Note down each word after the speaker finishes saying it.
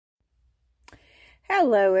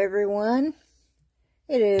Hello everyone.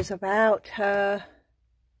 It is about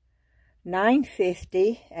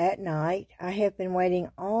 9:50 at night. I have been waiting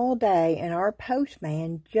all day and our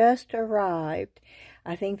postman just arrived.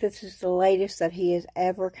 I think this is the latest that he has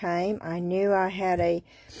ever came. I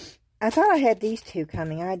thought I had these two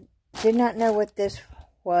coming. I did not know what this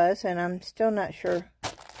was, and I'm still not sure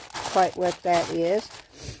quite what that is.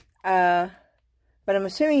 But I'm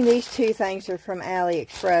assuming these two things are from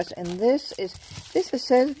AliExpress, and this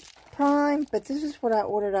says Prime, but this is what I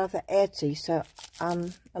ordered off of Etsy, so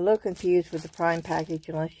I'm a little confused with the Prime package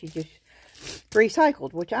unless you just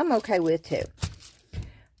recycled, which I'm okay with too.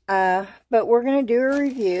 But we're going to do a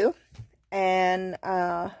review, and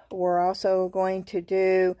we're also going to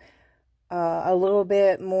do a little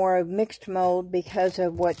bit more of mixed mold because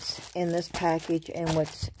of what's in this package and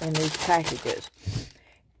what's in these packages.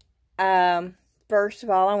 First of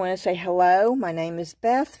all, I want to say hello. My name is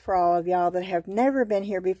Beth. For all of y'all that have never been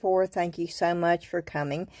here before, thank you so much for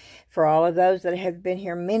coming. For all of those that have been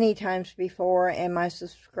here many times before and my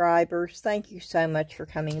subscribers, thank you so much for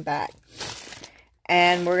coming back.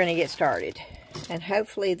 And we're going to get started. And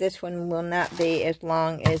hopefully this one will not be as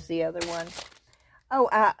long as the other one. Oh,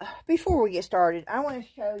 before we get started, I want to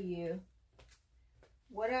show you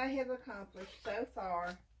what I have accomplished so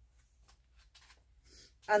far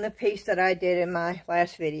on the piece that I did in my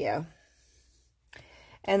last video.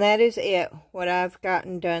 And that is it, what I've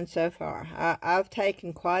gotten done so far. I've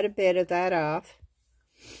taken quite a bit of that off.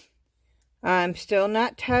 I'm still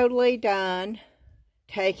not totally done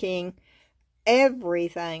taking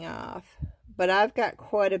everything off, but I've got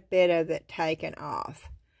quite a bit of it taken off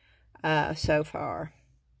so far.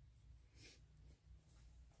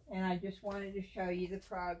 And I just wanted to show you the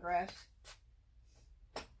progress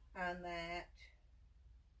on that.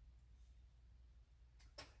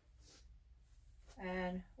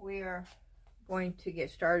 And we are going to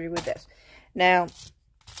get started with this. Now,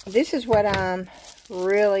 this is what I'm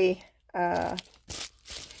really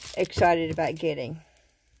excited about getting.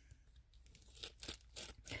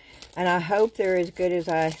 And I hope they're as good as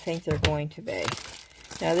I think they're going to be.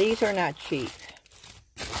 Now, these are not cheap.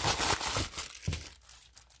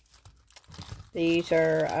 These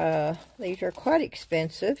are quite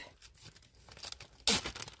expensive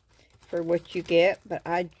for what you get, but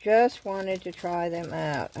I just wanted to try them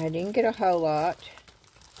out. I didn't get a whole lot.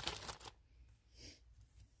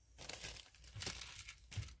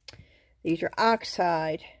 These are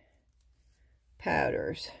Oxide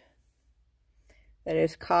powders. That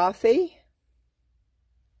is coffee.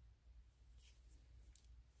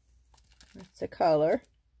 That's the color.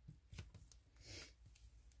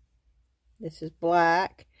 This is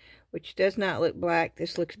black, which does not look black.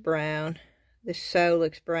 This looks brown. This so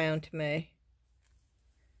looks brown to me.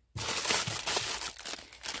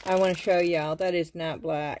 I want to show y'all, that is not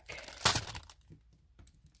black.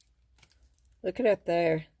 Look it up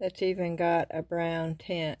there. That's even got a brown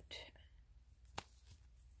tint.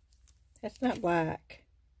 That's not black.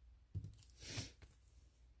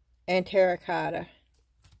 And terracotta.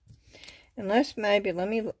 Unless maybe, let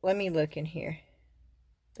me look in here.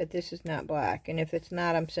 But this is not black. And if it's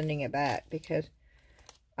not, I'm sending it back because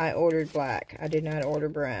I ordered black. I did not order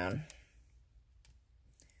brown.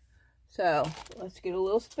 So, let's get a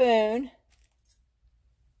little spoon.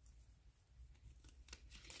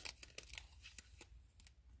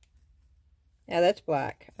 Yeah, that's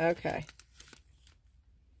black. Okay.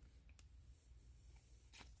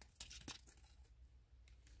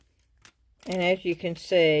 And as you can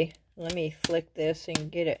see, let me flick this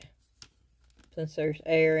and get it, since there's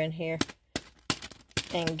air in here,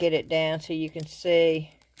 and get it down so you can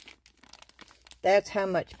see. That's how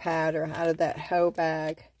much powder out of that whole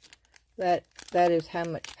bag. That is how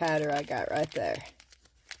much powder I got right there.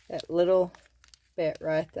 That little bit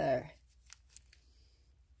right there.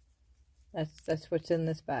 That's what's in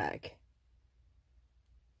this bag.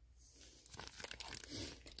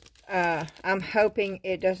 I'm hoping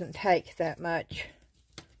it doesn't take that much.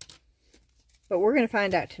 But we're going to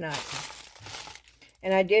find out tonight.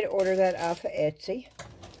 And I did order that off of Etsy.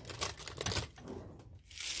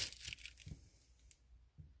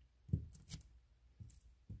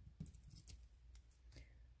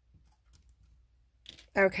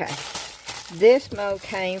 Okay, this mold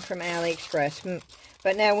came from AliExpress,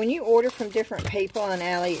 but now when you order from different people on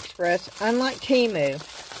AliExpress, unlike Temu,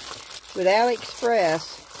 with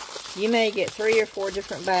AliExpress, you may get 3 or 4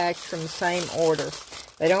 different bags from the same order.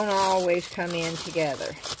 They don't always come in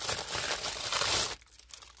together.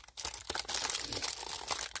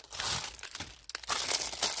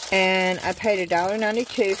 And I paid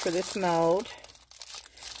 $1.92 for this mold.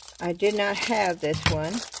 I did not have this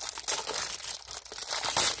one.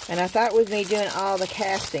 And I thought with me doing all the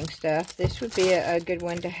casting stuff, this would be a good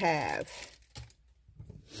one to have.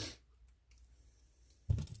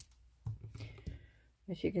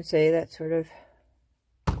 As you can see, that's sort of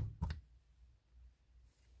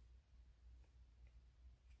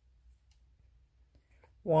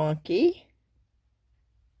wonky.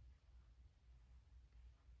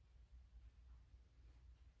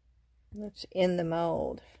 That's in the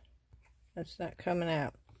mold. That's not coming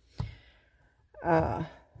out.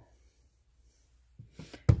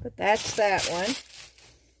 But that's that one.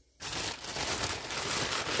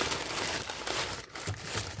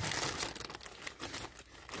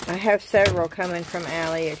 I have several coming from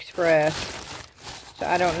AliExpress, so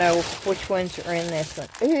I don't know which ones are in this one.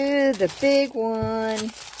 Ooh, the big one.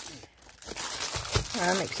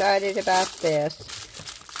 I'm excited about this.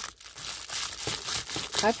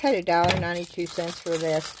 I paid $1.92 for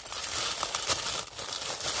this.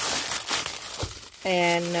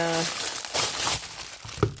 And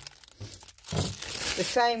the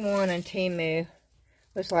same one on Temu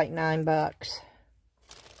was like $9.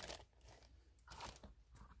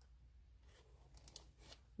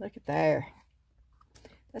 Look at there.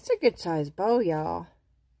 That's a good size bowl, y'all.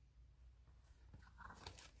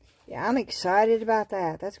 Yeah, I'm excited about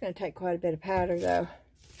that. That's going to take quite a bit of powder, though.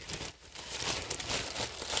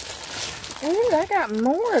 Oh, I got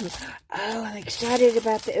more. Oh, I'm excited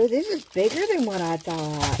about the... Oh, this is bigger than what I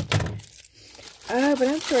thought. Oh, but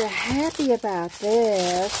I'm sort of happy about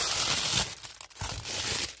this.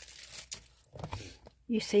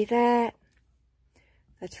 You see that?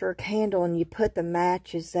 That's for a candle, and you put the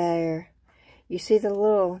matches there. You see the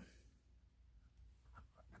little...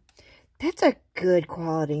 That's a good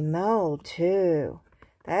quality mold, too.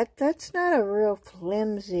 That's not a real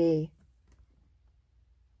flimsy...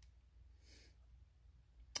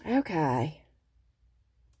 Okay.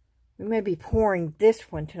 We may be pouring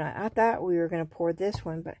this one tonight. I thought we were going to pour this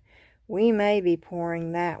one, but we may be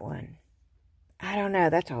pouring that one. I don't know.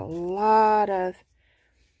 That's a lot of...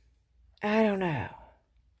 I don't know.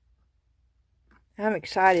 I'm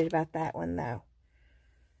excited about that one, though.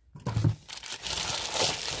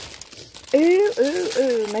 Ooh, ooh,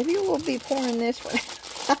 ooh. Maybe we'll be pouring this one.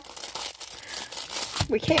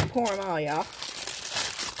 We can't pour them all, y'all.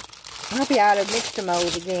 I'll be out of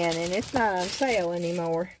mix-a-mold again, and it's not on sale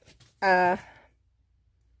anymore.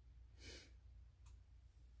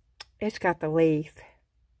 It's got the leaf.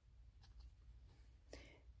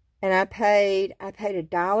 And I paid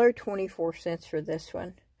 $1.24 for this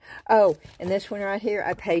one. Oh, and this one right here,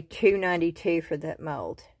 I paid $2.92 for that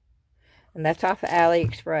mold. And that's off of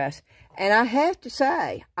AliExpress. And I have to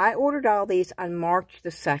say, I ordered all these on March the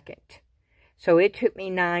 2nd. So it took me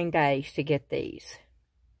 9 days to get these.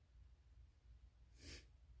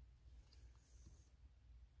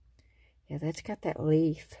 Yeah, that's got that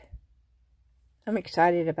leaf. I'm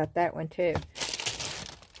excited about that one too.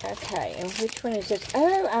 Okay, and which one is this?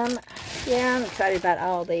 Oh, I'm excited about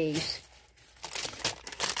all these.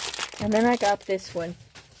 And then I got this one.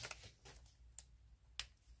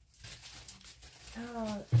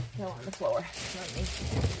 Oh, it fell on the floor. Let me...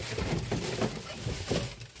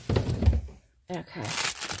 Okay.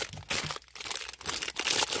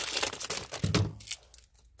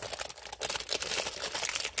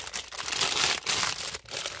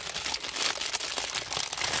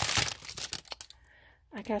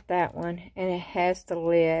 I got that one, and it has the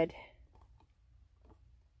lid.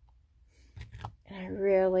 And I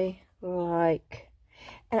really like,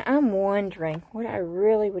 and I'm wondering, what I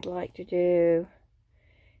really would like to do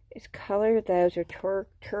is color those or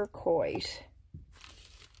turquoise.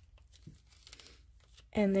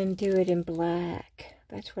 And then do it in black.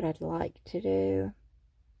 That's what I'd like to do.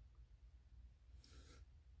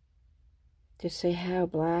 To see how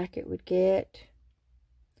black it would get.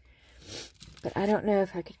 But I don't know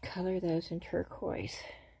if I could color those in turquoise.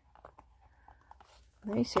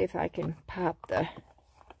 Let me see if I can pop the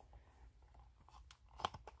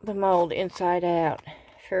mold inside out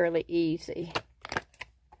fairly easy.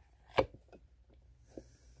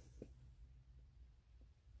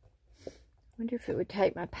 Wonder if it would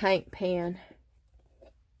take my paint pen.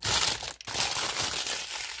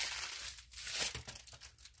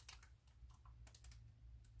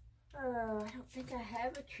 Oh, I don't think I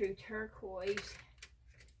have a true turquoise.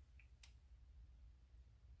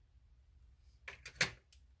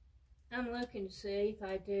 I'm looking to see if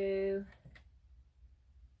I do.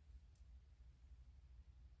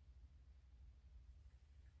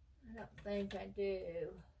 I don't think I do.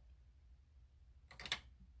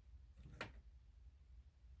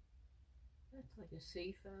 That's like a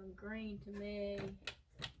seafoam green to me.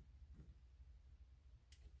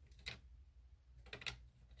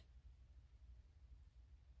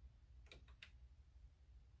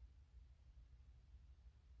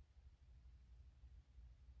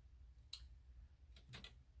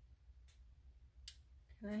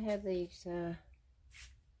 I have these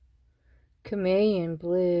chameleon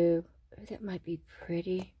blue. Oh, that might be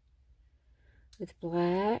pretty with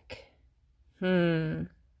black. What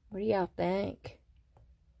do y'all think?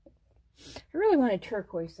 I really want a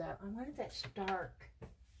turquoise though. I wanted that dark.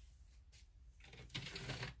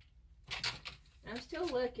 I'm still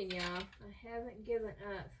looking, y'all. I haven't given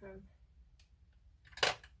up from.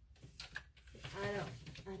 I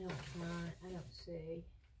don't see.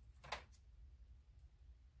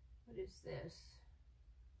 What is this?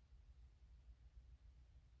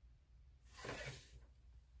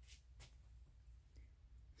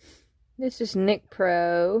 This is Nick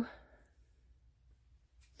Pro.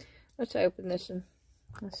 Let's open this and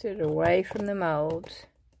let's sit it away from the molds.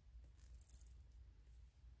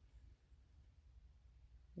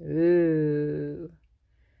 Ooh.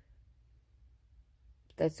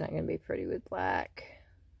 That's not going to be pretty with black.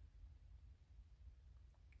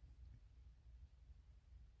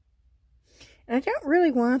 And I don't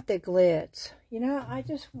really want the glitz. You know, I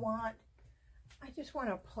just want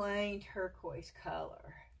a plain turquoise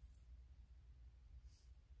color.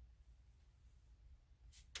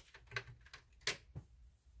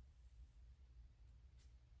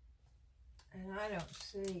 And I don't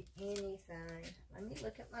see anything. Let me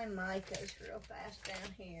look at my micas real fast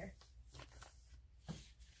down here.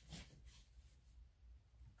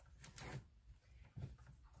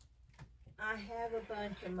 I have a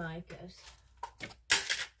bunch of micas.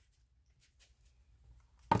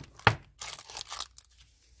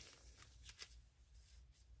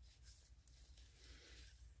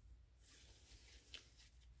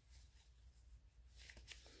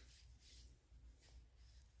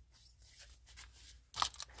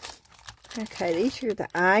 Okay, these are the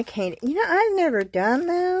eye candy. You know, I've never done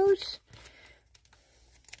those.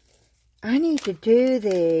 I need to do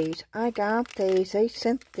these. I got these. They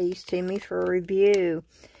sent these to me for a review.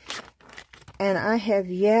 And I have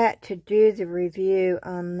yet to do the review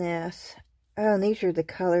on this. Oh, and these are the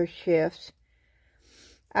color shifts.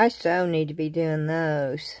 I so need to be doing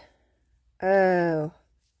those. Oh.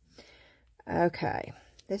 Okay.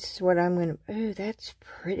 This is what I'm going to... Ooh, that's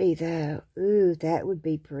pretty, though. Ooh, that would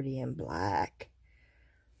be pretty in black.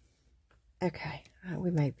 Okay.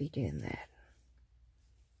 We might be doing that.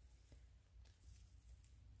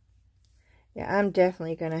 Yeah, I'm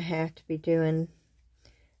definitely going to have to be doing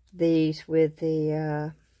these with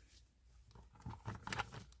the...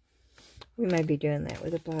 we may be doing that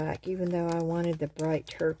with the black, even though I wanted the bright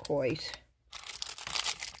turquoise.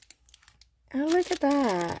 Oh, look at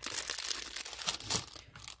that.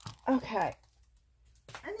 Okay,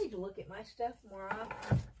 I need to look at my stuff more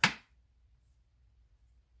often.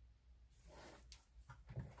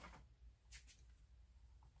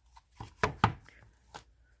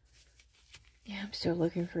 Yeah, I'm still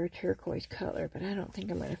looking for a turquoise color, but I don't think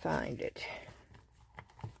I'm going to find it.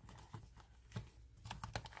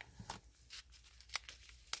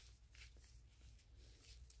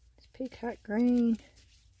 It's peacock green.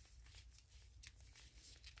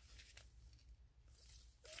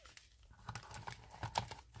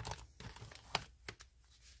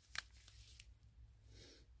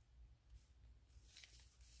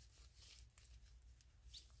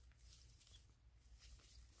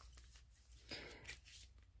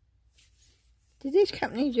 Did these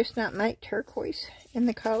companies just not make turquoise in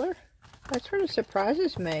the color? That sort of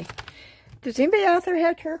surprises me. Does anybody out there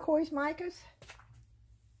have turquoise micas?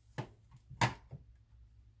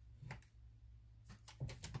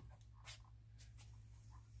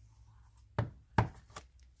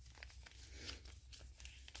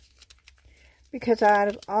 Because out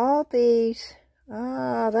of all these,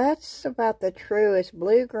 oh, that's about the truest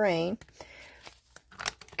blue-green.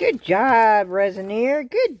 Good job, Resinier.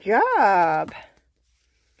 Good job.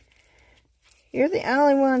 You're the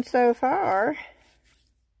only one so far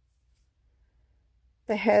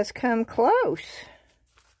that has come close.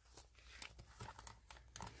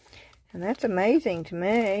 And that's amazing to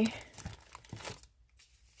me.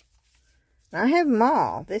 I have them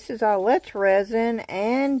all. This is all Let's Resin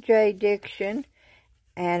and J Diction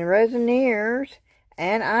and Resiniers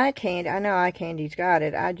and Eye Candy. I know Eye Candy's got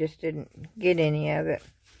it. I just didn't get any of it.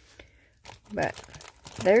 But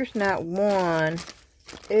there's not one.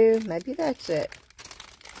 Ooh, maybe that's it.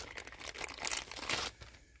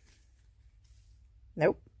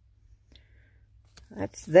 Nope.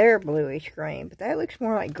 That's their bluish green, but that looks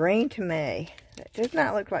more like green to me. That does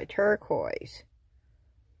not look like turquoise.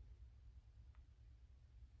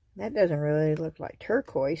 That doesn't really look like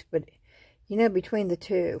turquoise, but you know, between the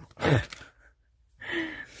two.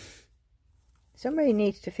 Somebody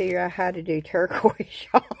needs to figure out how to do turquoise,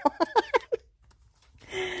 y'all.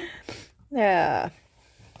 Yeah.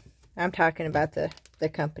 I'm talking about the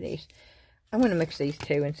companies. I'm going to mix these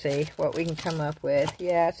two and see what we can come up with.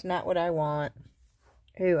 Yeah, it's not what I want.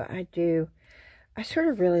 Ooh, I do. I sort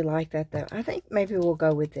of really like that, though. I think maybe we'll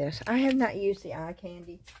go with this. I have not used the eye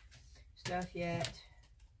candy stuff yet.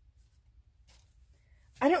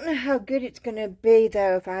 I don't know how good it's going to be,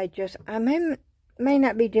 though, if I may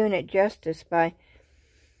not be doing it justice by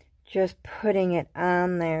just putting it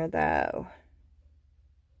on there, though.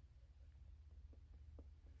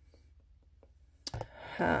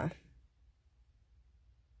 Huh.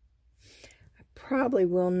 I probably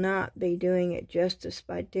will not be doing it justice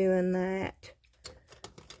by doing that.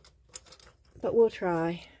 But we'll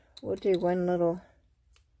try. We'll do one little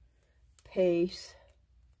piece.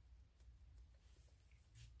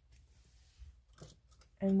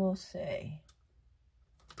 And we'll see.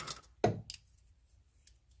 Let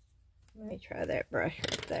me try that brush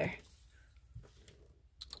right there.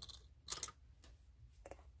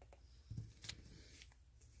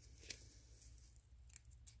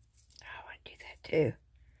 Oh, I want to do that too.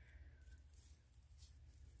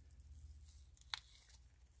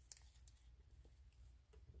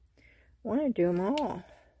 I want to do them all.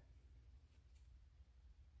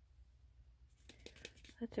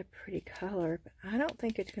 That's a pretty color, but I don't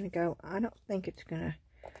think it's going to go. I don't think it's going to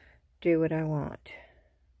do what I want.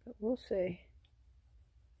 But we'll see.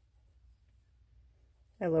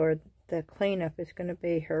 Oh, Lord, the cleanup is going to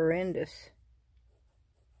be horrendous.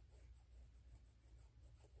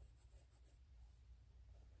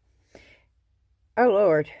 Oh,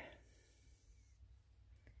 Lord.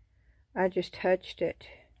 I just touched it.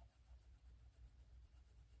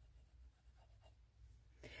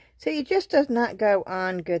 See, it just does not go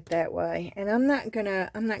on good that way, and I'm not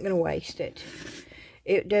gonna waste it.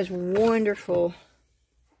 It does wonderful.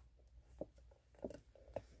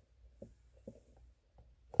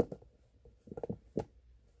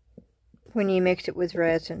 When you mix it with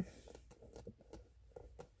resin.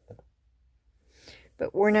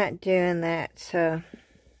 But we're not doing that, so.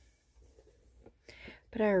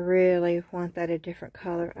 But I really want that a different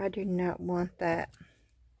color. I do not want that.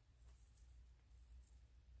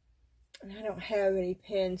 And I don't have any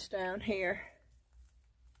pins down here.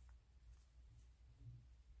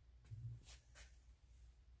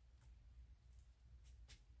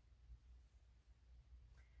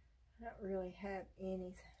 I don't really have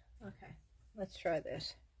anything. Okay, let's try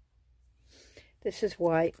this. This is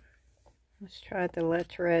white. Let's try the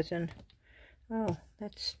Let's Resin. Oh,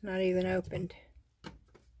 that's not even opened.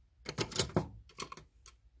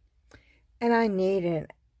 And I need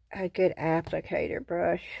a good applicator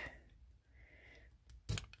brush.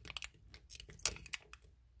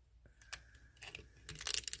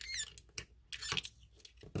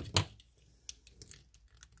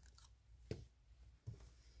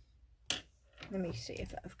 Let me see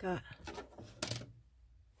if I've got,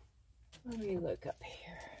 let me look up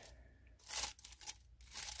here.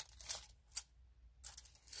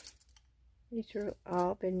 These are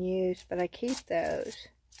all been used, but I keep those.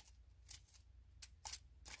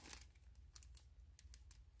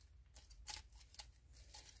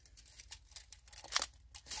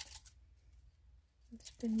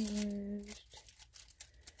 It's been used.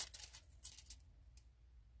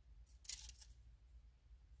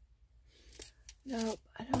 Nope,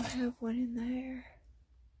 I don't have one in there.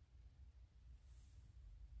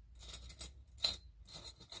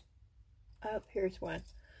 Oh, here's one.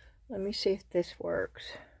 Let me see if this works.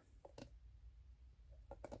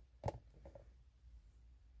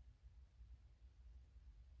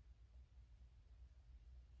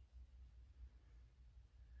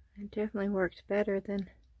 It definitely works better than...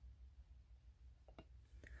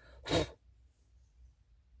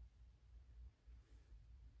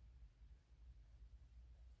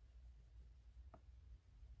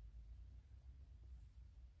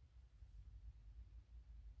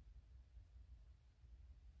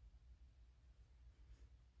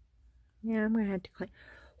 Yeah, I'm going to have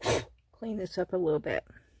to clean this up a little bit.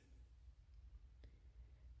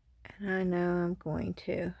 And I know I'm going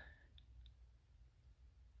to.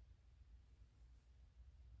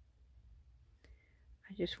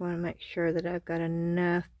 I just want to make sure that I've got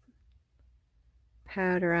enough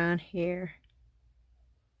powder on here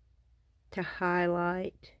to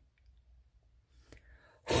highlight.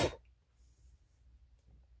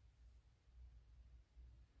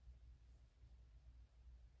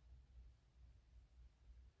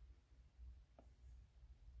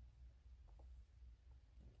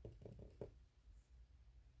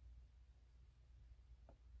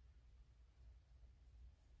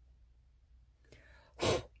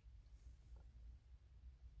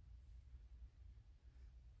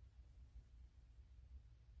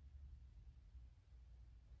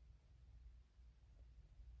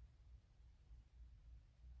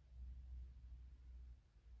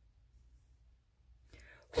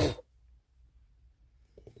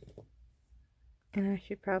 And I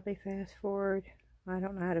should probably fast forward. I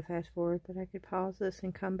don't know how to fast forward, but I could pause this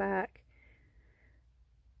and come back.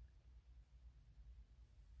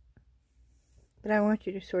 But I want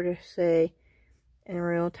you to sort of see in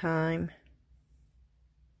real time.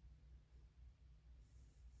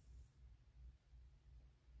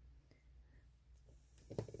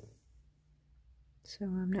 So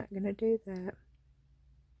I'm not going to do that.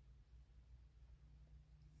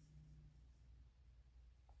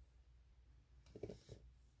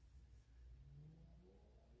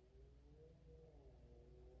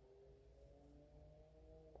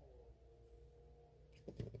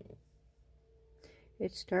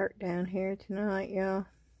 It's dark down here tonight, y'all.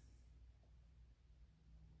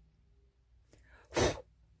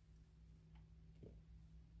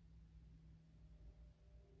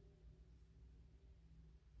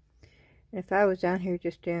 If I was down here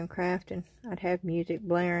just doing crafting, I'd have music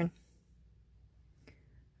blaring.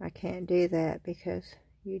 I can't do that because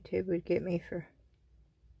YouTube would get me for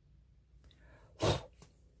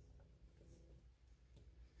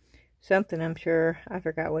something, I'm sure. I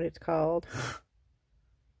forgot what it's called.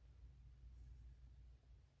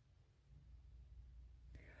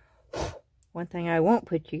 One thing I won't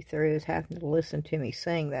put you through is having to listen to me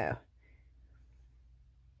sing, though.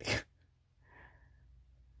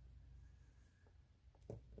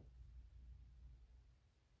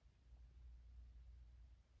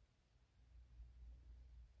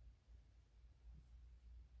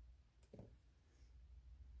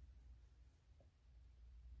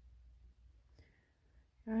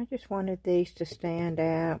 I just wanted these to stand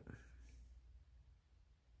out.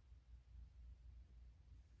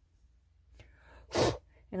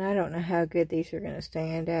 And I don't know how good these are going to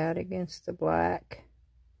stand out against the black.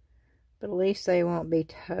 But at least they won't be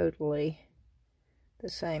totally the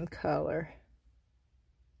same color.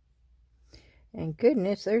 And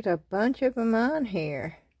goodness, there's a bunch of them on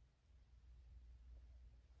here.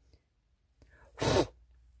 You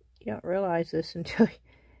don't realize this until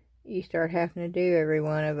you start having to do every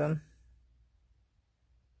one of them.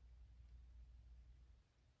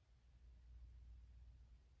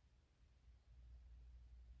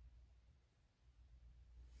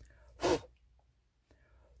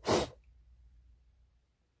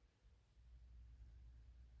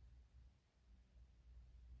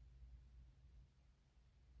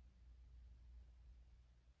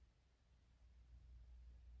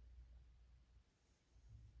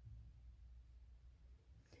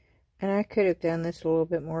 And I could have done this a little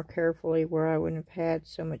bit more carefully where I wouldn't have had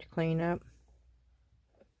so much cleanup.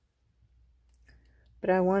 But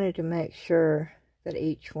I wanted to make sure that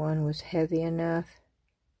each one was heavy enough.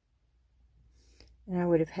 And I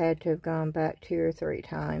would have had to have gone back 2 or 3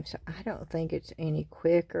 times. I don't think it's any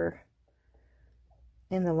quicker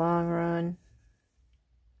in the long run.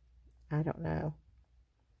 I don't know.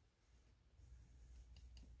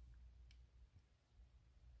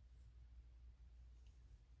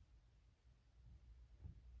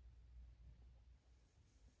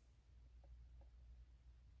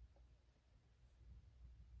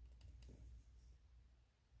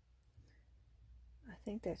 I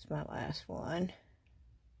think that's my last one.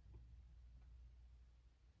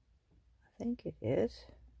 I think it is.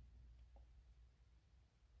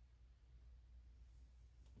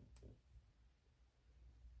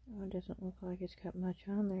 Oh, it doesn't look like it's got much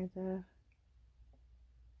on there though.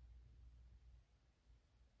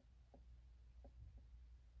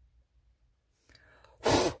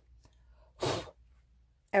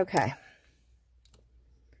 Okay.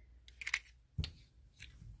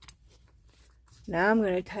 Now I'm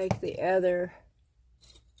going to take the other.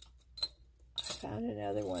 I found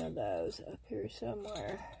another one of those up here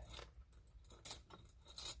somewhere.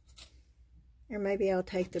 Or maybe I'll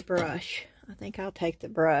take the brush. I think I'll take the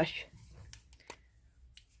brush.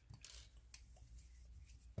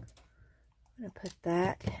 I'm going to put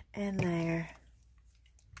that in there.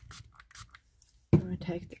 I'm going to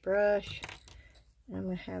take the brush. And I'm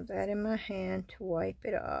going to have that in my hand to wipe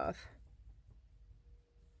it off.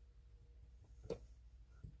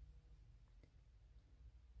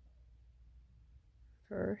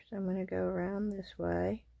 First, I'm going to go around this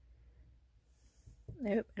way.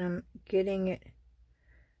 Nope, I'm getting it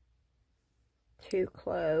too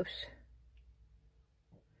close.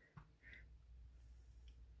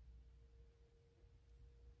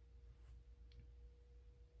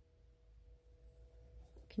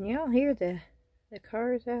 Can y'all hear the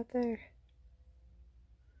cars out there?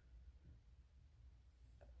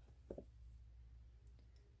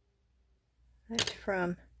 That's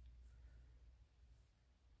from,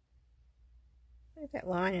 look at that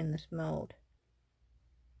line in this mold.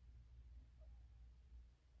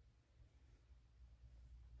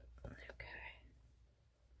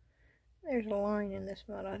 There's a line in this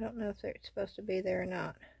mud. I don't know if it's supposed to be there or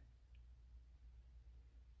not.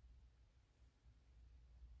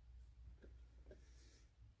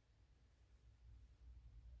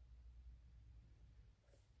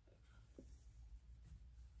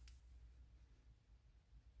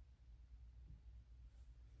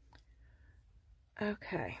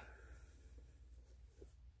 Okay.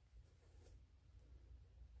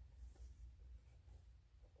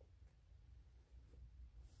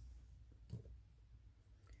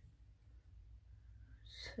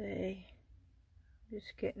 Let's see. Just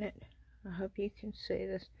getting it. I hope you can see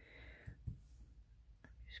this.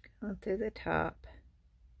 Just going through the top.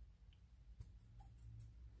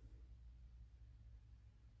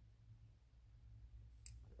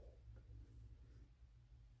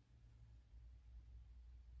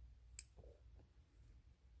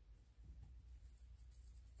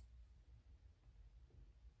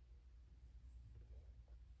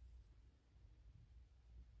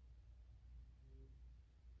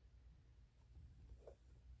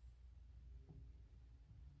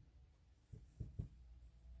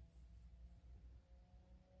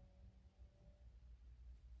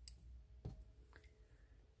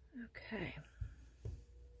 Okay.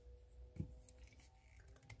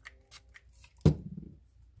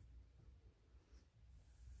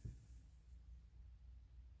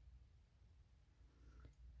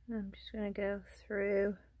 I'm just going to go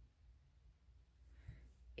through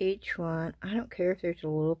each one. I don't care if there's a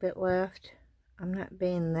little bit left. I'm not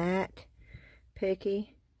being that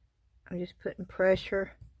picky. I'm just putting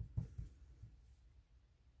pressure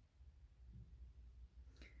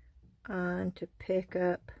on to pick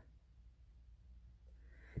up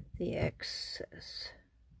the excess.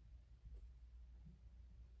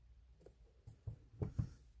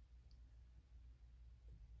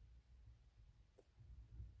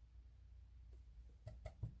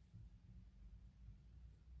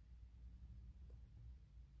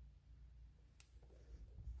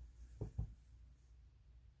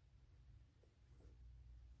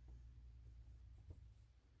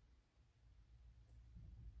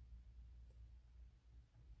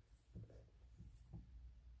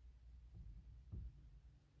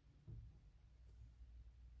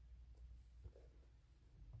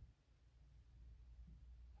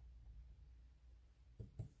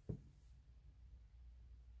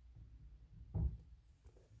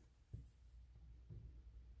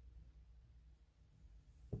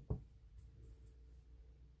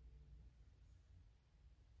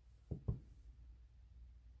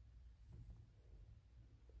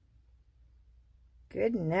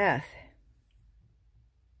 Good enough.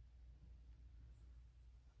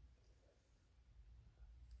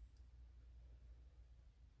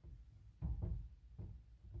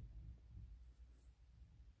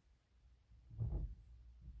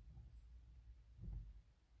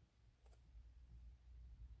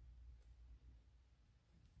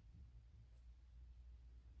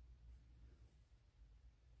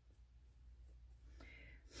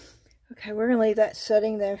 Okay, we're going to leave that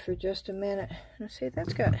setting there for just a minute. Let's see,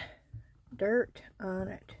 that's got dirt on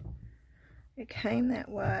it. It came that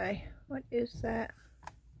way. What is that?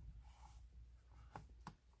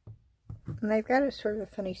 And they've got a sort of a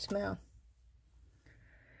funny smell.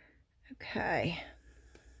 Okay.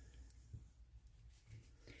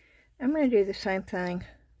 I'm going to do the same thing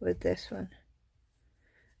with this one.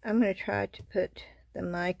 I'm going to try to put the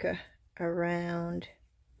mica around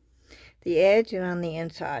the edge and on the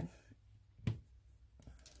inside.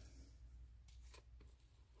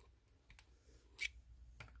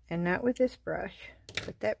 And not with this brush.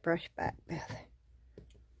 Put that brush back, Beth.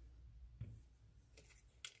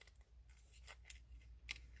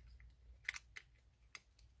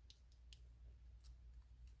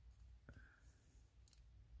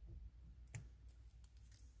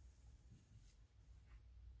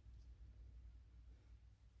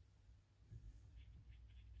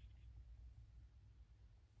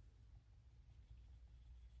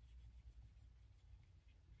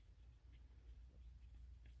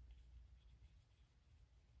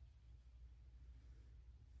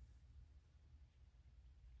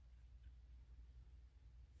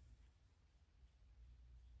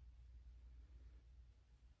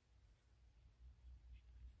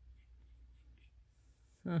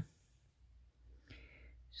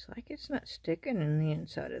 It's like it's not sticking in the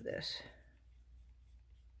inside of this.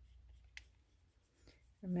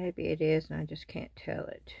 Or maybe it is and I just can't tell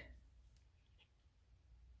it.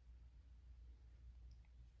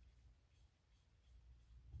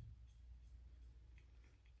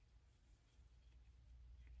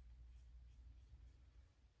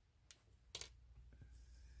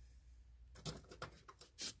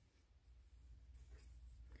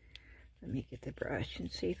 Let me get the brush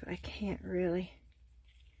and see if I can't really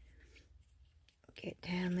get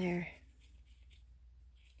down there.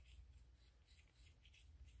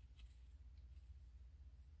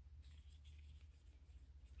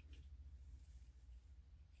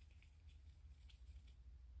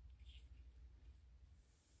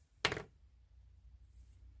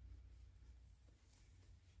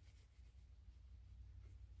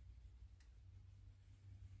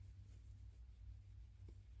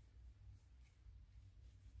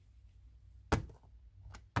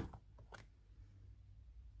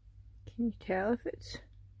 Can you tell if it's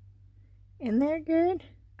in there good?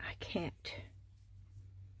 I can't.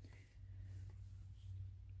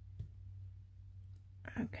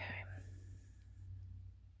 Okay.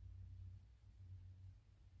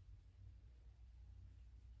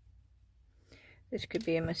 This could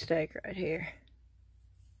be a mistake right here.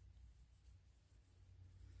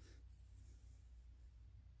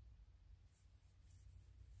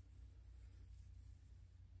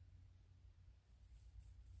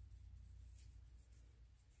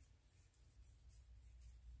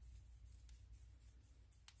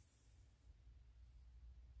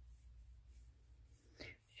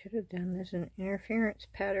 Should have done this an interference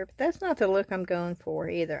pattern, but that's not the look I'm going for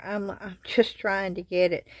either. I'm just trying to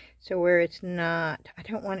get it so where it's not, I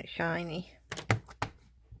don't want it shiny.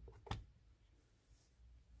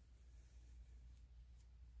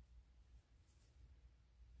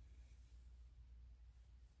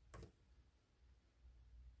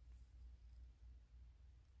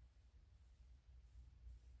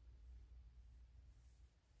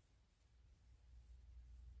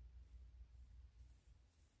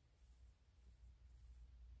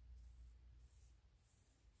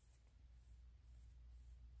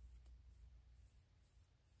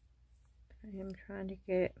 I am trying to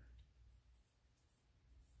get it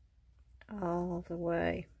all the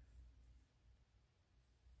way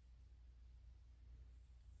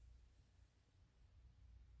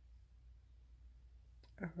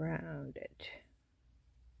around it.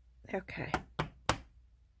 Okay.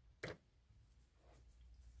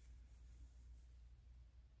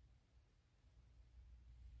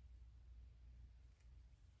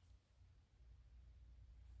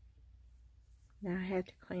 Now I have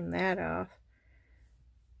to clean that off.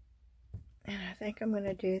 And I think I'm going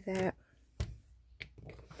to do that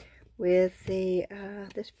with the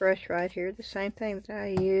this brush right here, the same thing that I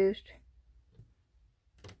used.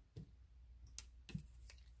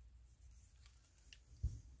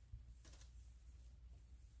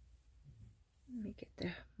 Let me get the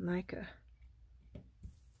mica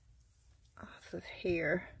off of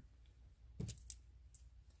here.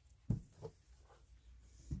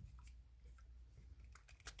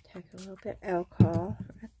 Take a little bit of alcohol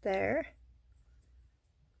right there.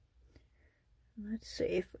 Let's see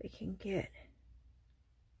if we can get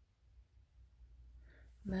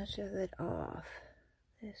much of it off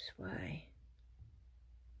this way.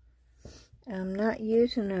 I'm not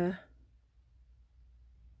using an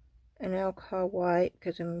alcohol white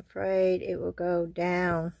because I'm afraid it will go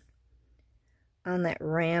down on that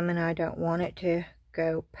rim and I don't want it to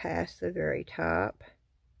go past the very top.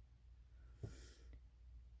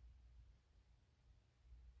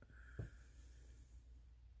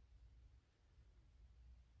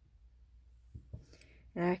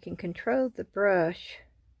 And I can control the brush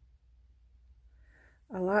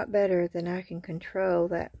a lot better than I can control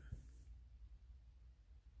that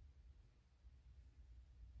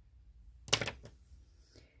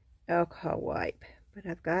alcohol wipe. But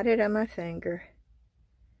I've got it on my finger.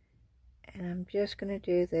 And I'm just going to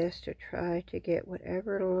do this to try to get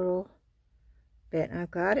whatever little bit. And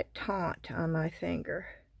I've got it taut on my finger.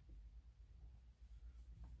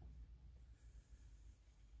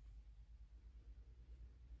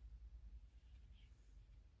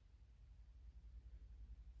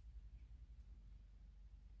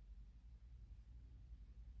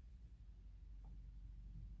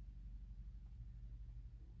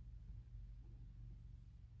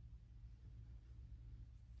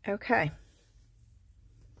 Okay,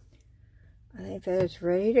 I think that is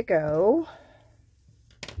ready to go.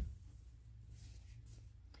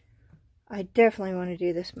 I definitely want to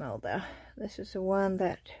do this mold though. This is the one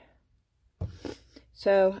that,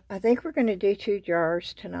 so I think we're going to do 2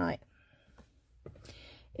 jars tonight.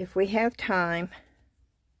 If we have time,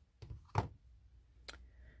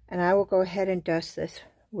 and I will go ahead and dust this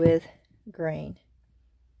with green.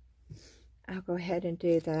 I'll go ahead and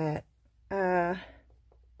do that.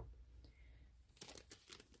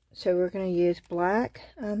 So we're going to use black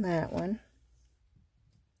on that one.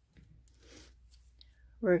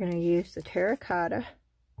 We're going to use the terracotta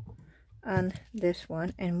on this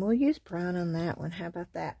one, and we'll use brown on that one. How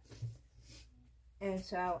about that? And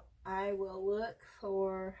so I will look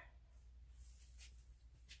for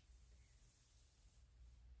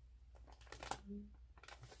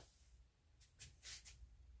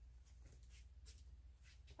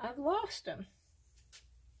I've lost them.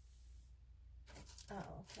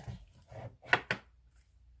 Oh, okay.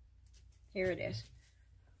 Here it is.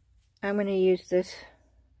 I'm going to use this.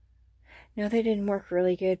 No, they didn't work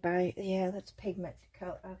really good yeah, that's pigment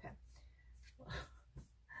color. Okay.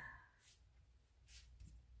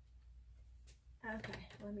 Okay,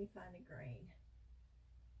 let me find a green.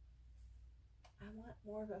 I want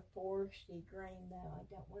more of a foresty green though. I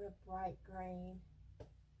don't want a bright green.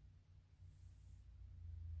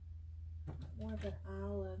 More of an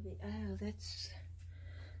olive. Oh, that's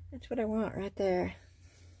what I want right there.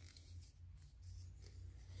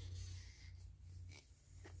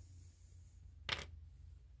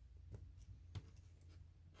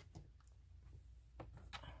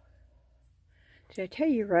 Did I tell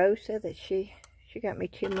you Rose said that she got me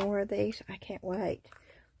 2 more of these? I can't wait.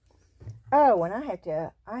 Oh, and I have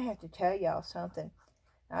to tell y'all something.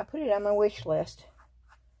 I put it on my wish list,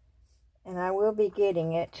 and I will be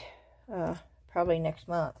getting it probably next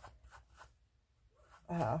month.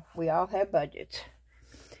 We all have budgets.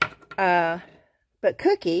 But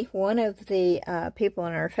Cookie, one of the people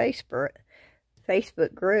in our Facebook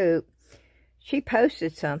group, she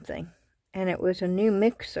posted something, and it was a new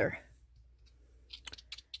mixer.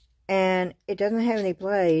 And it doesn't have any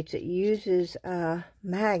blades. It uses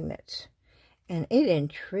magnets. And it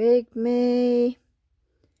intrigued me.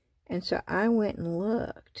 And so I went and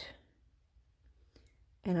looked.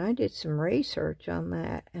 And I did some research on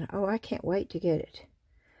that. And oh, I can't wait to get it.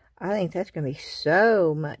 I think that's going to be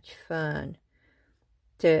so much fun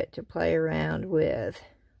to play around with.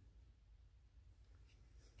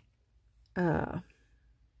 The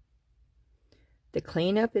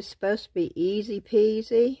cleanup is supposed to be easy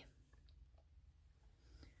peasy.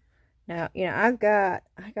 Now, you know, I got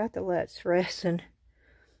the Let's Resin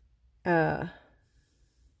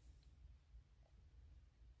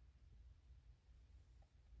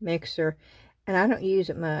mixer, and I don't use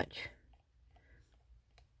it much.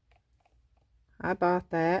 I bought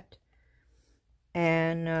that,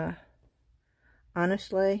 and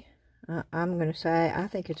honestly, I'm going to say I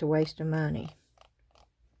think it's a waste of money.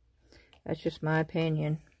 That's just my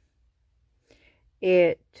opinion.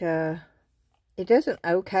 It does an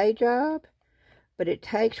okay job, but it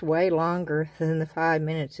takes way longer than the 5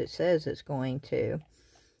 minutes it says it's going to.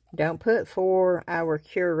 Don't put 4-hour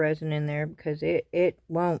cure resin in there, because it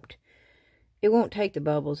won't take the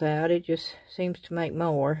bubbles out. It just seems to make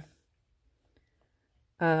more.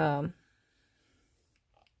 The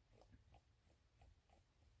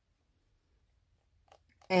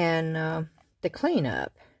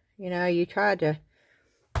cleanup, you know, you try to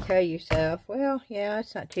tell yourself, well, yeah,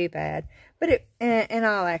 it's not too bad, but in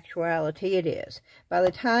all actuality, it is. By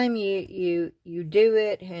the time you do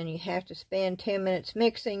it, and you have to spend 10 minutes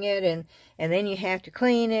mixing it, and then you have to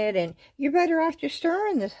clean it, and you're better off just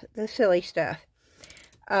stirring the silly stuff.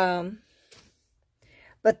 But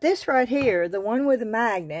this right here, the one with the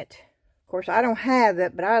magnet, of course, I don't have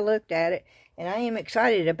it, but I looked at it, and I am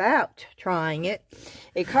excited about trying it.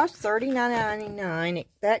 It costs $39.99.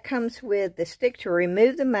 That comes with the stick to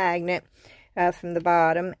remove the magnet from the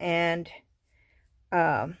bottom, and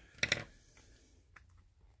that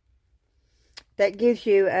gives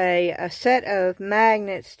you a set of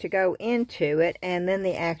magnets to go into it, and then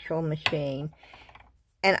the actual machine.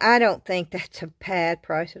 And I don't think that's a bad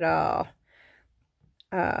price at all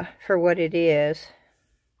for what it is.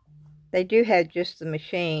 They do have just the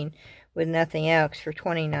machine with nothing else for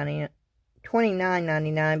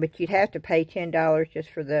 $29.99, but you'd have to pay $10 just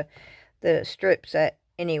for the strip set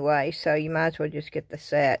anyway, so you might as well just get the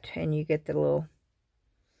set, and you get the little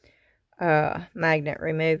magnet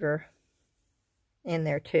remover in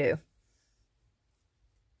there too.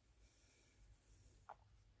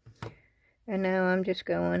 And now I'm just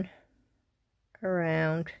going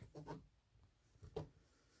around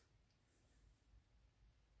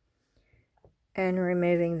and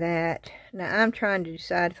removing that. Now I'm trying to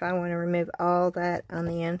decide if I want to remove all that on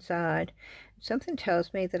the inside. Something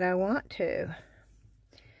tells me that I want to.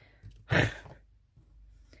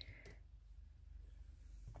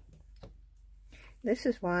 This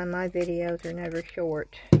is why my videos are never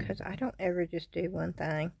short, because I don't ever just do one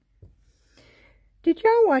thing. Did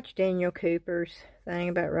y'all watch Daniel Cooper's thing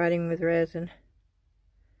about writing with resin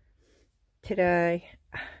today?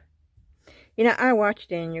 You know, I watch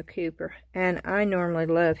Daniel Cooper, and I normally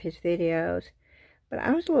love his videos, but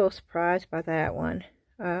I was a little surprised by that one.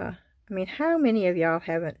 I I mean, how many of y'all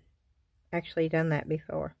haven't actually done that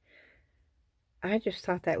before? I just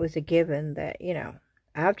thought that was a given that, you know,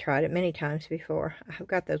 I've tried it many times before. I've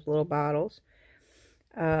got those little bottles.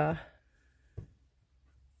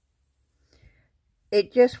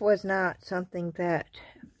 It just was not something that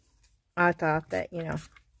I thought that, you know,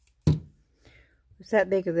 was that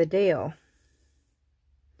big of a deal.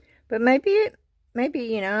 But maybe,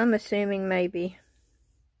 you know, I'm assuming maybe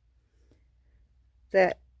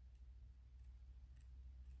that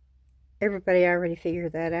everybody already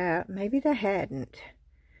figured that out. Maybe they hadn't.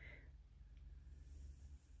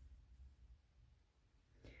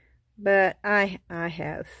 But I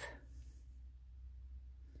have.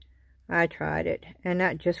 I tried it, and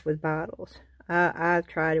not just with bottles. I've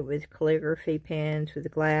tried it with calligraphy pens,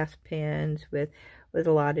 with glass pens, with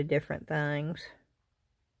a lot of different things.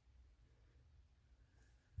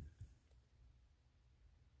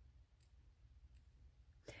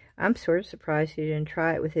 I'm sort of surprised he didn't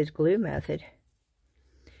try it with his glue method.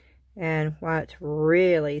 And why it's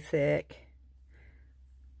really thick,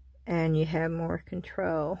 and you have more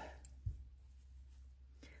control.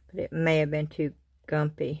 But it may have been too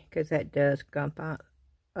gumpy, because that does gump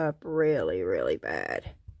up really, really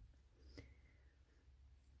bad.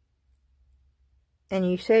 And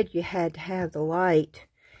you said you had to have the light,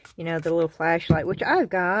 you know, the little flashlight, which I've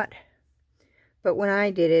got. But when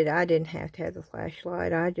I did it, I didn't have to have the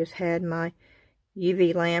flashlight. I just had my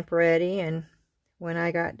UV lamp ready, and when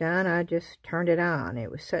I got done, I just turned it on. It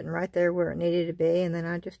was sitting right there where it needed to be, and then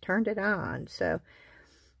I just turned it on. So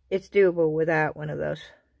it's doable without one of those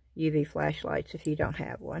UV flashlights if you don't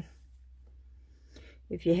have one.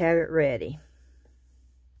 If you have it ready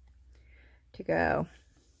to go.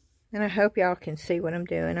 And I hope y'all can see what I'm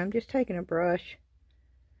doing. I'm just taking a brush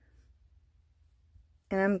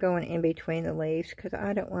and I'm going in between the leaves because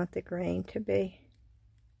I don't want the green to be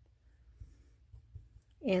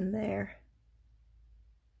in there.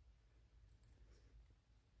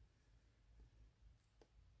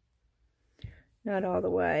 Not all the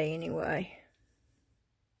way anyway.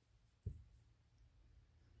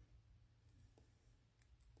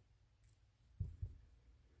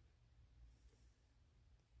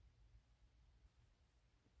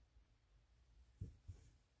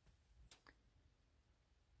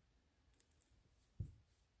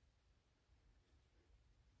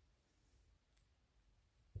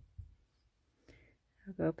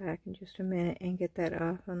 I'll go back in just a minute and get that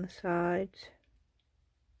off on the sides.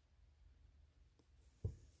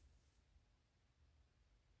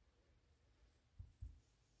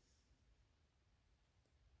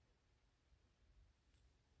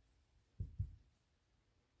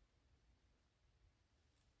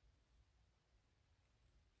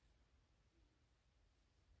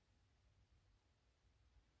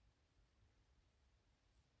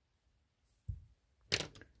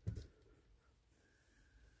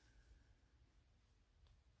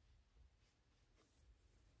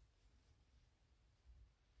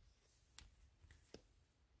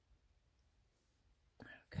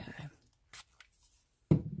 Okay.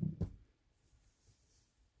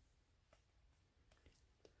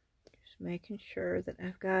 Just making sure that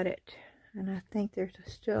I've got it. And I think there's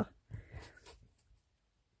still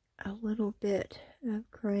a little bit of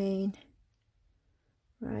green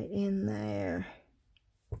right in there.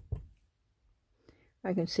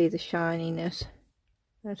 I can see the shininess.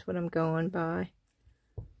 That's what I'm going by.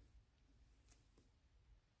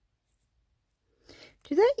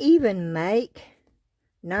 Do they even make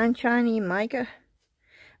non-shiny mica? I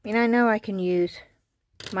mean, I know I can use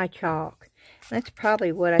my chalk. That's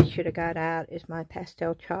probably what I should have got out, is my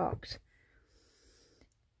pastel chalks.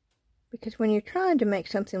 Because when you're trying to make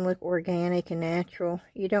something look organic and natural,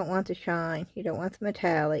 you don't want the shine. You don't want the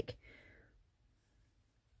metallic.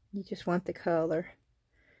 You just want the color.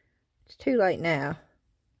 It's too late now.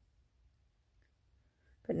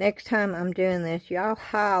 But next time I'm doing this, y'all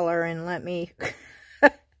holler and let me...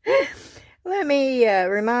 let me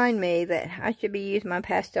remind me that I should be using my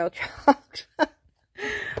pastel chalks.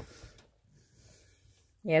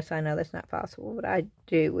 Yes, I know that's not possible, but I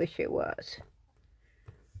do wish it was.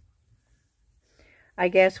 I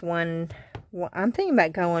guess I'm thinking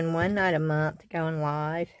about going one night a month, going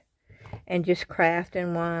live, and just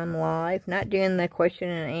crafting while I'm live, not doing the question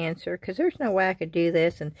and answer, because there's no way I could do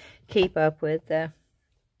this and keep up with,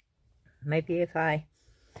 maybe if I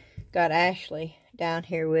got Ashley down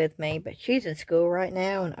here with me, but she's in school right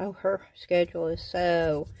now, and oh, her schedule is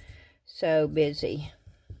so busy.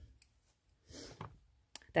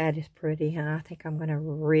 That is pretty, and I think I'm going to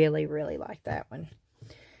really, really like that one.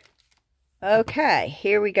 Okay,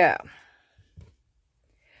 here we go.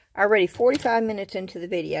 Already 45 minutes into the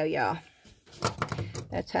video, y'all.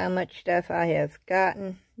 That's how much stuff I have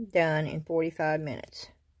gotten done in 45 minutes.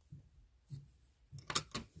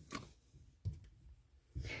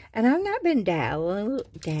 And I've not been that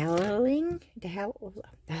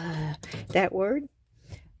word.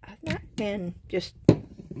 I've not been just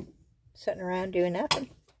sitting around doing nothing.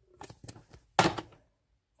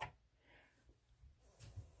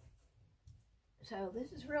 So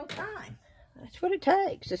this is real time. That's what it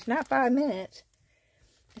takes. It's not 5 minutes.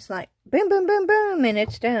 It's like boom, boom, boom, boom, and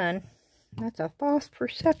it's done. That's a false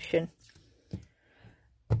perception.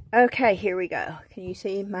 Okay, here we go. Can you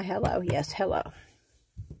see my hello? Yes, hello.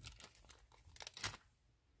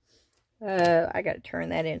 I got to turn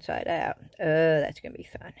that inside out. That's going to be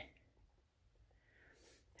fun.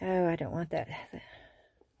 Oh, I don't want that.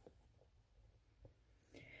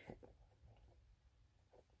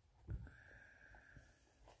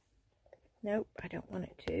 Nope, I don't want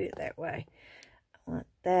it to do it that way. I want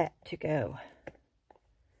that to go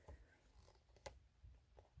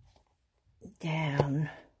down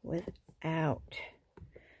without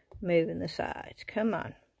moving the sides. Come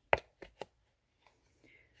on.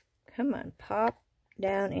 Come on, pop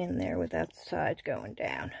down in there without the sides going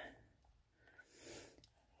down.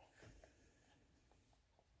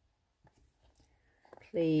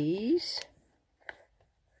 Please.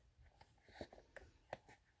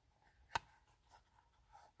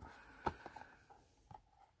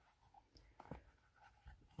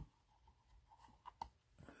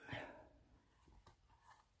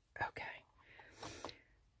 Okay.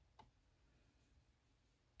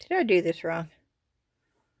 Did I do this wrong?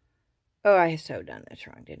 Oh, I have so done this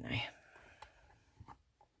wrong, didn't I?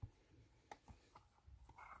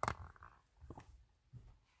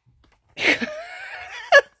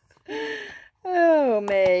 Oh,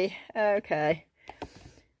 me. Okay.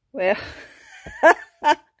 Well,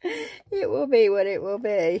 it will be what it will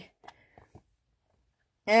be.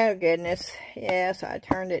 Oh, goodness. Yes, I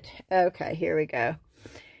turned it. Okay, here we go.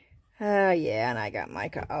 Oh, yeah, and I got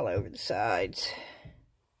mica all over the sides.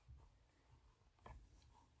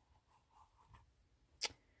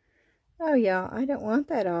 Oh, y'all, I don't want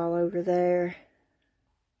that all over there.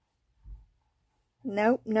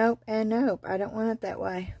 Nope, nope, and nope. I don't want it that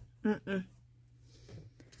way.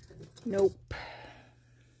 Nope.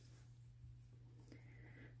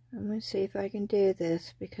 I'm going to see if I can do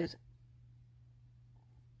this because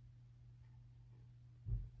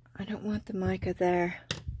I don't want the mica there.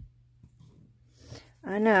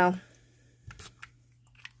 I know.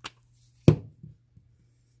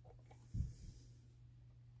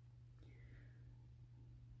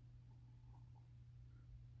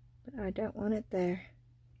 I don't want it there.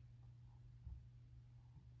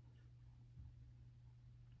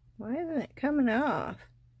 Why isn't it coming off?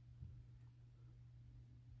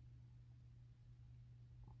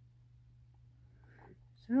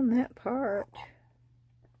 It's on that part.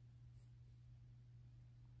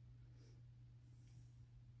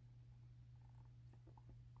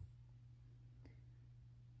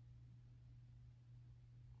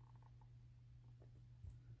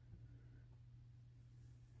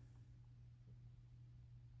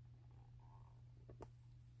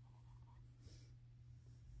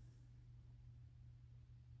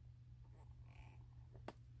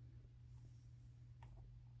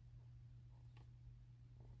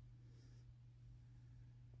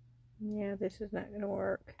 Yeah, this is not going to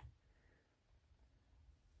work.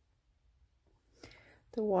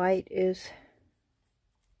 The white is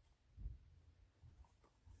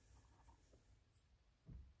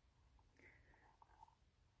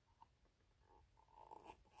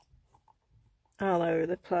all over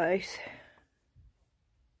the place.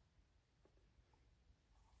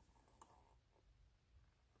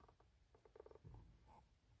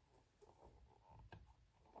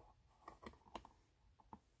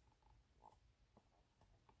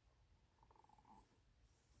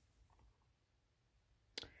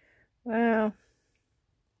 Wow.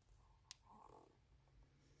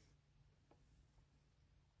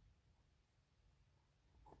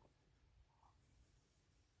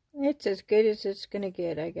 It's as good as it's going to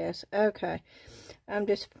get, I guess. Okay. I'm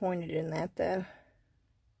disappointed in that, though.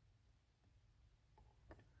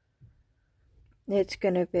 It's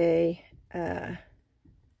going to be, I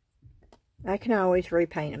can always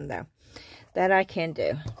repaint them, though. That I can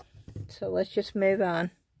do. So let's just move on.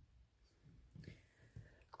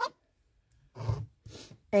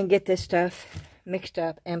 And get this stuff mixed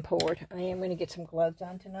up and poured. I am going to get some gloves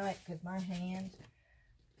on tonight because my hands,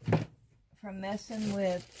 from messing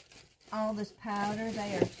with all this powder,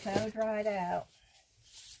 they are so dried out.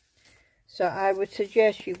 So I would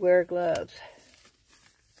suggest you wear gloves.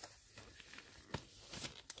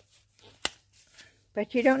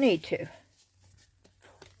 but you don't need to.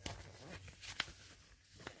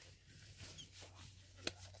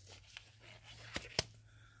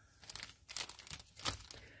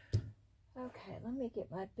 Okay, let me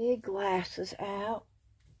get my big glasses out.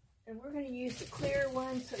 And we're going to use the clear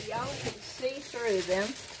ones so y'all can see through them.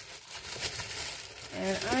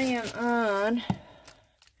 And I am on,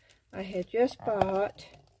 I had just bought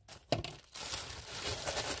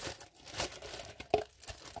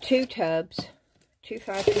 2 tubs, 2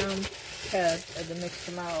 5-pound tubs of the mix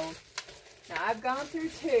and mold. Now I've gone through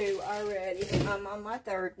 2 already. I'm on my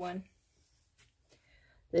 3rd one.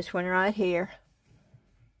 This one right here.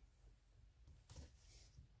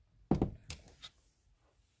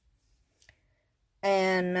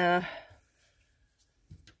 And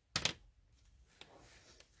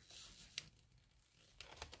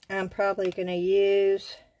I'm probably going to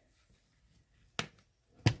use,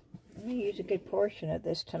 I'm going to use a good portion of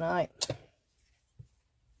this tonight.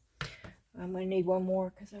 I'm going to need one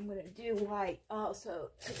more because I'm going to do white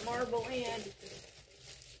also to marble in.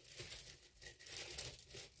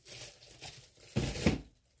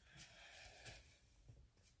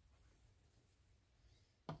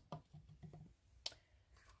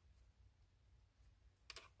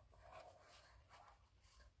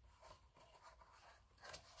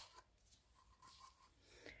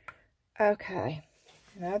 Okay,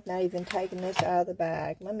 and I've not even taken this out of the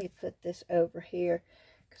bag. Let me put this over here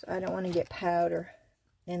because I don't want to get powder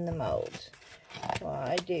in the molds while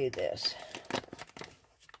I do this.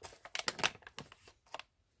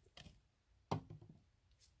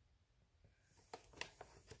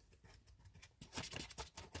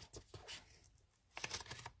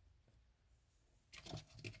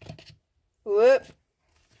 Whoop!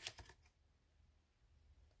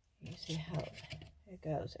 You see how it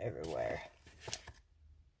goes everywhere.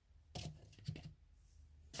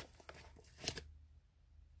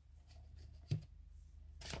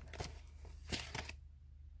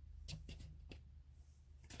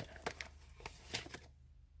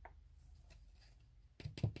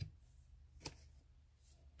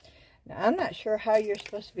 Now, I'm not sure how you're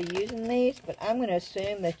supposed to be using these, but I'm going to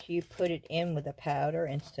assume that you put it in with the powder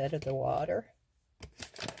instead of the water.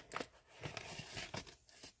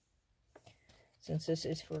 Since this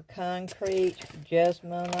is for concrete,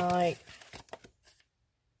 Jesmonite,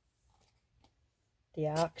 the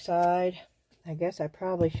Oxide. I guess I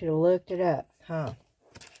probably should have looked it up, huh?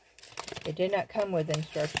 It did not come with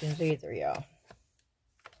instructions either, y'all.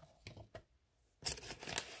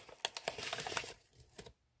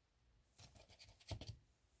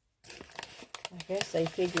 I guess they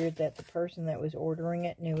figured that the person that was ordering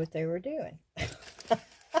it knew what they were doing.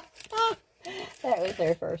 That was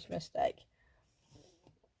their first mistake.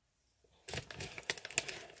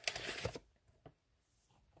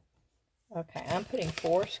 Okay, I'm putting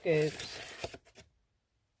 4 scoops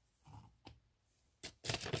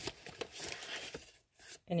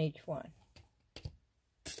in each one.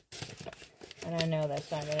 And I know that's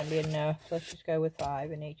not going to be enough. Let's just go with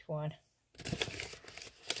 5 in each one.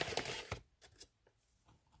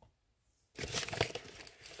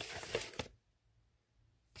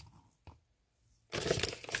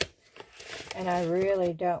 And I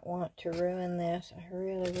really don't want to ruin this. I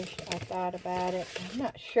really wish I thought about it. I'm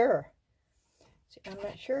not sure. See, I'm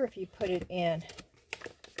not sure if you put it in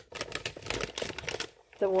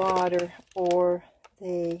the water or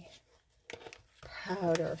the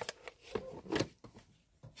powder.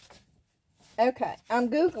 Okay, I'm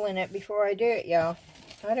Googling it before I do it, y'all.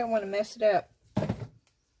 I don't want to mess it up.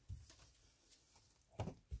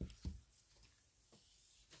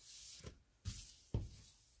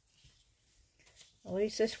 At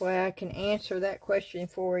least this way I can answer that question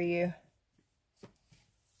for you.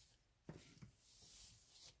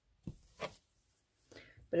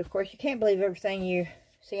 But of course, you can't believe everything you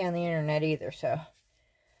see on the internet either, so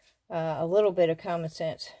a little bit of common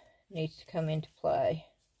sense needs to come into play.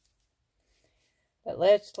 But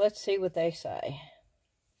let's see what they say.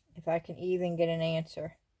 If I can even get an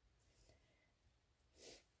answer.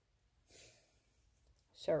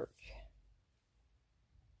 Search.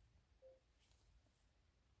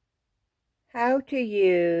 How to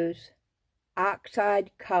use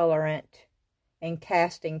Oxide colorant in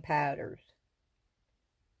casting powders.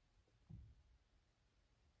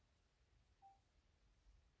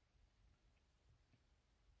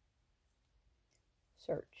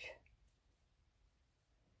 Search.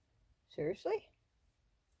 Seriously?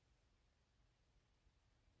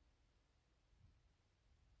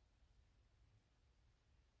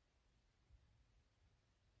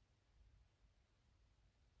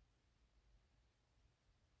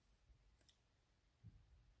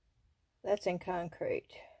 That's in concrete.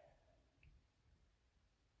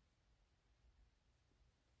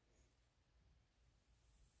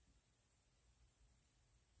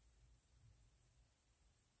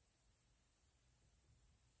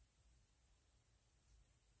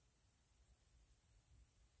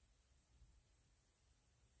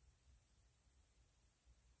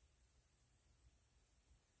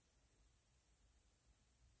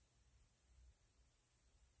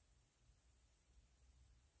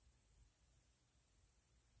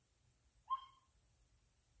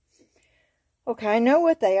 Okay, I know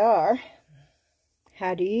what they are.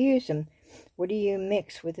 How do you use them? What do you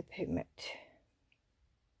mix with the pigment?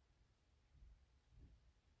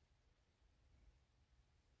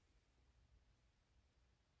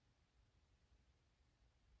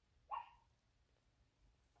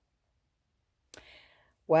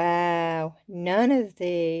 Wow, none of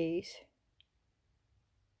these.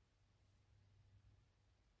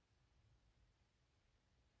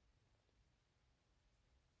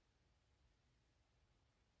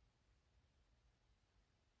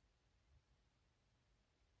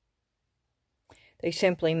 They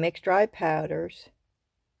simply mix dry powders.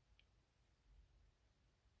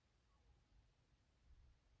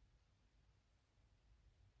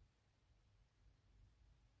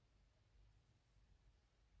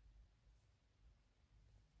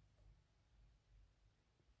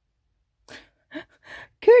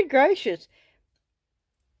 Good gracious.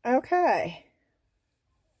 Okay.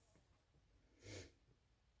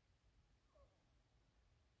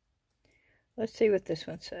 Let's see what this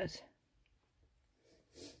one says.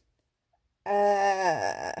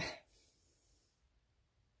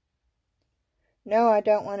 No, I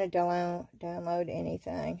don't want to download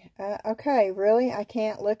anything. Okay, really? I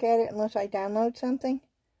can't look at it unless I download something?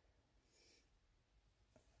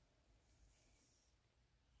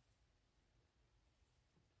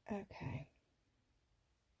 Okay.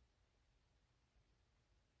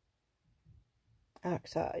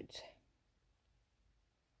 Oxides.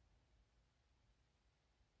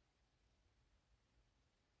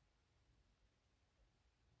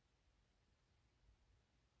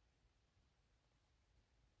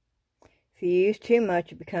 If you use too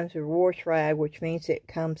much, it becomes a wash rag, which means it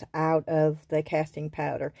comes out of the casting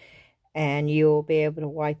powder, and you'll be able to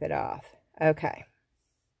wipe it off. Okay.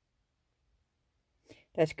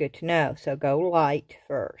 That's good to know. So go light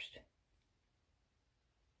first.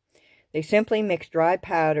 They simply mix dry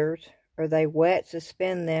powders, or they wet,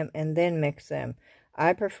 suspend them, and then mix them.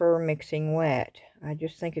 I prefer mixing wet. I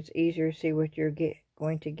just think it's easier to see what you're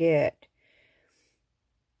going to get.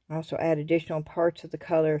 Also add additional parts of the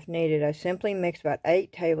color if needed. I simply mix about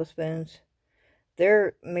 8 tablespoons.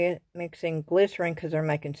 They're mixing glycerin because they're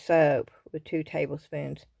making soap with 2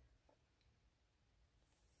 tablespoons.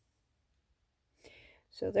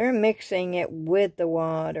 So they're mixing it with the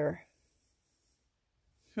water.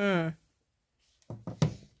 Oh,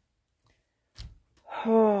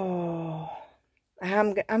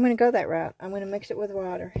 I'm going to go that route. I'm going to mix it with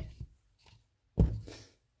water.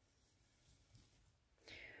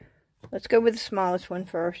 Let's go with the smallest one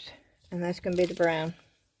first, and that's going to be the brown.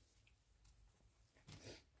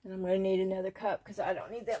 And I'm going to need another cup because I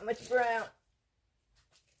don't need that much brown.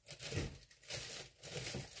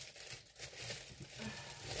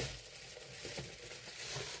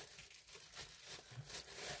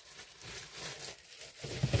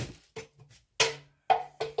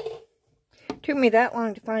 Took me that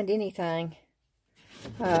long to find anything,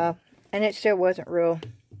 and it still wasn't real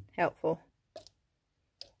helpful.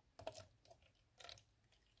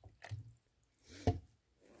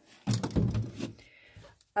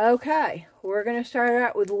 Okay, we're going to start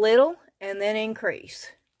out with little and then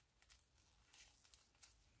increase,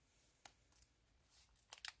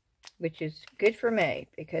 which is good for me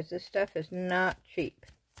because this stuff is not cheap.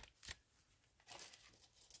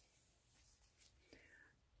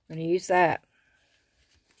 I'm going to use that.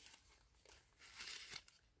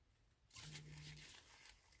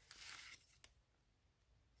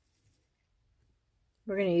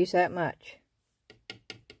 We're going to use that much.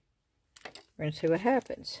 We're going to see what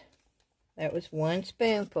happens. That was 1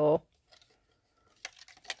 spoonful.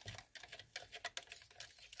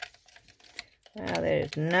 Now that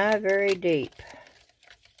is not very deep.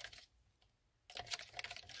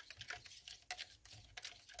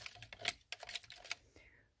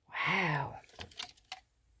 Wow.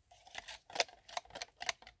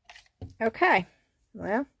 Okay.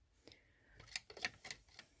 Well.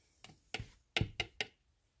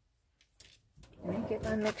 Let me get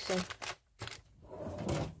my mixing.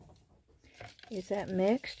 Is that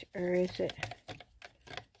mixed or is it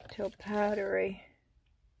still powdery?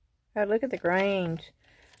 Oh, look at the grains.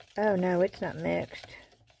 Oh no, it's not mixed.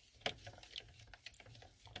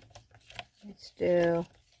 It's still...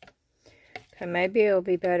 Okay, maybe it'll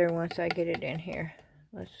be better once I get it in here.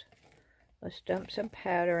 Let's dump some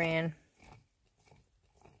powder in.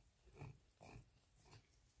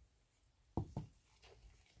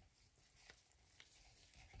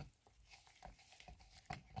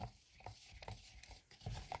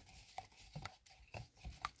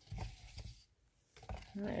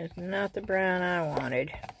 That is not the brown I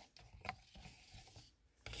wanted.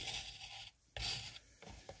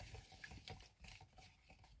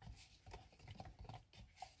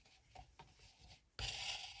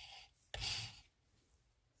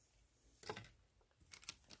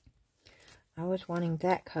 I was wanting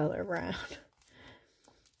that color brown.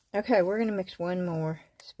 Okay, we're going to mix one more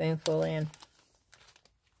spoonful in.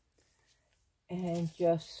 And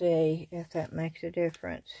just see if that makes a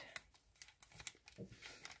difference.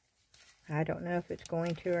 I don't know if it's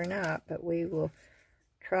going to or not, but we will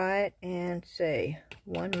try it and see.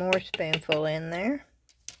 One more spoonful in there.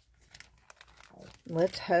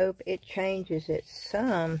 Let's hope it changes it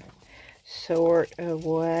some sort of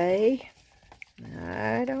way.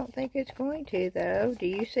 I don't think it's going to, though. Do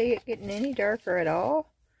you see it getting any darker at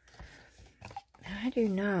all? I do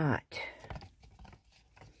not.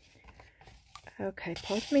 Okay,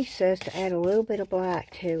 part of me says to add a little bit of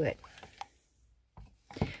black to it.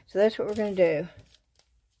 So that's what we're going to do.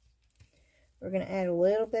 We're going to add a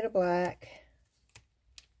little bit of black.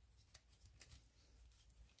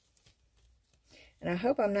 And I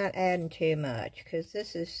hope I'm not adding too much, because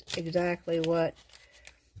this is exactly what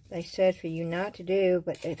they said for you not to do,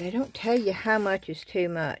 but they don't tell you how much is too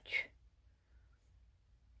much.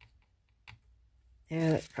 Yeah,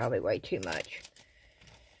 that's probably way too much.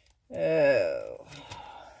 Oh.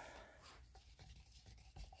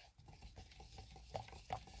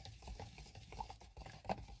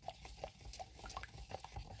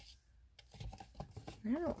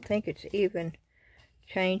 I don't think it's even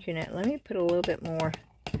changing it. Let me put a little bit more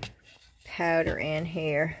powder in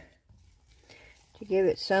here to give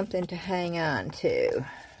it something to hang on to.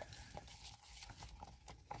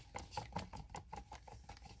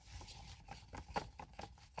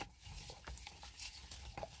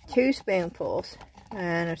 Two spoonfuls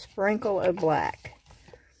and a sprinkle of black.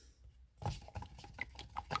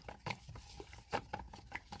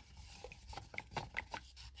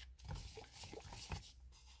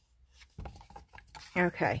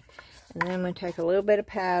 Okay, and then I'm going to take a little bit of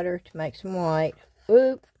powder to make some white.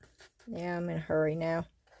 Oop! Yeah, I'm in a hurry now.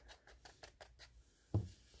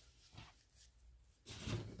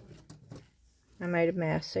 I made a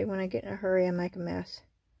mess. See, when I get in a hurry, I make a mess.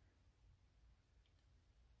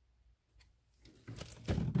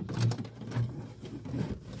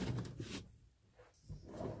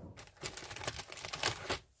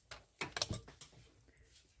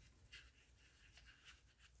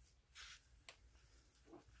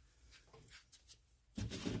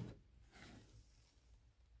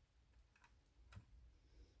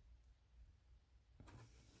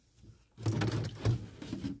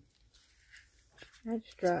 I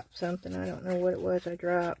just dropped something. I don't know what it was I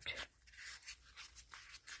dropped.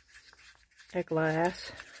 A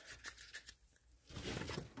glass.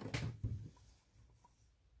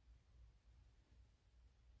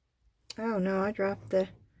 Oh no, I dropped the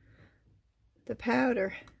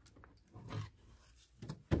powder.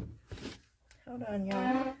 Hold on,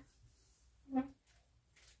 y'all.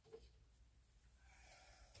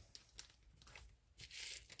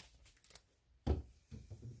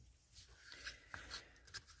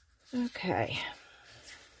 Okay.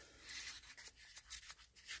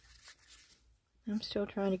 I'm still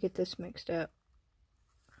trying to get this mixed up.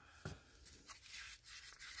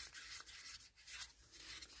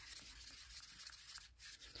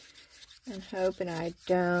 And hoping I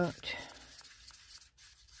don't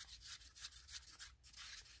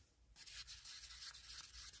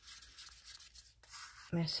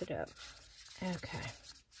mess it up. Okay.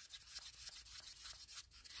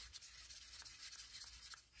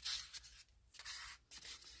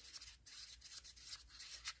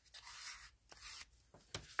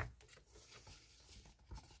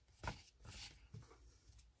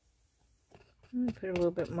 Let me put a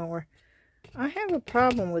little bit more. I have a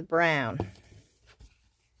problem with brown.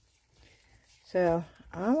 So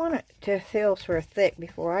I want it to feel sort of thick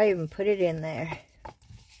before I even put it in there.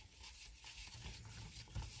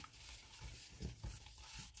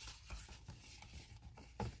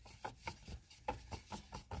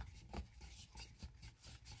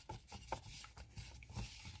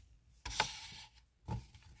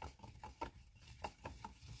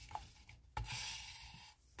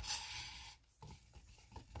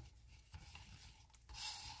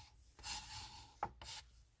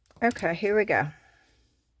 Okay, here we go.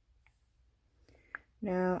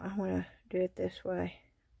 Now I want to do it this way.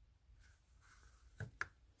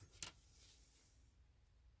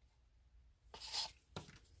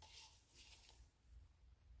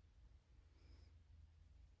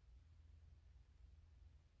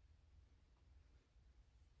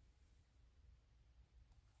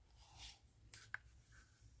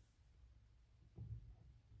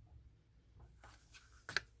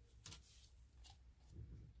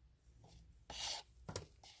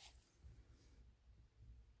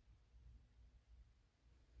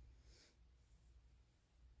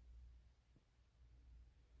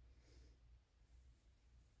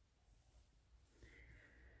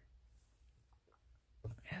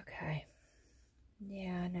 Okay.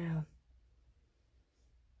 Yeah, I know.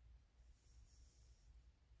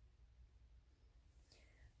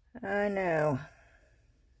 I know.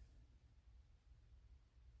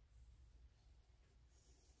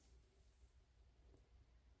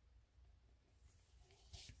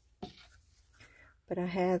 But I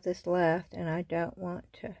have this left and I don't want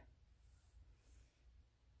to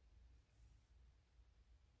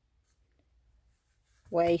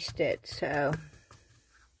waste it, so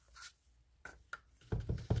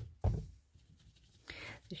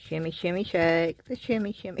the shimmy, shimmy, shake, the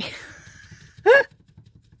shimmy, shimmy.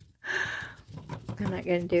 I'm not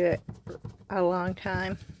going to do it a long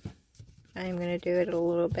time. I'm going to do it a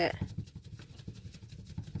little bit.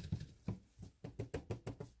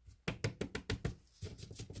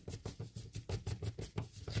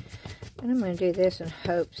 And I'm going to do this in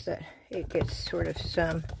hopes that it gets sort of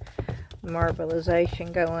some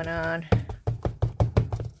marbleization going on.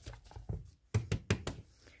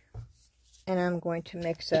 And I'm going to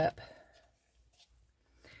mix up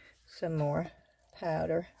some more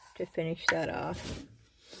powder to finish that off.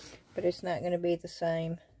 But it's not going to be the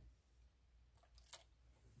same.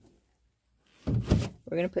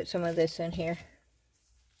 We're going to put some of this in here.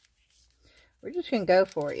 We're just going to go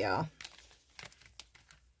for it, y'all.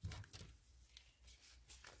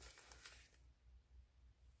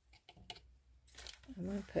 I'm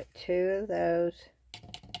going to put 2 of those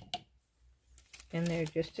in there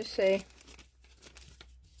just to see.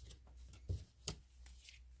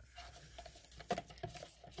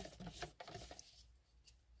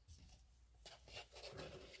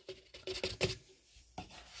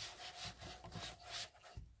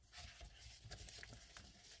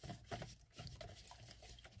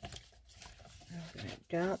 I'm going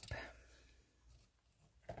to dump.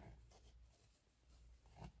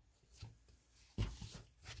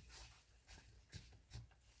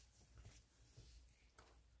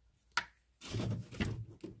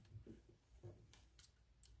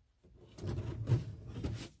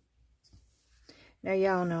 Now,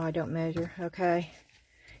 y'all know I don't measure, okay?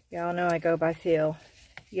 Y'all know I go by feel.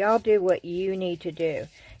 Y'all do what you need to do.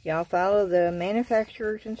 Y'all follow the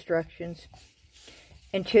manufacturer's instructions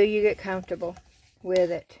until you get comfortable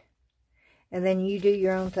with it. And then you do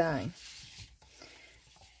your own thing.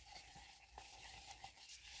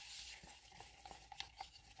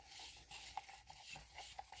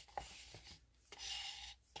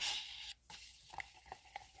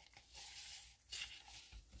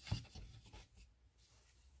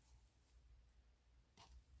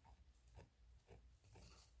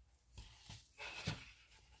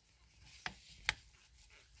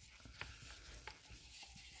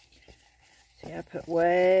 See, I put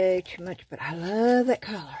way too much, but I love that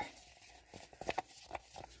color.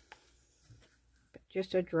 But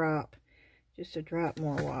just a drop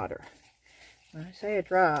more water. When I say a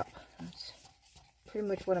drop, that's pretty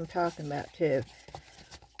much what I'm talking about too.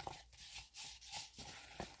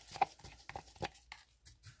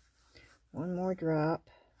 One more drop.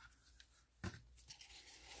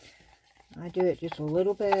 I do it just a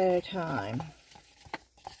little bit at a time.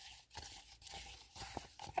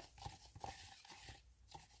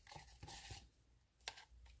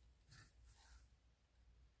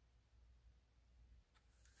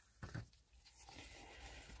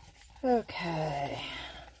 Okay.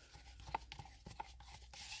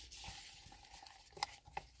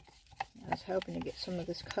 I was hoping to get some of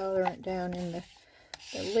this colorant down in the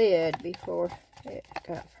lid before it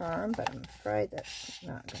got firm, but I'm afraid that's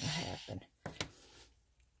not going to happen.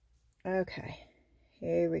 Okay,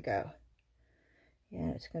 here we go. Yeah,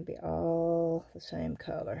 it's going to be all the same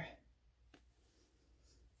color.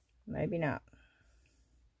 Maybe not.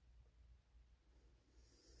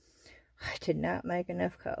 I did not make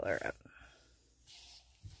enough color up.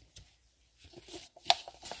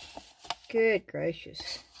 Good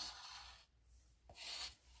gracious.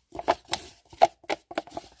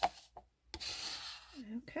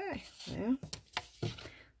 Okay, well,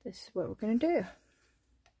 this is what we're going to do.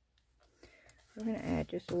 We're going to add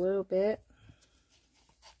just a little bit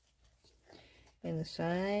in the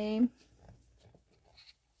same.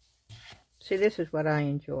 See, this is what I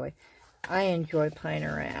enjoy. I enjoy playing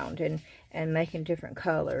around and making different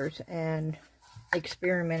colors and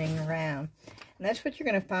experimenting around. And that's what you're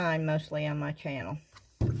going to find mostly on my channel.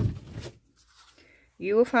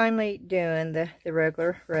 You will find me doing the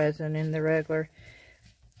regular resin and the regular.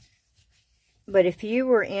 But if you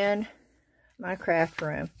were in my craft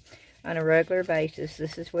room on a regular basis,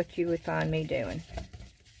 this is what you would find me doing.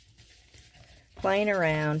 Playing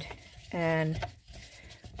around. And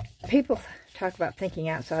people talk about thinking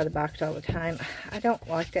outside the box all the time. I don't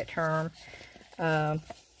like that term. I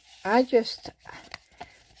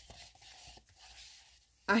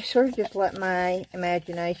sort of just let my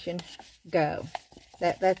imagination go.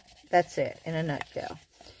 That's it in a nutshell.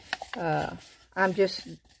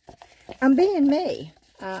 I'm being me.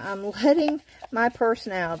 I'm letting my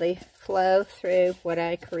personality flow through what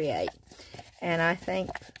I create. And I think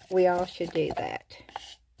we all should do that.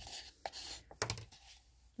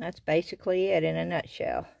 That's basically it in a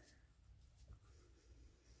nutshell.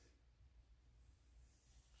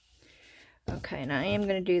 Okay, and I am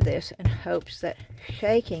going to do this in hopes that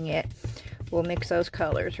shaking it will mix those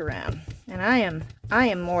colors around. And I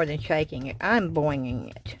am more than shaking it. I'm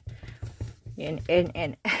boinging it.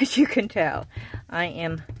 And as you can tell, I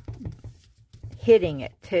am hitting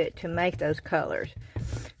it to make those colors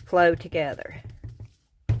flow together.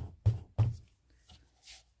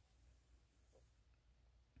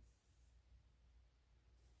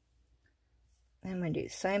 I'm going to do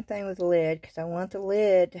the same thing with the lid because I want the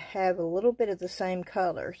lid to have a little bit of the same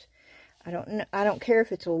colors. I don't care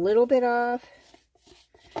if it's a little bit off,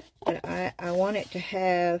 but I want it to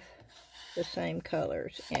have the same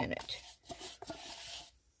colors in it.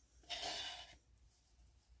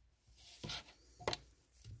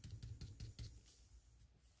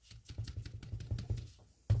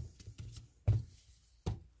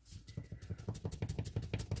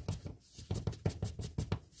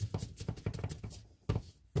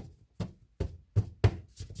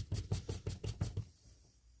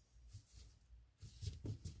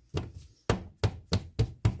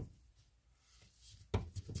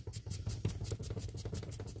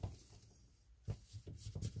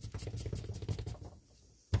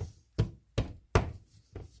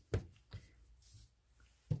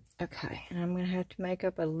 Okay, and I'm going to have to make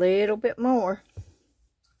up a little bit more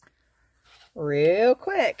real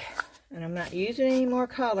quick. And I'm not using any more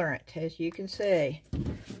colorant, as you can see.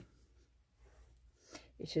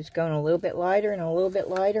 It's just going a little bit lighter and a little bit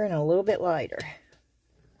lighter and a little bit lighter.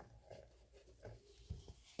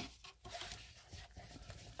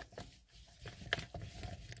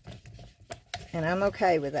 And I'm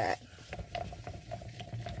okay with that.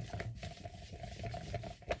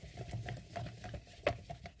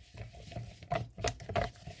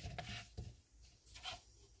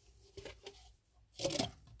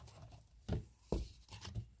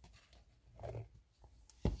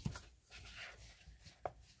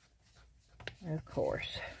 Of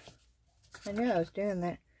course. I knew I was doing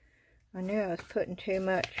that. I knew I was putting too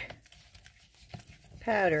much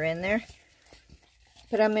powder in there.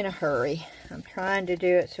 But I'm in a hurry. I'm trying to do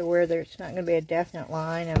it so where there's not going to be a definite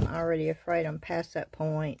line. I'm already afraid I'm past that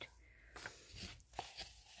point.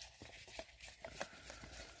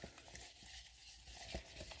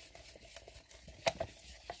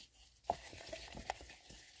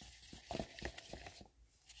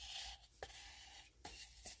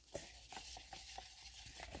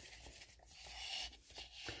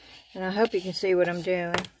 And I hope you can see what I'm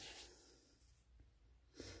doing.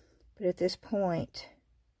 But at this point,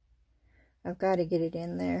 I've got to get it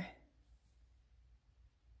in there.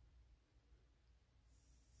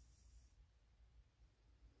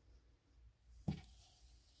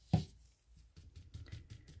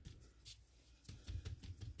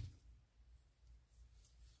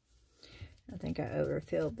 I think I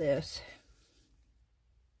overfilled this,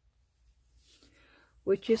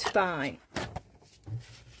 which is fine.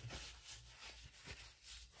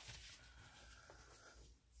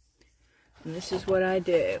 And this is what I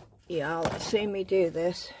do. Y'all see me do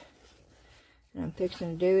this. And I'm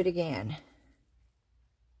fixing to do it again.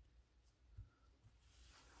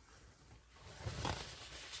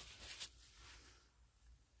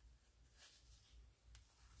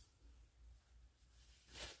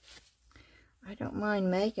 I don't mind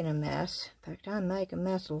making a mess. In fact, I make a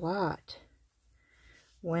mess a lot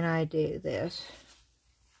when I do this.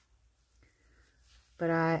 But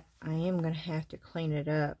I am going to have to clean it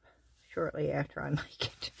up shortly after I make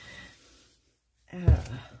it.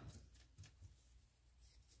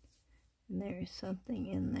 And there is something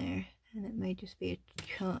in there, and it may just be a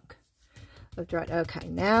chunk of dried. Okay,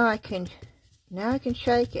 now I can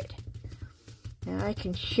shake it. Now I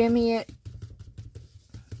can shimmy it.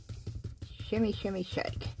 Shimmy, shimmy,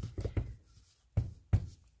 shake.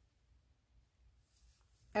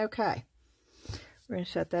 Okay, we're going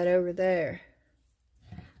to set that over there.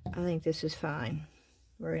 I think this is fine.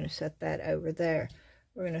 We're going to set that over there.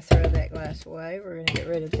 We're going to throw that glass away. We're going to get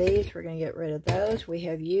rid of these. We're going to get rid of those. We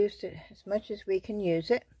have used it as much as we can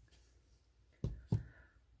use it.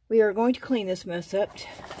 We are going to clean this mess up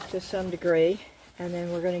to some degree, and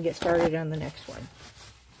then we're going to get started on the next one.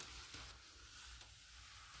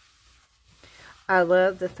 I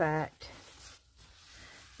love the fact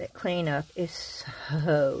that cleanup is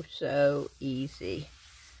so easy.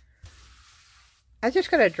 I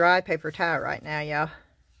just got a dry paper towel right now, y'all.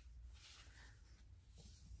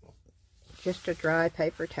 Just a dry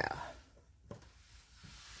paper towel.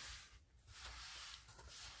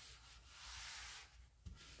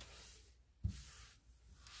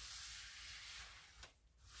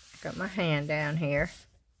 Got my hand down here.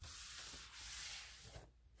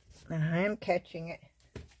 And I am catching it.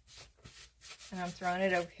 And I'm throwing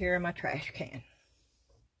it over here in my trash can.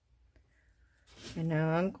 And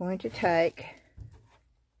now I'm going to take,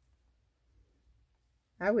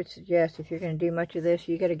 I would suggest if you're going to do much of this,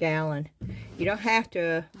 you get a gallon. You don't have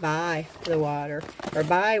to buy the water or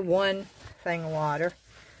buy one thing of water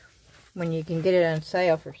when you can get it on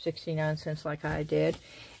sale for 69 cents like I did.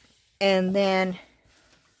 And then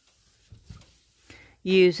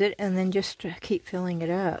use it and then just keep filling it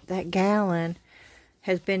up. That gallon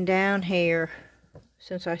has been down here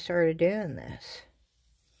since I started doing this.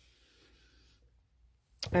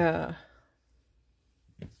 We're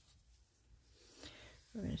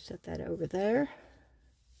going to set that over there.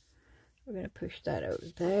 We're going to push that over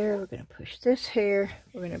there. We're going to push this here.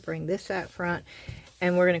 We're going to bring this out front.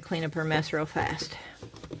 And we're going to clean up our mess real fast.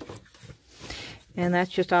 And that's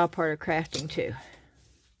just all part of crafting too.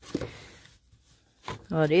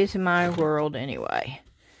 Well, it is in my world anyway.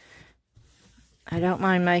 I don't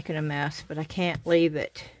mind making a mess, but I can't leave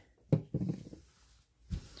it.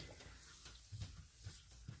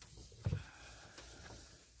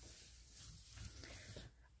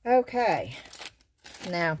 Okay.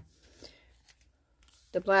 Now,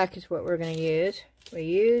 the black is what we're going to use. We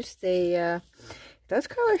use the, if those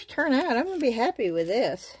colors turn out, I'm going to be happy with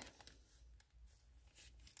this.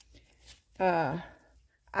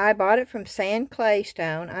 I bought it from Sand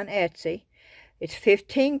Claystone on Etsy. It's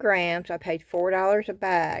 15 grams. I paid $4 a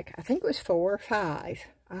bag. I think it was 4 or 5.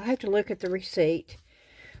 I'll have to look at the receipt,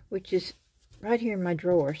 which is right here in my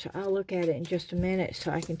drawer. So I'll look at it in just a minute so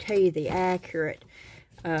I can tell you the accurate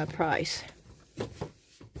price.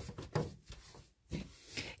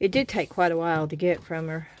 It did take quite a while to get from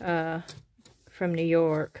her, from New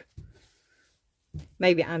York.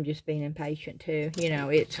 Maybe I'm just being impatient too. You know,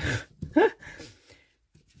 it's...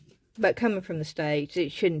 But coming from the States,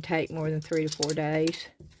 it shouldn't take more than 3 to 4 days.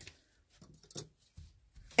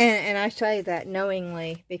 And I say that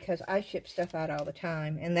knowingly because I ship stuff out all the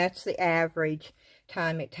time. And that's the average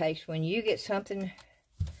time it takes. When you get something,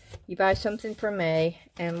 you buy something from me,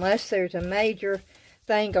 unless there's a major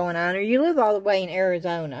thing going on, or you live all the way in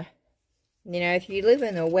Arizona. You know, if you live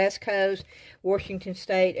in the West Coast, Washington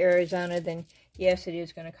State, Arizona, then yes, it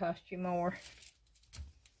is going to cost you more.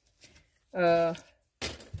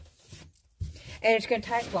 And it's going to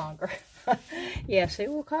take longer. Yes, it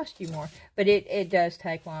will cost you more. But it does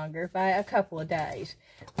take longer by a couple of days.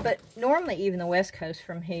 But normally even the West Coast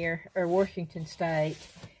from here, or Washington State,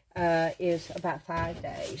 is about 5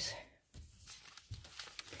 days.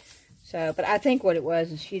 So, but I think what it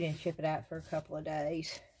was is she didn't ship it out for a couple of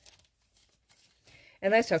days.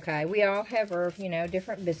 And that's okay. We all have our, you know,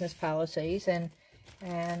 different business policies. And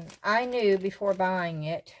I knew before buying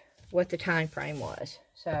it what the time frame was.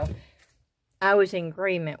 So I was in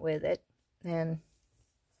agreement with it, and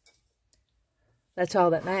that's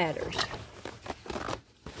all that matters.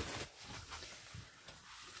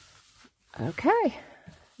 Okay,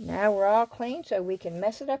 now we're all clean, so we can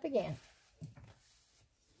mess it up again.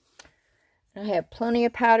 I have plenty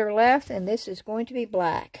of powder left, and this is going to be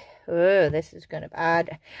black. Oh, this is going to be...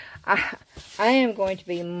 I am going to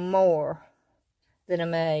be more than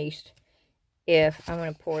amazed if I'm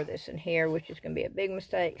going to pour this in here, which is going to be a big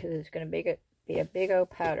mistake, because it's going to be a big old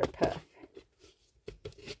powder puff.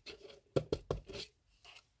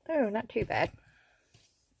 Oh, not too bad.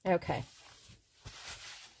 Okay.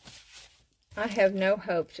 I have no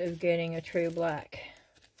hopes of getting a true black.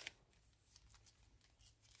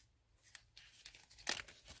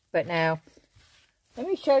 But now, let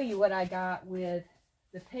me show you what I got with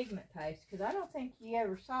the pigment paste, because I don't think you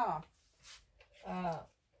ever saw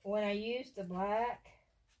when I used the black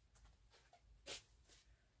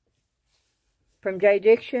from J.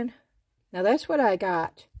 Diction. Now that's what I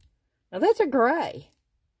got. Now that's a gray.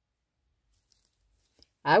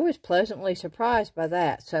 I was pleasantly surprised by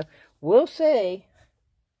that. So we'll see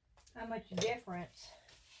how much difference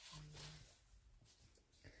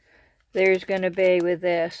there's going to be with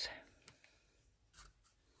this.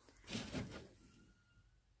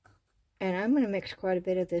 And I'm going to mix quite a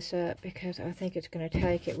bit of this up because I think it's going to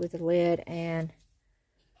take it with the lid and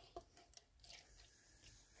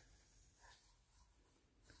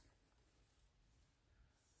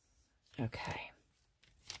okay.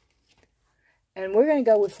 And we're going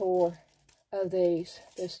to go with 4 of these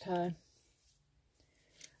this time.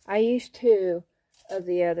 I used 2 of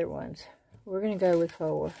the other ones. We're going to go with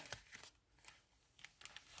 4.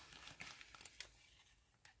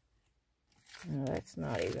 No, that's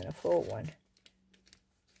not even a full one.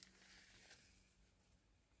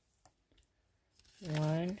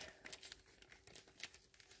 1,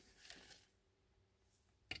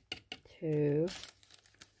 2.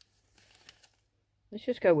 Let's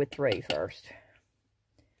just go with 3 first.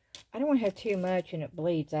 I don't want to have too much and it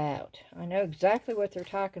bleeds out. I know exactly what they're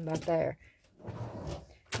talking about there.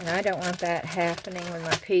 And I don't want that happening with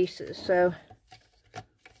my pieces, so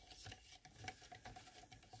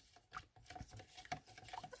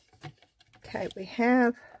okay, we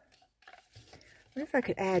have, I wonder if I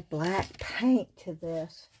could add black paint to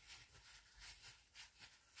this.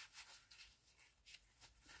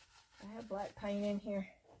 I have black paint in here.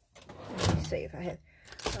 Let me see if I have,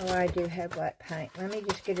 oh, I do have black paint. Let me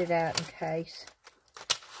just get it out in case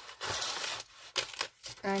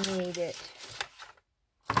I need it.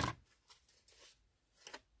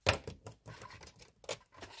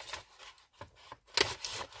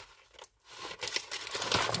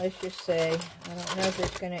 Let's just see. I don't know if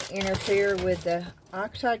it's going to interfere with the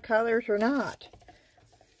Oxide colors or not.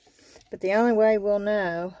 But the only way we'll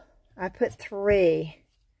know, I put 3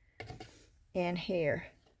 in here.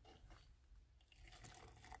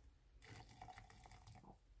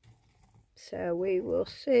 So we will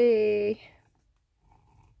see.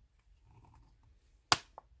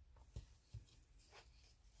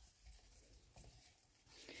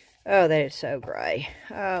 Oh, that is so gray.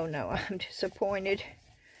 Oh no, I'm disappointed.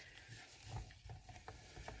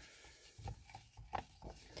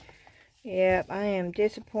 Yep, I am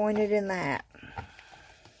disappointed in that.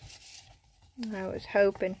 I was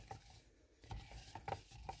hoping.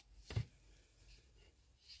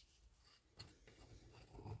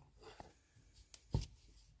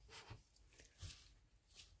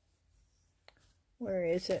 Where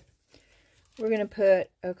is it? We're going to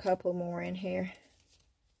put a couple more in here.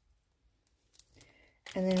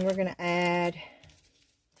 And then we're going to add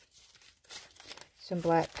some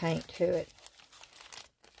black paint to it.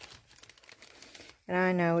 And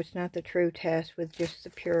I know it's not the true test with just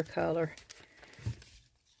the pure color.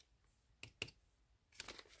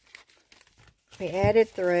 We added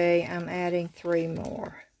 3. I'm adding 3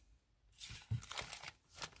 more.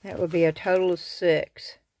 That would be a total of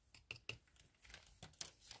 6.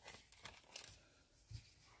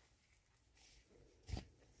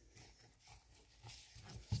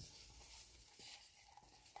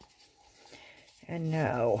 And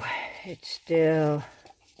no, it's still...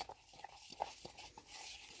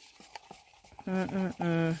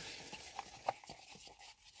 I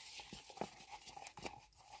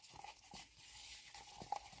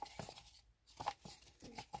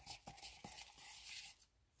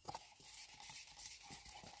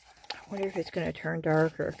wonder if it's going to turn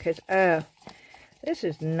darker, because, oh, this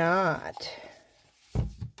is not.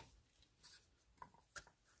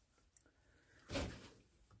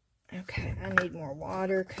 Okay, I need more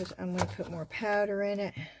water, because I'm going to put more powder in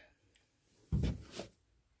it. Because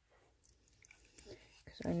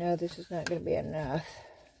I know this is not going to be enough.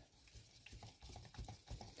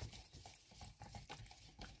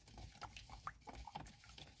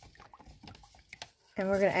 And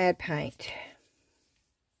we're going to add paint.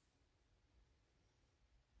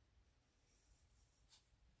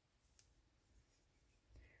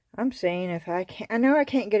 I'm seeing if I can. I know I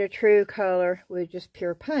can't get a true color with just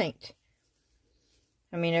pure paint.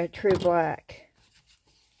 I mean, a true black.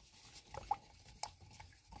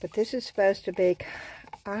 But this is supposed to be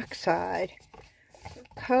Oxide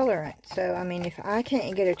colorant. So, I mean, if I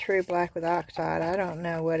can't get a true black with Oxide, I don't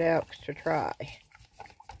know what else to try.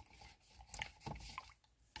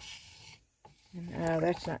 No,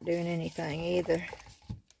 that's not doing anything either.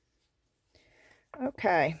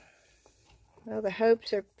 Okay. Well, the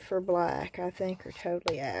hopes are for black, I think, are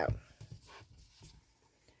totally out.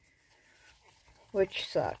 which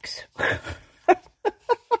sucks.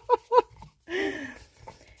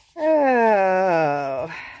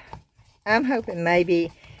 Oh, I'm hoping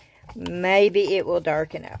maybe it will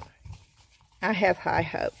darken up. I have high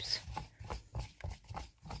hopes.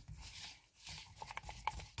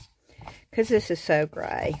 Because this is so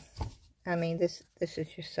gray. I mean, this is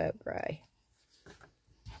just so gray.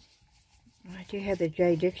 I do have the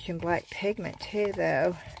J. Dixon black pigment too,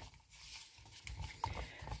 though.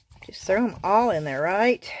 Just throw them all in there,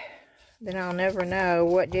 right? Then I'll never know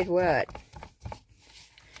what did what.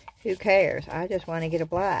 Who cares? I just want to get a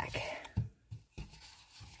black.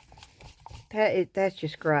 That's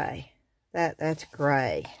just gray. That's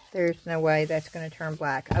gray. There's no way that's going to turn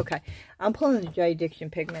black. Okay, I'm pulling the J. Dixon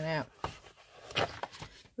pigment out.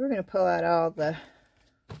 We're going to pull out all the...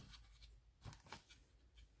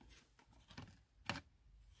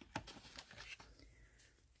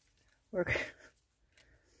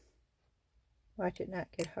 Watch it not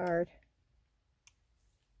get hard.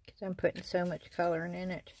 Because I'm putting so much coloring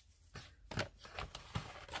in it.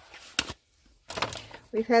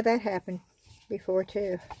 We've had that happen before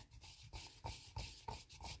too.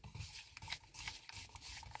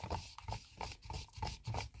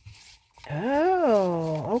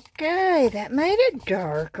 Oh, okay. That made it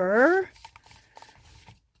darker.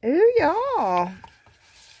 Ooh, y'all.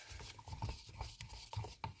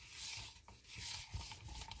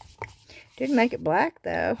 Didn't make it black,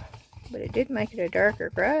 though. But it did make it a darker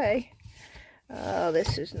gray. Oh,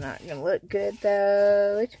 this is not going to look good,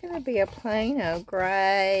 though. It's going to be a plain old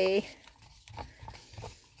gray.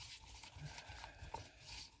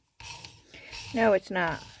 No, it's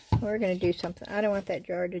not. We're going to do something. I don't want that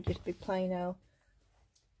jar to just be plain old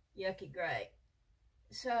yucky gray.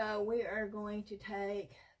 So we are going to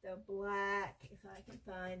take the black, if I can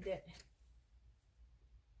find it.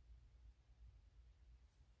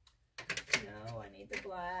 No, I need the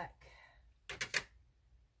black.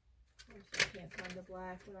 I can't find the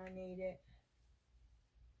black when I need it.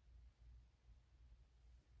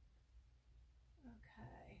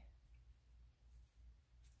 Okay.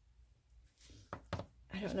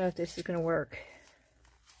 I don't know if this is going to work.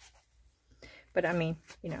 But I mean,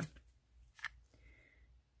 you know,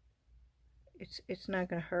 it's not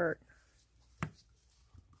going to hurt.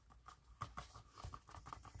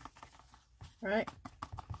 Right?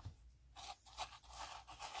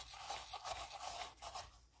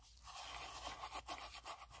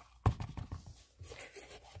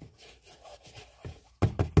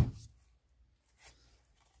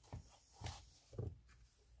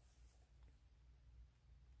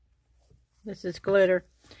 This is glitter,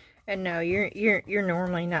 and no, you're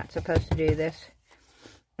normally not supposed to do this,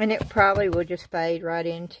 and it probably will just fade right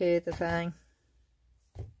into the thing.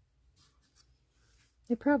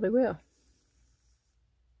 It probably will,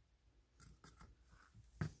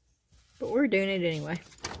 but we're doing it anyway.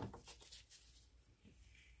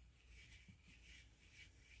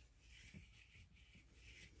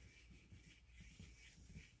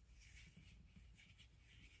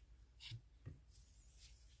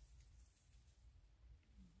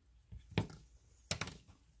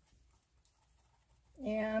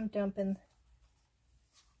 Yeah, I'm dumping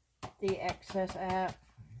the excess out.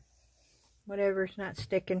 Whatever's not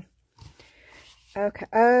sticking. Okay.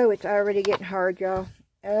 Oh, it's already getting hard, y'all.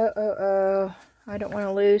 Oh. I don't want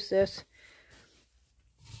to lose this.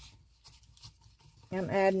 I'm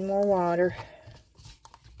adding more water.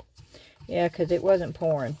 Yeah, because it wasn't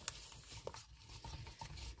pouring.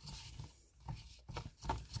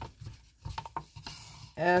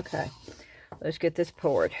 Okay. Let's get this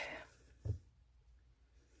poured.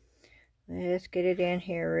 Let's get it in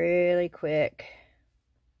here really quick.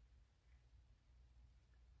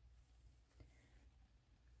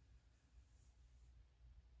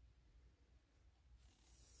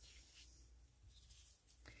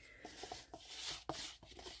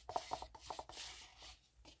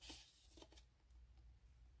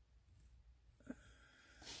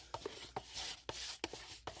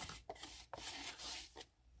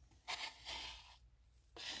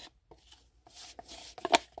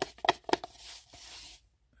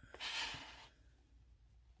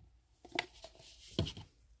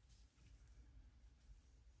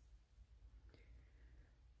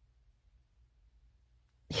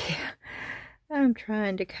 I'm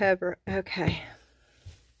trying to cover. Okay.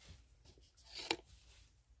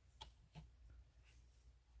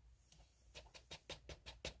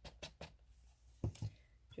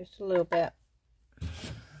 Just a little bit.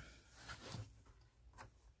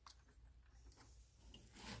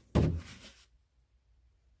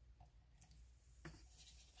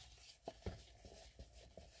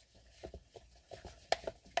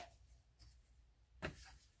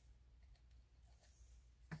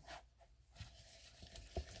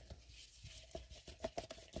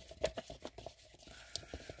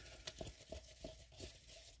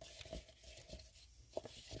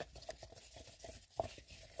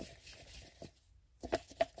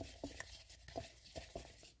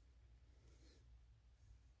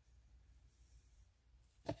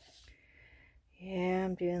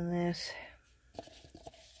 I'm doing this.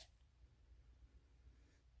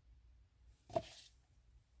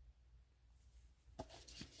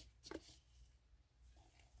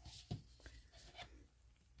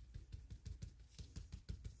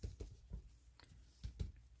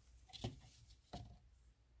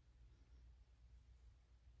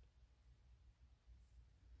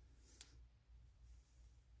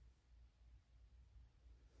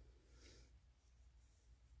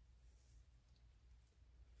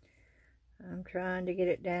 I'm trying to get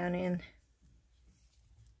it down in.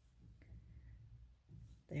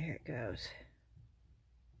 There it goes.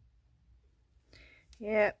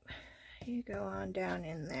 Yep, you go on down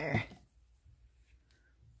in there.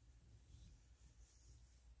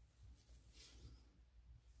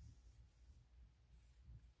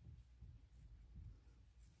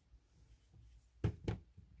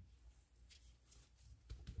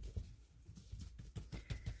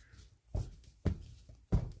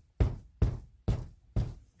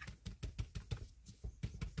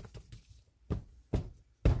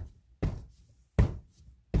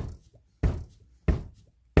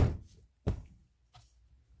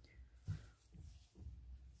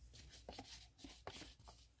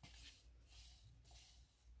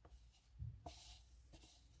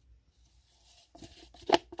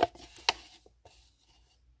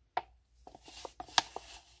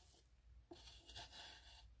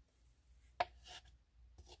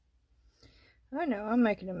 I know I'm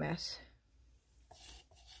making a mess.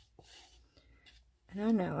 And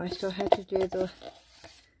I know I still have to do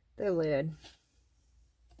the lid.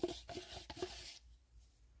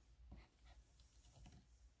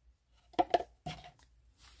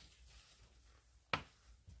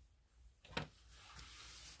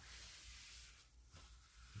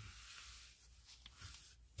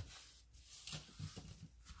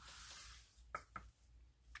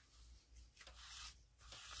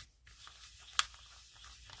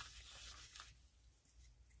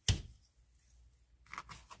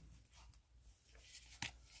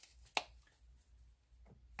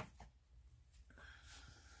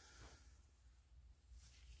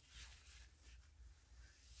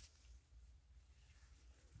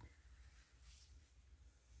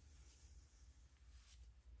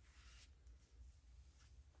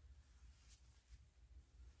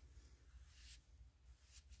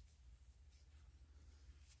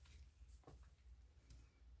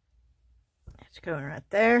 It's going right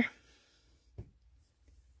there.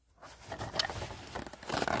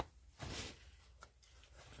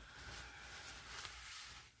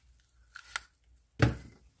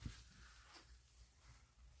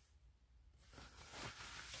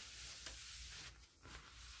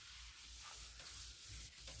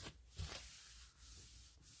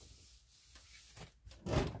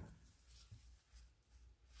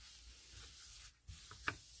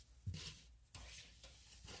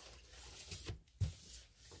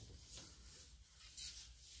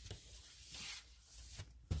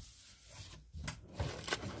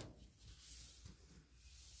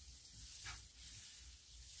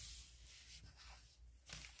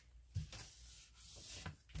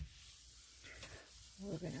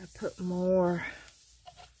 We're going to put more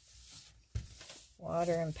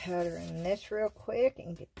water and powder in this real quick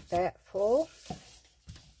and get that full.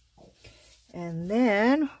 And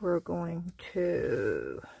then we're going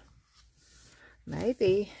to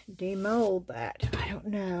maybe demold that. I don't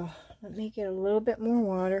know. Let me get a little bit more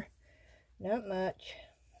water. Not much.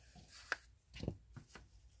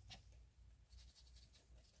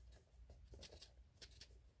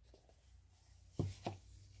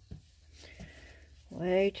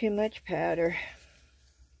 Way too much powder.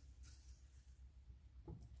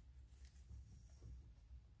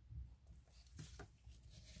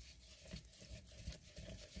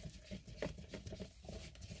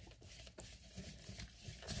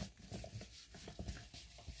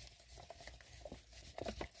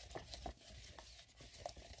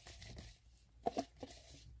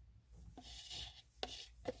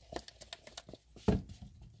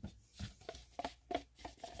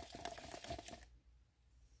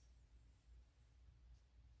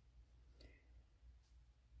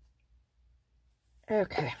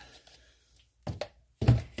 Okay.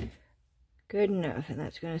 Good enough. And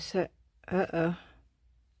that's going to set, that's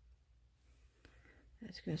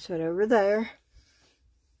going to set over there.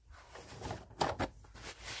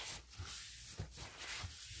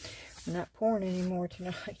 I'm not pouring anymore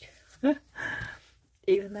tonight.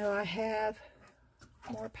 Even though I have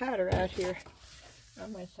more powder out here,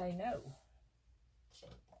 I'm going to say no.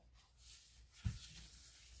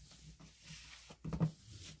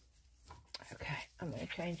 Okay, I'm going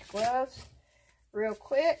to change gloves real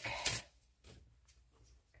quick.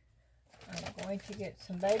 going to get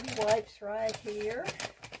some baby wipes right here.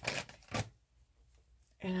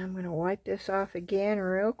 And I'm going to wipe this off again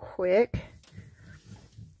real quick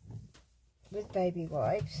with baby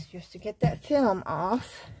wipes just to get that film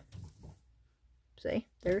off. See,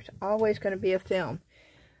 there's always going to be a film.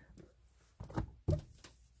 I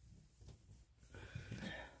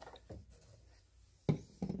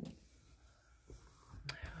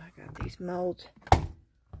got these molds.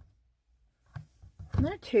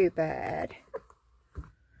 Not too bad.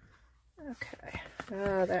 Okay.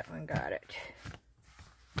 Oh, that one got it.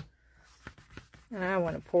 And I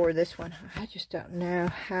want to pour this one. I just don't know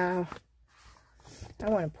how. I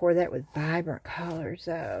want to pour that with vibrant colors,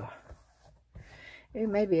 though. It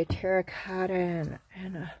may be a terracotta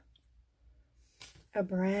and a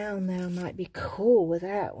brown, though, might be cool with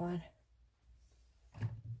that one.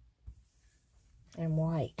 And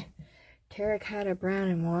white. Terracotta, brown,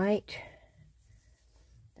 and white.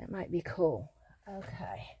 That might be cool.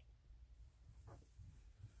 Okay.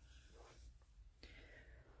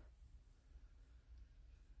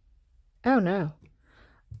 Oh no.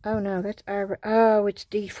 Oh no, that's our... Oh, it's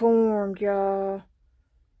deformed, y'all.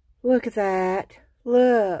 Look at that.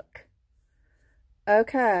 Look.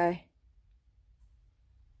 Okay.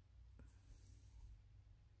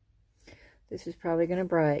 This is probably going to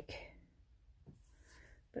break.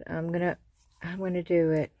 But I'm going to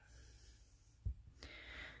do it.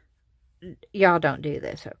 Y'all don't do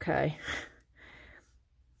this, okay?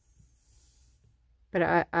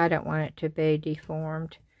 But I don't want it to be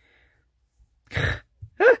deformed.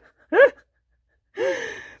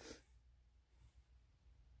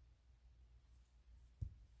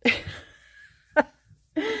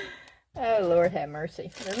 Oh, Lord have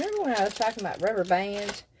mercy. Remember when I was talking about rubber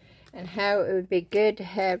bands and how it would be good to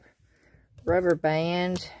have rubber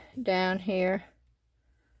bands down here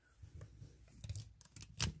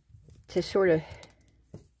to sort of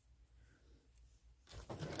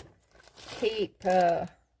keep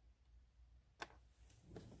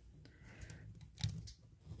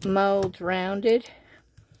molds rounded.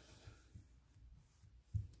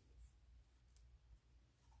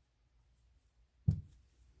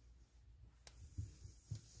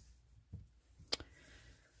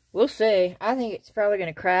 We'll see. I think it's probably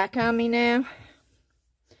going to crack on me now.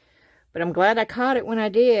 But I'm glad I caught it when I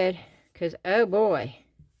did. Because, oh boy.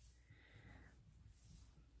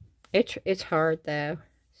 It's hard though.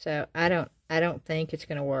 So I don't think it's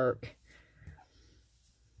going to work.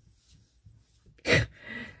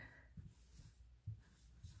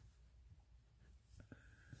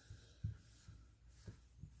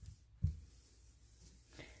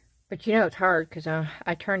 But you know it's hard because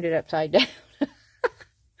I turned it upside down.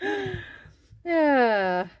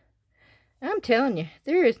 I'm telling you,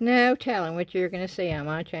 there is no telling what you're going to see on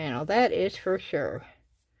my channel. That is for sure.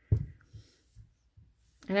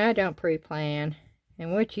 And I don't pre-plan.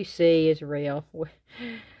 And what you see is real.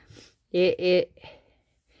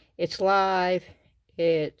 It's live.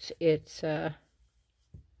 It's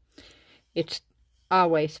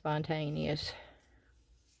always spontaneous.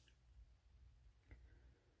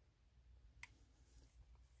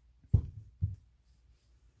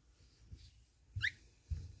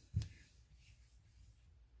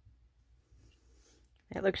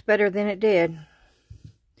 That looks better than it did.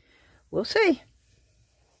 We'll see.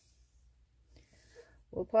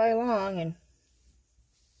 We'll play along and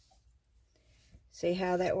see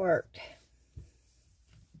how that worked.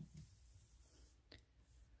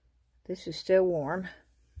 This is still warm.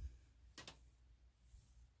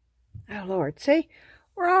 Oh, Lord. See,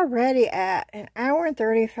 we're already at an hour and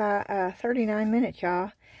 39 minutes,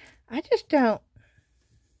 y'all. I just don't.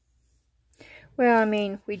 Well, I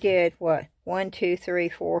mean, we did, what? 1, 2, 3,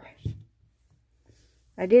 4.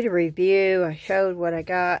 I did a review. I showed what I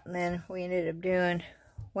got. And then we ended up doing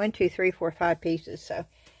 1, 2, 3, 4, 5 pieces. So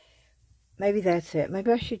maybe that's it.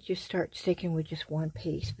 Maybe I should just start sticking with just one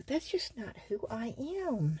piece. But that's just not who I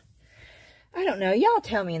am. I don't know. Y'all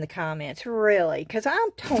tell me in the comments, really. Because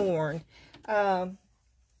I'm torn. I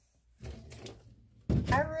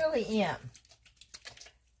really am.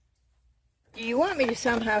 Do you want me to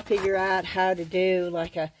somehow figure out how to do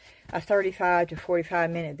like a 35 to 45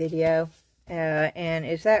 minute video? And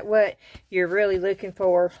is that what you're really looking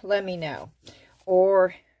for? Let me know.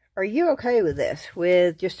 Or are you okay with this?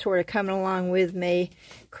 With just sort of coming along with me,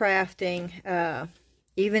 crafting,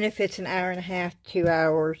 even if it's an hour and a half, 2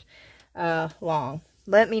 hours long.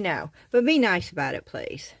 Let me know. But be nice about it,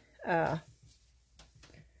 please. But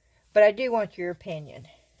I do want your opinion.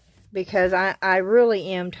 Because I really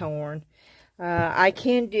am torn. I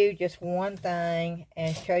can do just one thing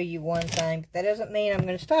and show you one thing. But that doesn't mean I'm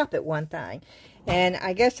going to stop at one thing. And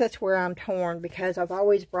I guess that's where I'm torn, because I've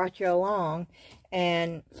always brought you along,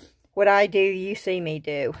 and what I do, you see me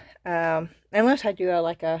do. Unless I do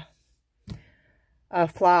like a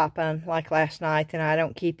flop on like last night, then I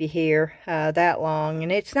don't keep you here that long,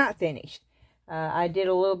 and it's not finished. I did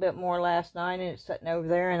a little bit more last night, and it's sitting over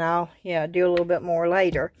there, and I'll do a little bit more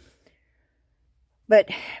later. But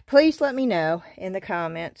please let me know in the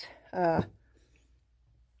comments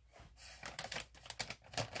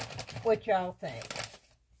what y'all think.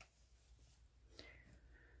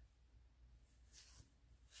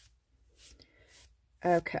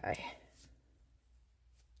 Okay.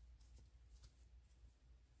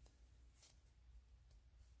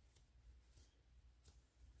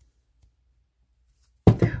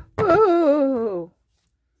 Ooh.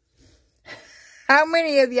 How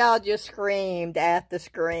many of y'all just screamed at the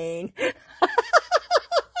screen?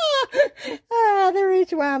 The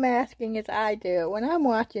reason why I'm asking is I do it when I'm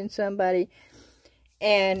watching somebody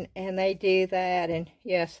and they do that. And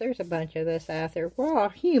yes, there's a bunch of this out there. We're all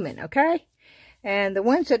human, okay? And the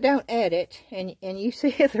ones that don't edit and you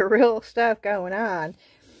see the real stuff going on,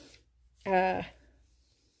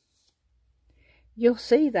 you'll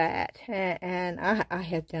see that. And I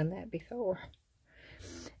have done that before.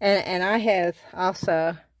 And I have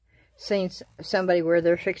also seen somebody where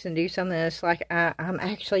they're fixing to do something that's like, I'm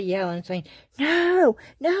actually yelling, saying, no,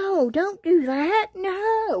 don't do that,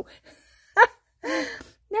 no.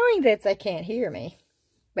 Knowing that they can't hear me.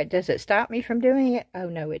 But does it stop me from doing it? Oh,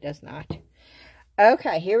 no, it does not.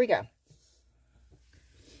 Okay, here we go.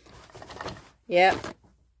 Yep.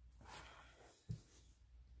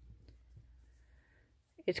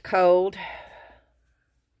 It's cold.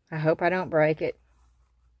 I hope I don't break it,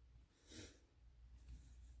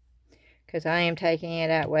 because I am taking it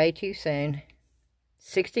out way too soon.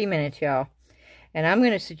 60 minutes, y'all. And I'm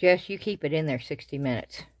going to suggest you keep it in there 60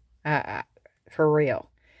 minutes. For real.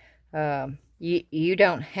 You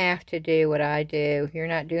don't have to do what I do. You're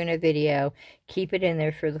not doing a video. Keep it in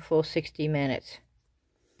there for the full 60 minutes.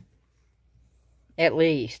 At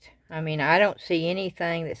least. I mean, I don't see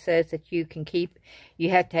anything that says that you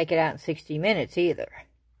have to take it out in 60 minutes either.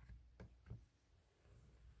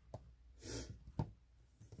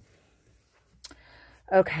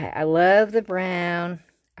 Okay, I love the brown.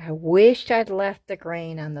 I wished I'd left the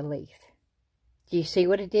green on the leaf. Do you see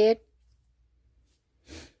what it did?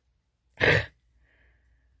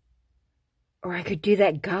 Or I could do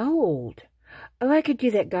that gold. Oh, I could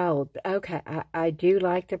do that gold. Okay, I do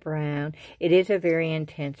like the brown. It is a very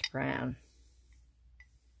intense brown.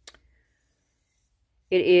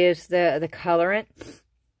 It is, the colorant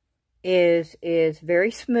is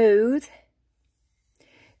very smooth.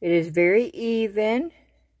 It is very even.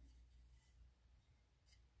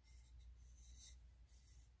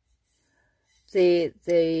 It's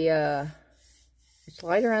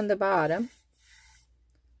lighter on the bottom.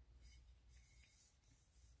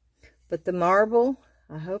 But the marble,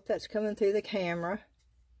 I hope that's coming through the camera.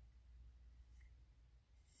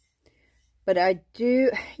 But I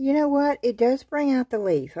do, you know what? It does bring out the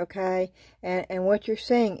leaf, okay? And what you're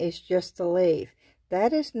seeing is just the leaf.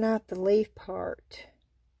 That is not the leaf part.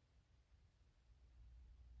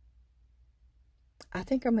 I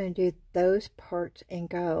think I'm going to do those parts in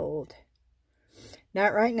gold.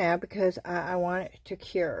 Not right now, because I want it to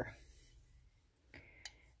cure.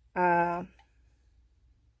 But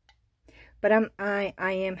I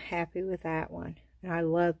am happy with that one. And I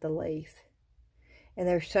love the leaf. And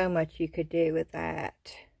there's so much you could do with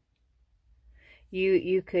that.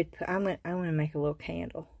 You could put, I'm gonna make a little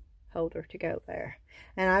candle holder to go there.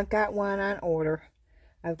 And I've got one on order.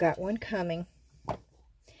 I've got one coming.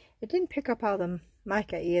 It didn't pick up all the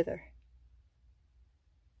mica either.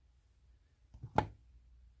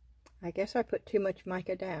 I guess I put too much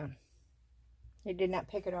mica down. It did not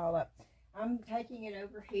pick it all up. I'm taking it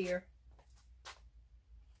over here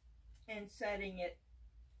and setting it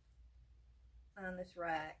on this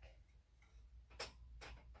rack.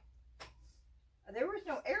 There was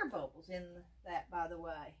no air bubbles in that, by the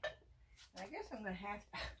way. I guess I'm going to have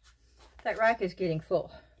to... That rack is getting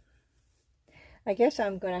full. I guess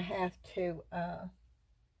I'm going to have to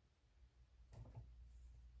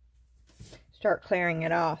start clearing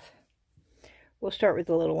it off. We'll start with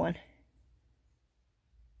the little one.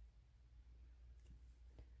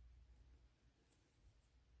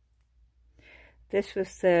 This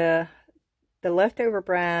was the leftover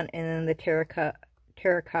brown and then the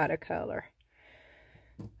terracotta color.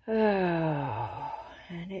 Oh,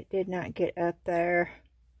 and it did not get up there.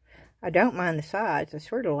 I don't mind the sides. I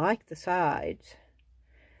sort of like the sides.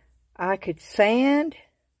 I could sand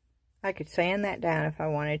that down if I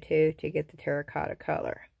wanted to get the terracotta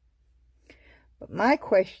color. But my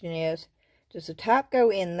question is, does the top go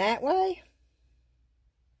in that way?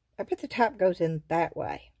 I bet the top goes in that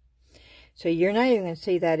way. So you're not even going to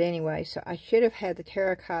see that anyway. So I should have had the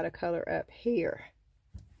terracotta color up here.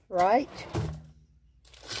 Right?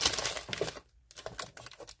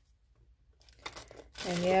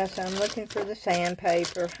 And yes, I'm looking for the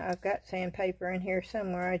sandpaper. I've got sandpaper in here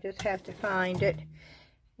somewhere. I just have to find it.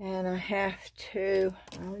 And I have to,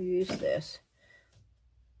 I'll use this.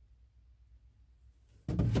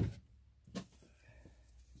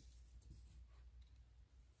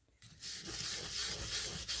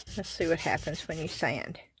 Let's see what happens when you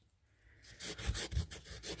sand.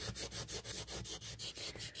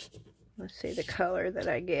 Let's see the color that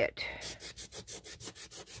I get.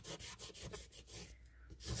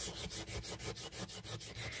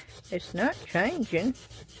 It's not changing.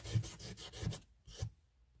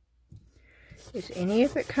 Is any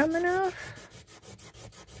of it coming off?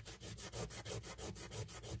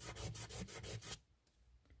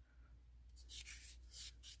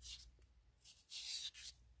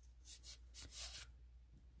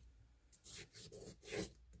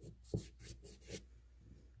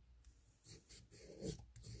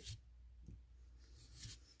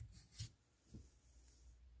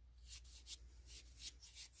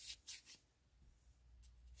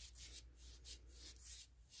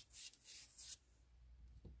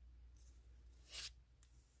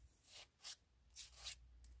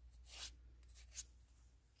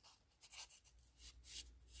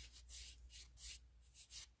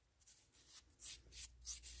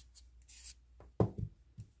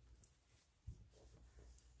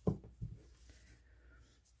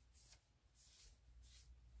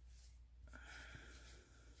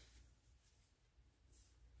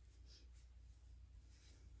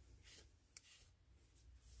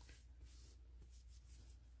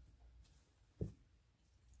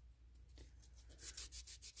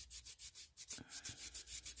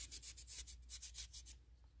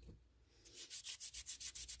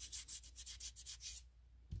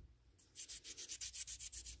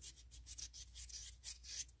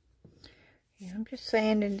 Yeah, I'm just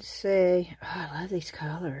sanding to see. Oh, I love these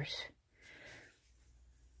colors.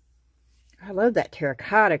 I love that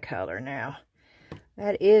terracotta color now.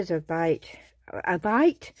 That is a bright, a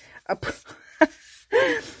bright, a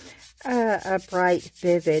bright,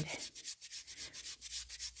 vivid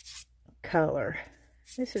color.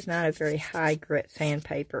 This is not a very high grit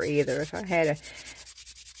sandpaper either. If I had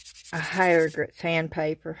a higher grit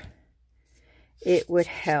sandpaper, it would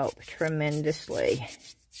help tremendously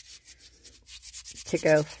to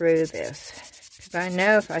go through this. Because I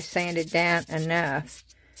know if I sanded down enough,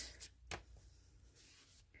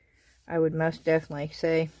 I would most definitely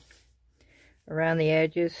see around the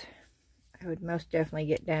edges, I would most definitely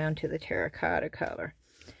get down to the terracotta color.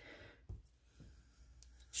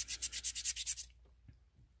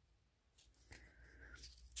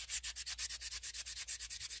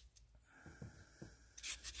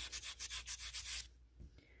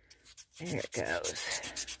 There it goes.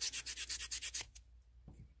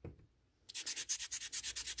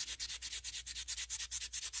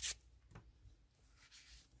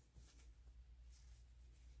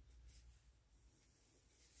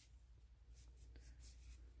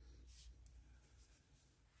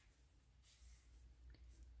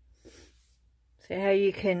 See how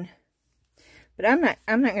you can, but I'm not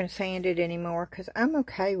going to sand it anymore because I'm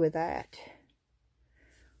okay with that.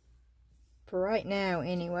 For right now,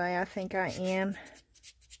 anyway, I think I am.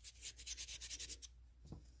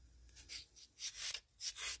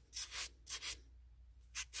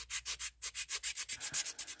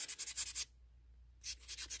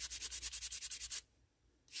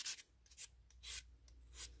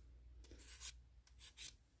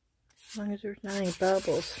 As long as there's not any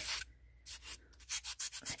bubbles.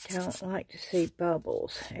 I don't like to see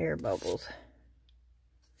bubbles, air bubbles.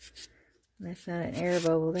 That's not an air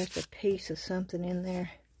bubble, that's a piece of something in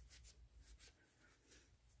there.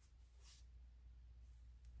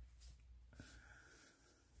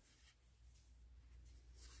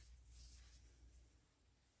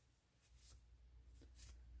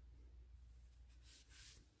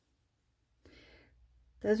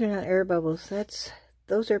 Those are not air bubbles,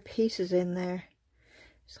 those are pieces in there.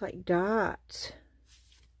 It's like dots.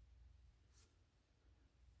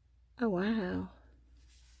 Oh wow.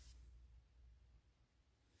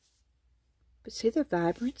 But see the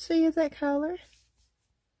vibrancy of that color?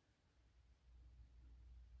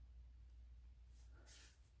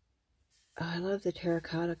 Oh, I love the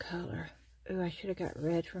terracotta color. Oh, I should have got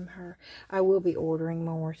red from her. I will be ordering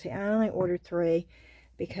more. See, I only ordered 3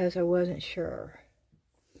 because I wasn't sure.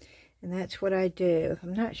 And that's what I do. If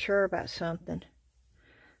I'm not sure about something,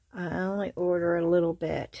 I only order a little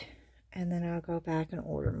bit, and then I'll go back and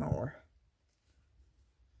order more.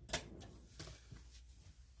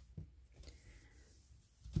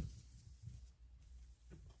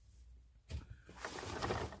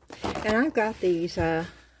 And I've got these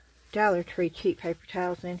Dollar Tree cheap paper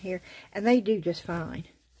towels in here, and they do just fine.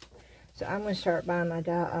 So I'm going to start buying my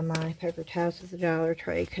paper towels at the Dollar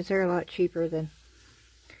Tree, because they're a lot cheaper than,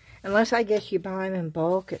 unless I guess you buy them in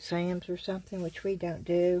bulk at Sam's or something, which we don't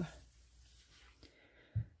do.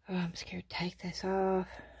 Oh, I'm scared to take this off.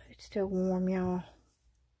 It's still warm, y'all.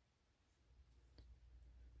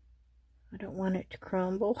 I don't want it to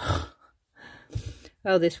crumble.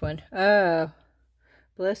 Oh, this one. Oh,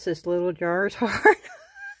 bless this little jar's heart.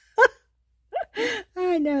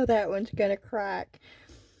 I know that one's going to crack.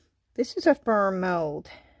 This is a firm mold.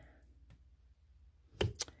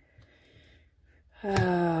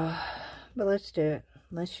 But let's do it.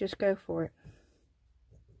 Let's just go for it.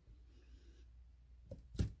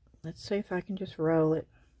 Let's see if I can just roll it.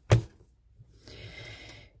 If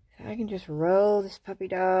I can just roll this puppy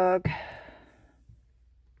dog,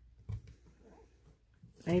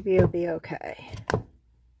 maybe it'll be okay.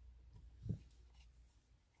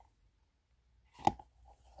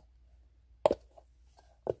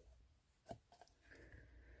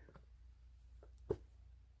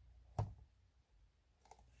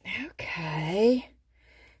 Okay.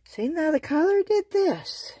 See, now the color did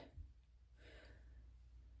this.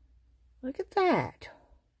 Look at that.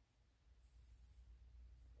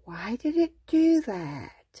 Why did it do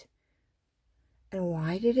that? And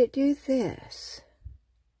why did it do this?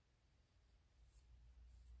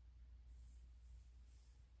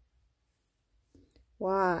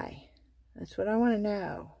 Why? That's what I want to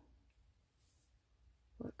know.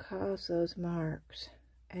 What caused those marks?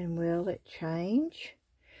 And will it change?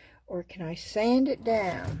 Or can I sand it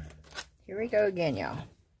down? Here we go again, y'all.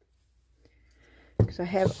 Because I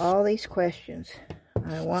have all these questions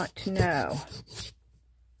I want to know.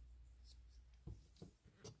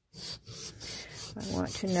 I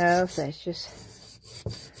want to know if that's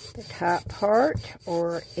just the top part,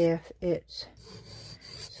 or if it's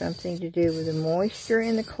something to do with the moisture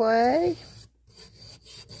in the clay.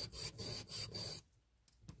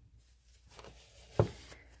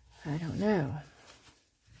 I don't know.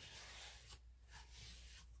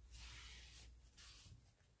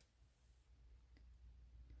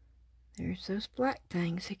 There's those black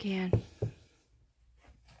things again.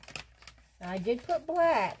 I did put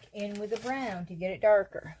black in with the brown to get it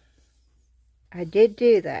darker. I did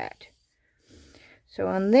do that. So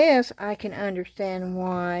on this, I can understand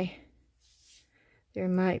why there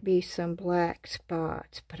might be some black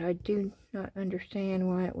spots, but I do not understand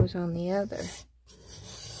why it was on the other.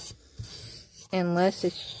 Unless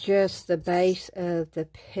it's just the base of the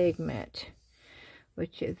pigment,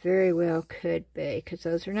 which it very well could be, because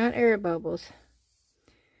those are not air bubbles.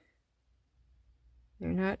 They're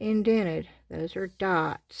not indented. Those are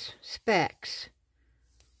dots, specks.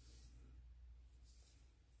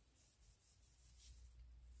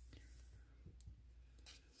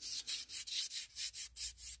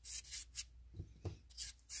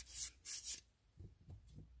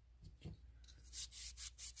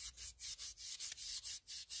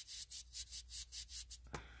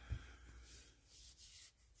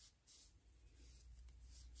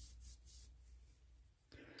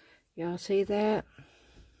 Y'all see that?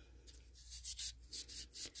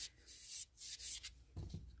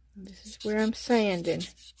 This is where I'm sanding.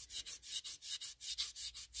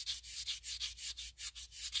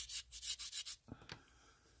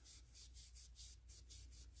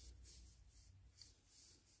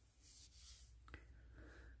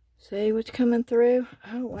 See what's coming through?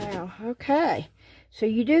 Oh, wow. Okay. So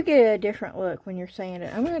you do get a different look when you're sanding.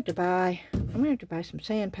 I'm gonna have to buy some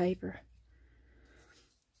sandpaper.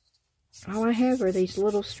 All I have are these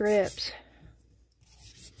little strips.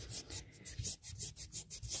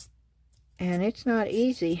 And it's not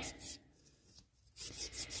easy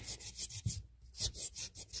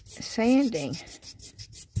sanding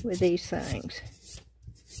with these things.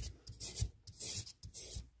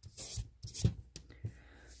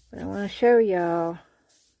 But I want to show y'all.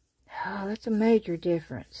 Oh, that's a major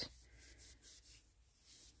difference.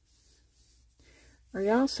 Are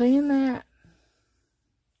y'all seeing that?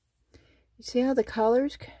 You see how the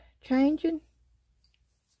color's changing?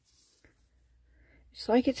 It's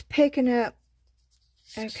like it's picking up.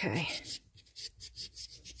 Okay.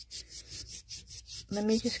 Let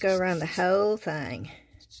me just go around the whole thing.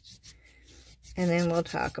 And then we'll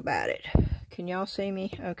talk about it. Can y'all see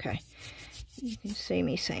me? Okay. You can see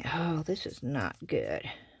me saying, oh, this is not good.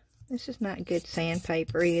 This is not good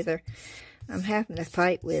sandpaper either. I'm having to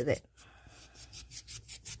fight with it.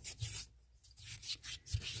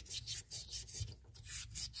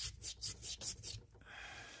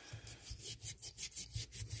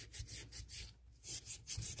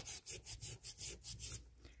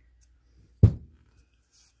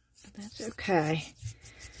 But that's okay.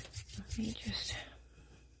 Let me just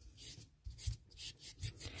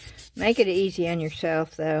make it easy on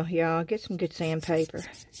yourself, though, y'all. Get some good sandpaper.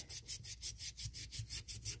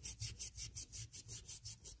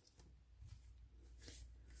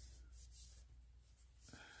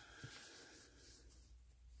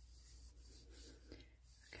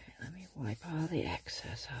 Okay, let me wipe all the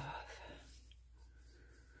excess off.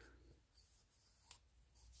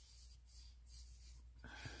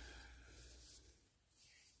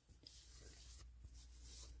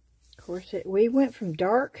 Of course, we went from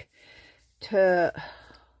dark to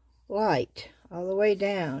light all the way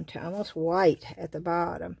down to almost white at the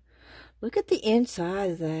bottom. Look at the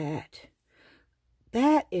inside of that.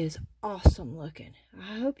 That is awesome looking.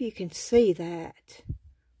 I hope you can see that.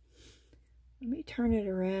 Let me turn it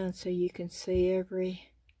around so you can see every...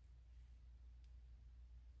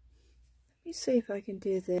 Let me see if I can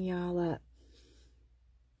do this y'all up.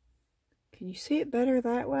 Can you see it better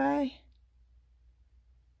that way?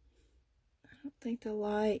 I don't think the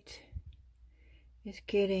light is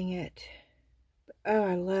getting it. But, oh,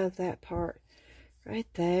 I love that part right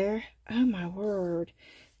there. Oh my word.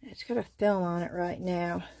 It's got a film on it right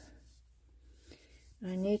now.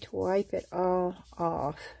 I need to wipe it all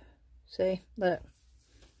off. See, look.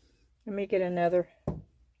 Let me get another.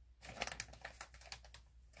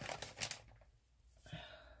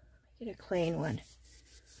 Get a clean one.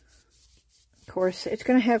 Of course, it's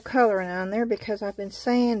going to have coloring on there because I've been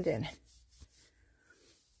sanding.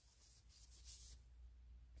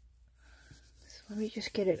 Let me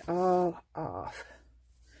just get it all off.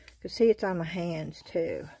 You can see it's on my hands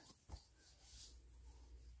too.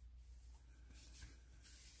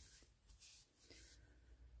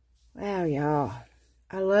 Wow, y'all.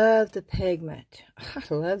 I love the pigment. I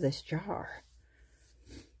love this jar.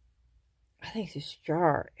 I think this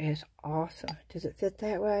jar is awesome. Does it fit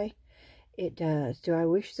that way? It does. Do I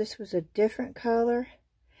wish this was a different color?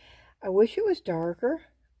 I wish it was darker.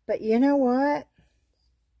 But you know what?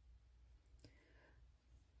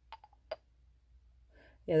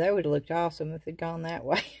 Yeah, that would have looked awesome if it had gone that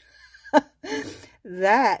way.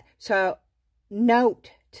 So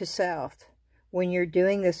note to self, when you're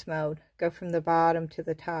doing this mode, go from the bottom to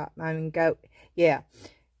the top. Yeah.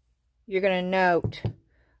 You're going to note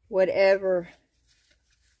whatever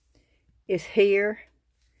is here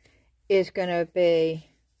is going to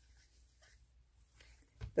be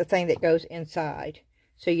the thing that goes inside.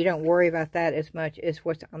 So you don't worry about that as much as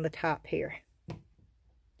what's on the top here.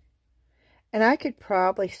 And I could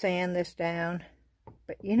probably sand this down,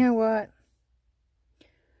 but you know what?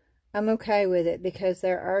 I'm okay with it because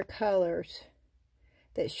there are colors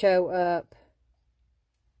that show up.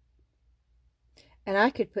 And I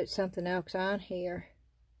could put something else on here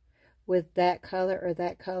with that color or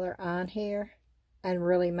that color on here and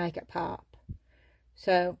really make it pop.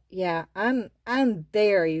 So, yeah, I'm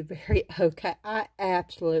very, very okay. I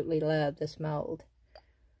absolutely love this mold.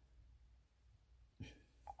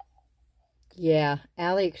 Yeah,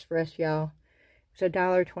 AliExpress, y'all. It's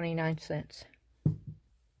 $1.29.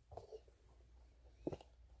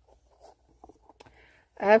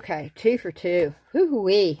 Okay, 2 for 2.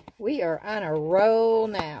 Woo-wee. We are on a roll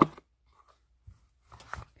now.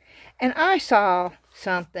 And I saw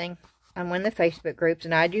something on one of the Facebook groups,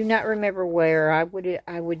 and I do not remember where. I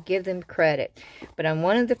would give them credit. But on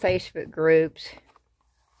one of the Facebook groups,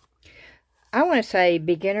 I want to say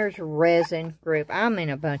beginners resin group. I'm in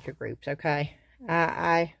a bunch of groups, okay?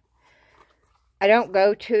 I don't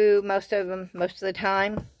go to most of them most of the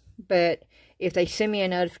time, but if they send me a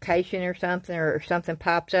notification or something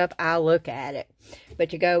pops up, I'll look at it. But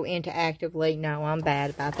to go into actively, no, I'm bad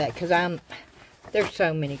about that because there's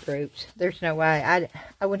so many groups. There's no way.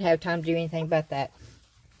 I wouldn't have time to do anything but that.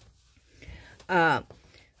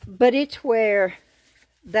 But it's where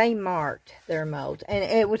they marked their molds, and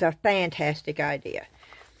it was a fantastic idea.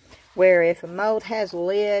 Where if a mold has a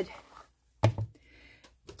lid,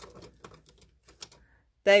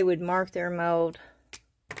 they would mark their mold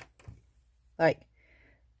like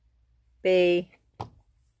B,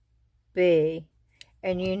 B,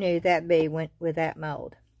 and you knew that B went with that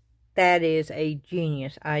mold. That is a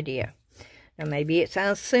genius idea. Now maybe it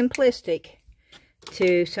sounds simplistic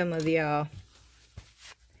to some of y'all,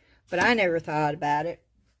 but I never thought about it.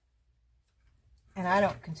 And I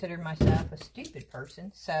don't consider myself a stupid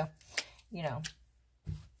person, so, you know,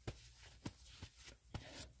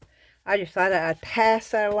 I just thought I'd pass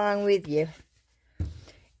that along with you,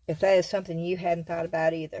 if that is something you hadn't thought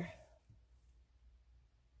about either.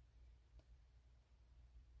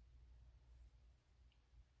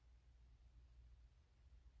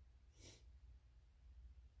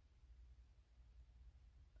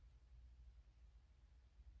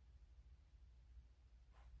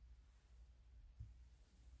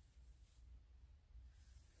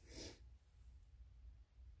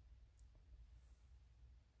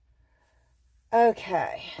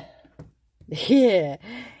 Okay. Yeah.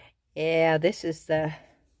 Yeah, this is the,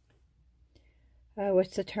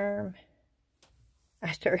 what's the term?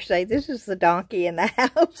 I start to say, this is the donkey in the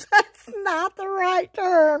house. That's not the right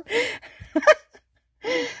term.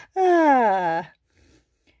 Oh,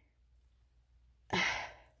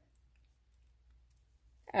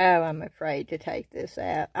 I'm afraid to take this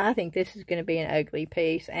out. I think this is going to be an ugly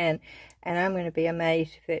piece, and I'm going to be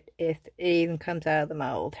amazed if it even comes out of the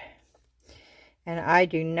mold. And I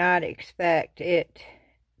do not expect it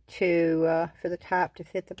to, for the top to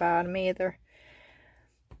fit the bottom either.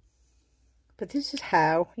 But this is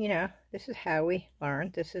how, you know, this is how we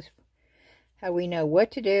learn. This is how we know what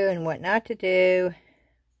to do and what not to do.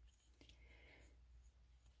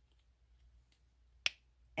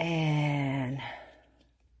 And,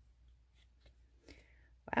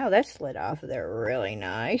 wow, that slid off of there really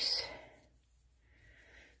nice.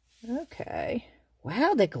 Okay.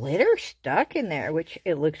 Wow, the glitter stuck in there, which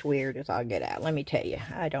it looks weird as I'll get out. Let me tell you,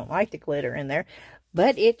 I don't like the glitter in there,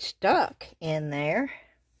 but it stuck in there.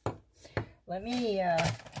 Let me,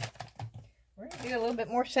 we're going to do a little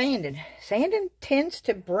bit more sanding. Sanding tends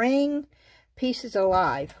to bring pieces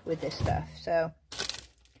alive with this stuff, so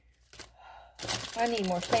I need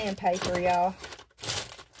more sandpaper, y'all.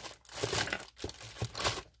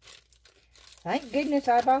 Thank goodness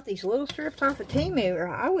I bought these little strips off of Temu, or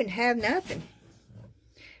I wouldn't have nothing.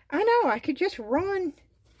 I know, I could just run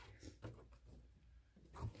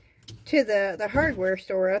to the hardware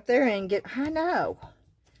store up there and get, I know.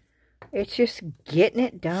 It's just getting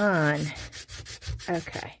it done.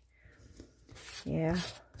 Okay. Yeah,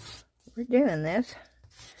 we're doing this.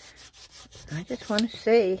 I just want to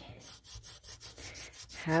see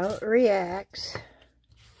how it reacts.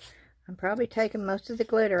 I'm probably taking most of the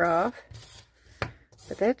glitter off.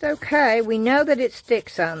 But that's okay. We know that it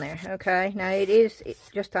sticks on there, okay? Now, it's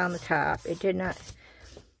just on the top. It did not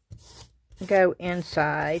go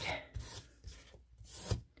inside.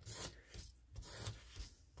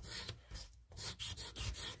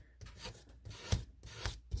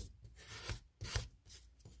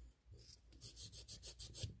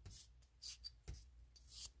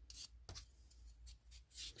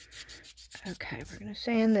 Okay, we're going to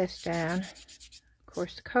sand this down. Of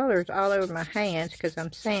course, the color is all over my hands because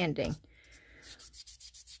I'm sanding.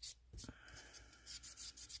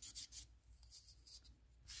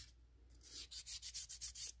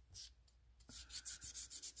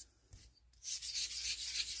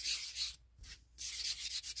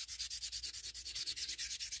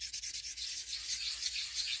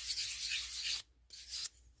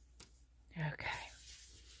 Okay.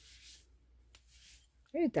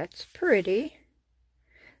 Ooh, that's pretty.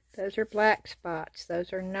 Those are black spots.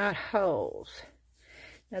 Those are not holes.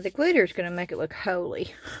 Now, the glitter is going to make it look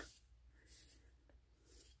holy.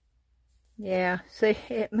 Yeah, see,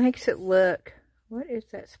 it makes it look... What is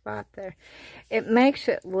that spot there? It makes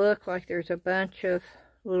it look like there's a bunch of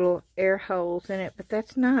little air holes in it, but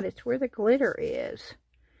that's not. It's where the glitter is.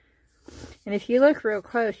 And if you look real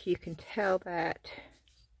close, you can tell that.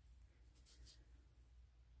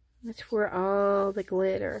 That's where all the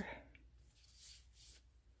glitter...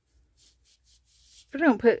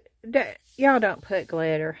 Y'all don't put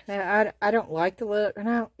glitter. I don't like the look,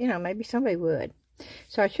 and you know, maybe somebody would.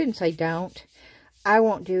 So I shouldn't say don't. I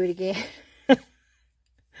won't do it again.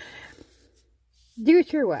 Do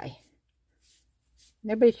it your way.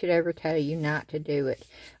 Nobody should ever tell you not to do it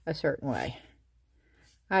a certain way.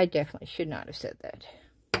 I definitely should not have said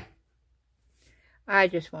that. I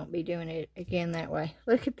just won't be doing it again that way.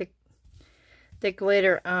 Look at the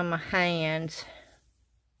glitter on my hands.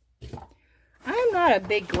 I'm not a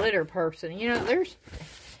big glitter person. You know,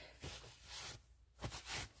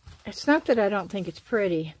 it's not that I don't think it's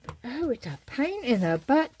pretty. Oh, it's a pain in the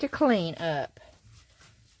butt to clean up.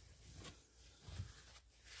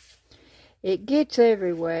 It gets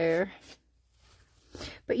everywhere.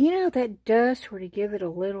 But you know, that does sort of give it a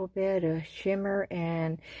little bit of shimmer.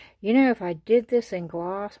 And, you know, if I did this in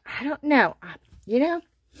gloss, I don't know. You know,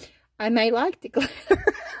 I may like the glitter.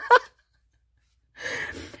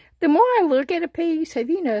 The more I look at a piece, have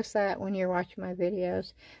you noticed that when you're watching my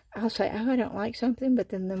videos? I'll say, oh, I don't like something, but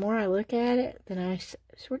then the more I look at it, then I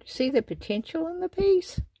sort of see the potential in the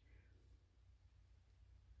piece.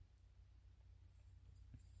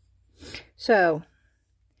 So,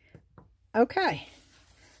 okay.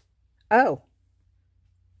 Oh.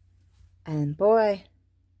 And boy,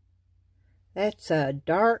 that's a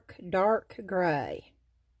dark, dark gray.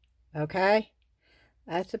 Okay?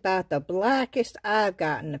 That's about the blackest I've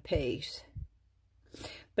gotten a piece.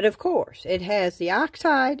 But of course, it has the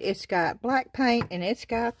Oxide, it's got black paint, and it's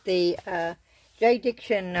got the J.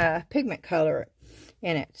 Diction pigment color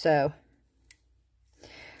in it. So,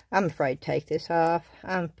 I'm afraid to take this off.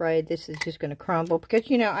 I'm afraid this is just going to crumble. Because,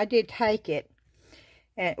 you know, I did take it.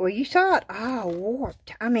 And, well, you saw it all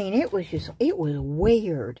warped. I mean, it was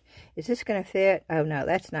weird. Is this going to fit? Oh, no,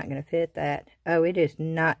 that's not going to fit that. Oh, it is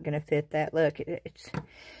not going to fit that. Look, it's...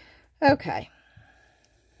 Okay.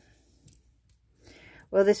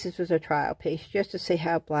 Well, this was a trial piece just to see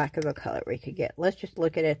how black of a color we could get. Let's just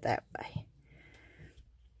look at it that way.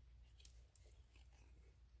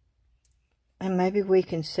 And maybe we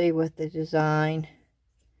can see what the design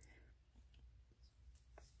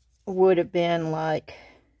would have been like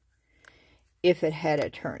if it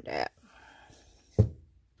had turned out.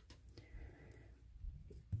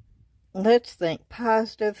 Let's think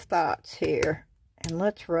positive thoughts here, and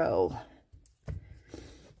let's roll.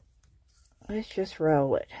 Let's just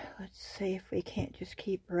roll it. Let's see if we can't just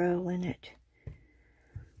keep rolling it.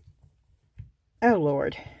 Oh,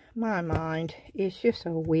 Lord. My mind is just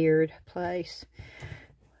a weird place.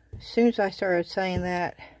 As soon as I started saying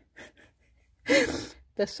that,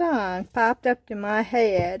 the song popped up in my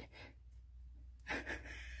head.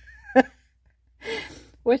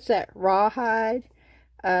 What's that? Rawhide?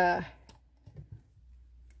 Oh,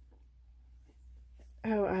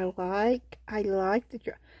 I like the...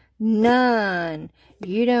 None.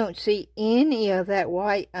 You don't see any of that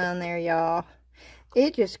white on there, y'all.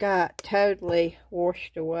 It just got totally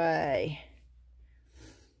washed away.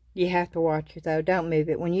 You have to watch it, though. Don't move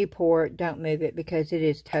it. When you pour it, don't move it because it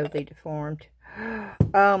is totally deformed.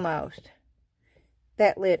 Almost.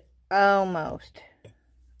 That lid, almost.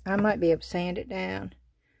 I might be able to sand it down.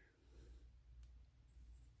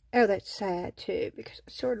 Oh, that's sad, too, because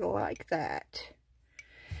I sort of like that.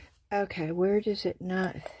 Okay, where does it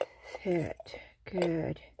not fit?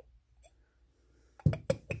 Good.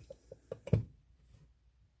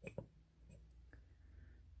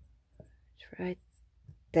 It's right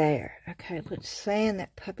there. Okay, let's sand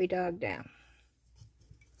that puppy dog down.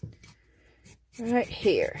 Right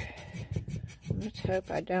here. Let's hope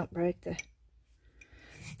I don't break the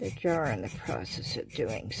jar in the process of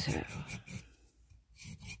doing so.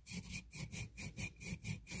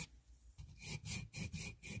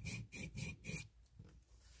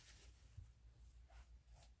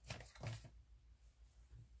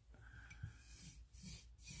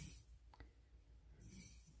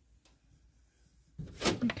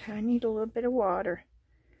 Okay, I need a little bit of water.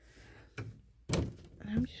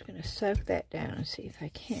 I'm just going to soak that down and see if I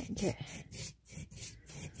can't get...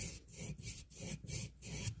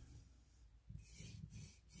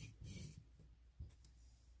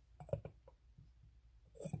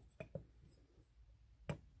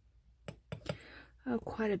 Oh,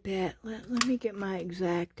 quite a bit. Let me get my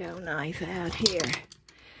X-Acto knife out here.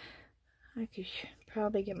 I could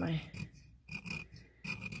probably get my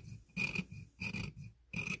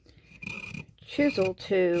chisel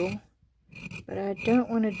too, but I don't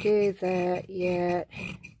want to do that yet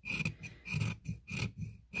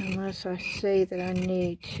unless I see that I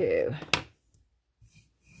need to.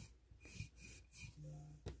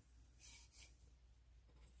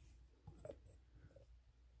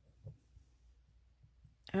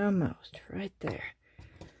 Almost right there.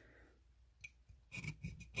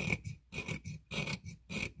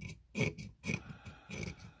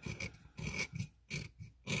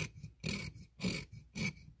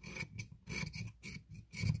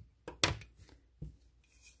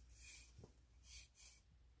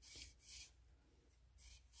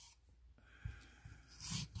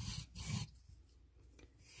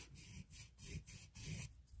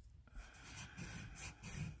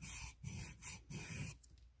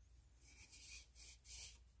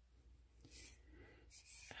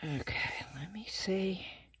 Okay, let me see.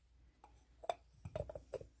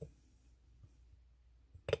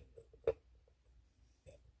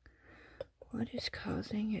 What is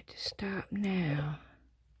causing it to stop now?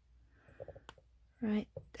 Right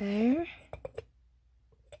there.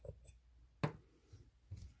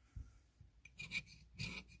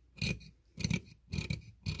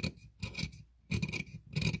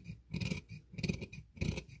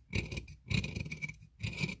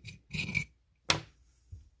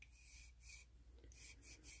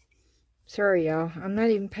 Sorry, y'all. I'm not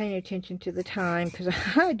even paying attention to the time because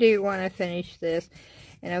I do want to finish this.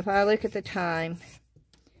 And if I look at the time,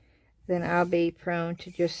 then I'll be prone to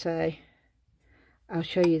just say, I'll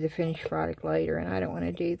show you the finished product later. And I don't want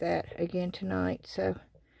to do that again tonight. So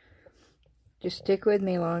just stick with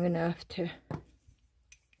me long enough to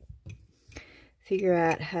figure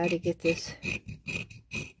out how to get this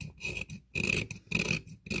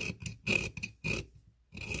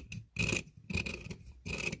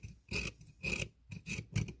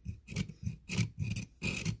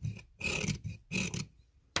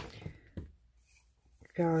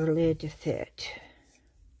jar lid to fit.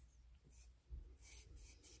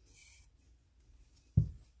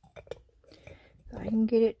 If I can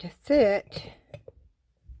get it to fit.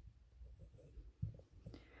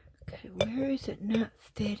 Okay, where is it not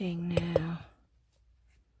fitting now?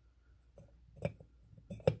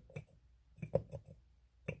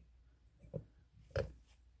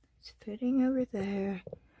 It's fitting over there.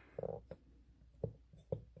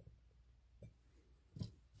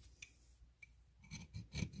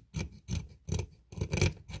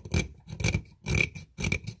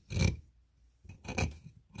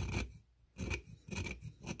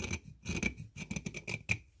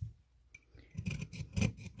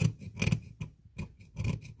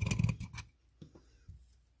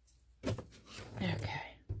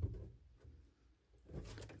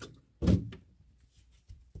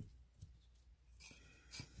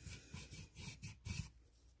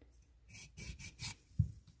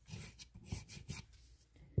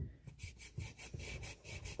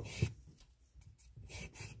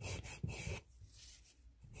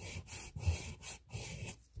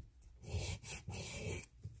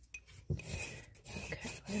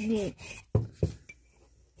 Let me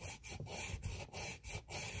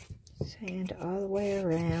sand all the way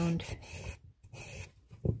around.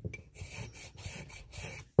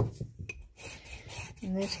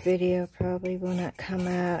 And this video probably will not come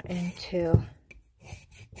out until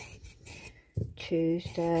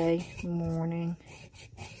Tuesday morning,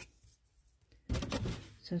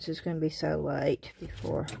 since it's going to be so late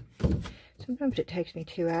before. Sometimes it takes me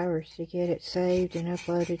 2 hours to get it saved and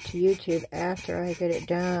uploaded to YouTube after I get it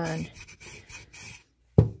done.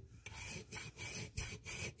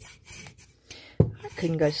 I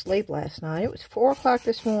couldn't go to sleep last night. It was 4 o'clock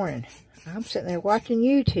this morning. I'm sitting there watching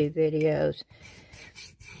YouTube videos.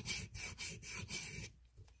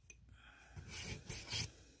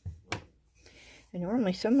 And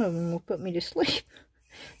normally some of them will put me to sleep.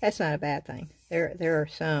 That's not a bad thing. There are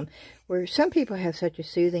some where some people have such a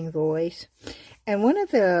soothing voice. And one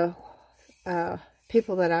of the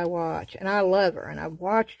people that I watch, and I love her, and I've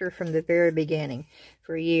watched her from the very beginning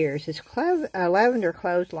for years, is Lavender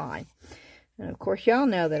Clothesline. And of course, y'all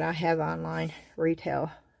know that I have online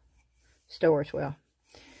retail stores. Well,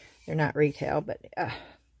 they're not retail, but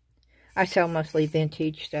I sell mostly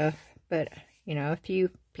vintage stuff. But, you know, a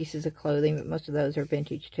few pieces of clothing, but most of those are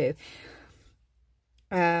vintage too.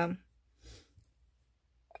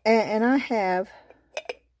 And I have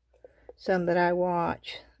some that I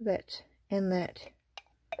watch that's in that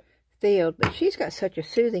field, but she's got such a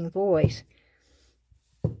soothing voice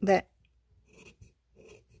that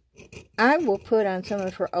I will put on some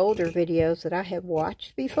of her older videos that I have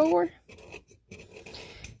watched before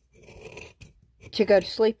to go to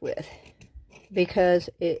sleep with, because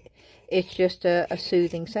it's just a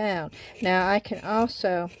soothing sound. Now, I can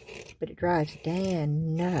also, but it drives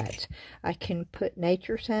Dan nuts, I can put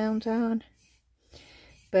nature sounds on,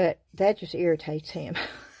 but that just irritates him.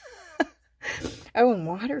 Oh, and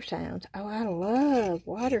water sounds. Oh, I love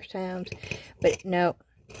water sounds. But no,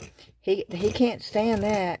 he can't stand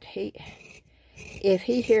that. If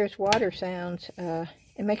he hears water sounds, it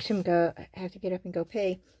makes him have to get up and go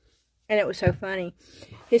pee. And it was so funny.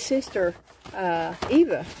 His sister,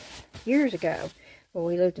 Eva, years ago, when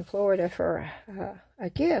we lived in Florida for a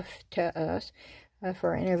gift to us for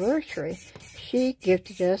our anniversary, she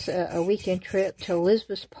gifted us a weekend trip to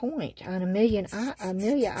Elizabeth Point on Amelia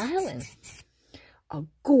Island. A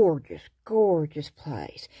gorgeous, gorgeous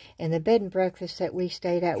place. And the bed and breakfast that we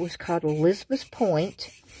stayed at was called Elizabeth Point.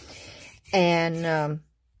 And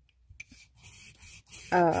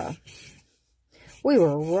we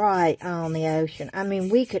were right on the ocean. I mean,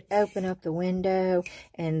 we could open up the window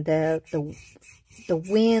and the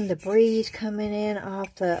wind, the breeze coming in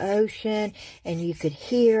off the ocean, and you could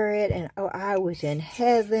hear it. And oh, I was in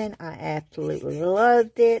heaven. I absolutely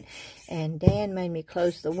loved it. And Dan made me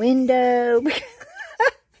close the window.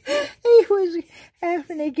 He was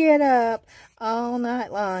having to get up all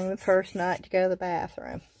night long the first night to go to the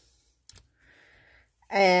bathroom.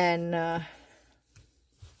 And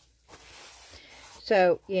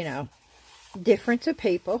so, you know, difference of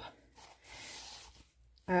people.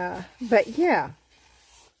 But yeah.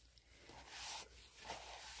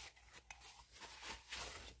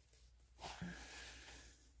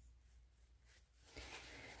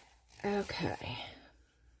 Okay.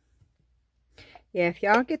 Yeah, if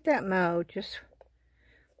y'all get that mode, just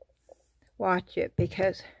watch it,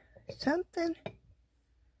 because something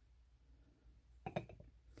I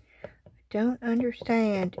don't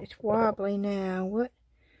understand. It's wobbly now. What?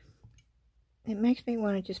 It makes me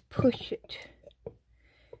want to just push it.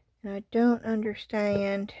 And I don't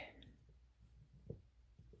understand.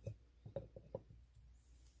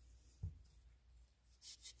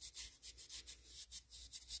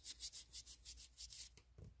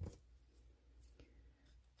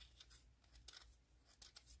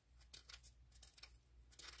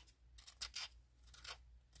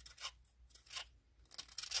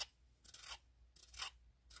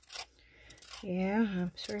 Yeah,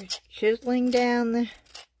 I'm sort of chiseling down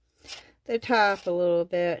the top a little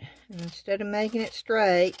bit. And instead of making it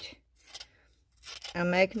straight,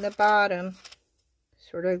 I'm making the bottom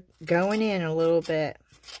sort of going in a little bit.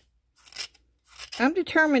 I'm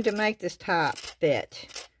determined to make this top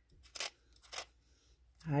fit.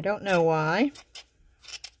 I don't know why.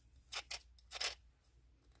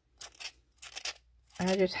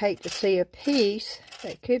 I just hate to see a piece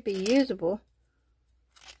that could be usable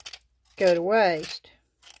go to waste.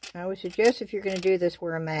 I would suggest, if you're going to do this,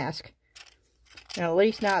 wear a mask. And at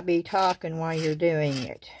least not be talking while you're doing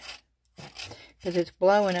it, because it's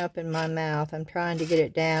blowing up in my mouth. I'm trying to get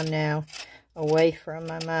it down now, away from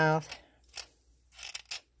my mouth.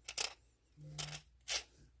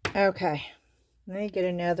 Okay, let me get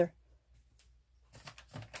another.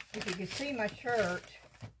 If you could see my shirt,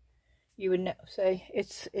 you would know. See,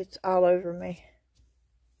 it's all over me.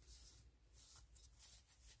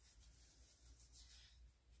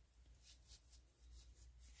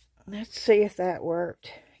 Let's see if that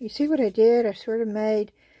worked. You see what I did? I sort of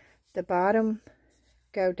made the bottom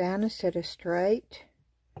go down instead of straight.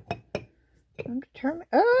 I'm determined.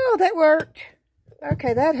 Oh, that worked.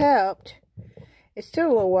 Okay, that helped. It's still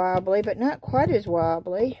a little wobbly, but not quite as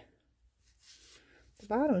wobbly. The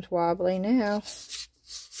bottom's wobbly now.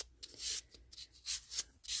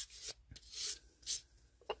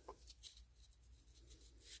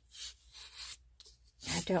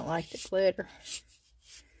 I don't like the glitter.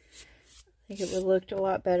 I think it would have looked a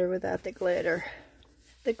lot better without the glitter.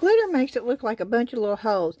 The glitter makes it look like a bunch of little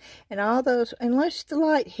holes. And all those, unless the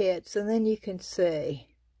light hits, and then you can see.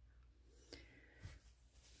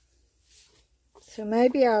 So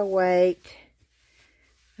maybe I'll wait.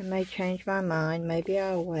 I may change my mind. Maybe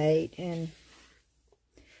I'll wait and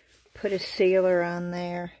put a sealer on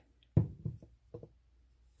there.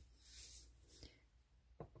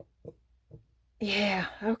 Yeah,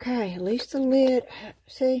 okay. At least the lid,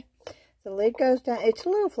 see? The lid goes down. It's a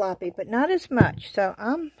little floppy, but not as much. So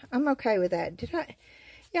I'm okay with that.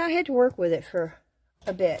 Yeah, I had to work with it for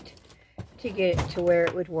a bit to get it to where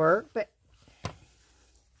it would work. But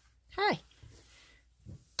hey,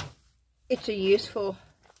 it's a useful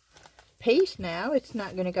piece now. It's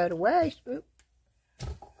not going to go to waste. Oop.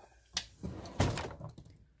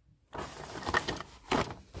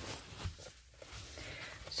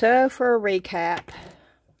 So for a recap,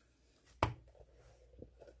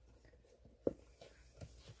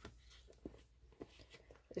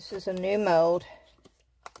 this is a new mold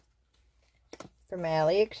from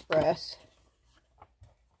AliExpress.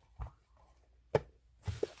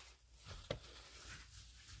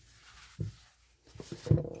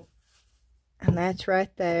 And that's right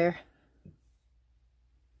there.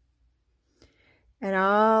 And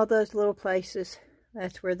all those little places,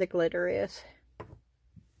 that's where the glitter is.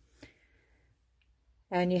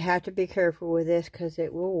 And you have to be careful with this because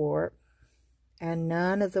it will warp. And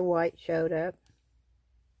none of the white showed up.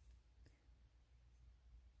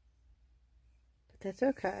 But that's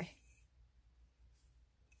okay.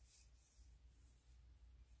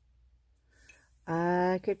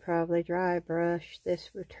 I could probably dry brush this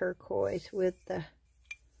for turquoise with the...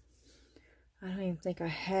 I don't even think I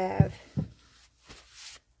have.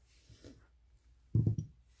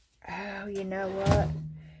 Oh, you know what?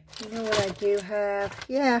 You know what I do have?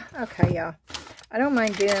 Yeah, okay, y'all. I don't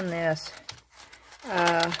mind doing this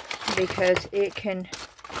because it can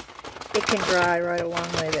dry right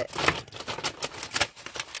along with it.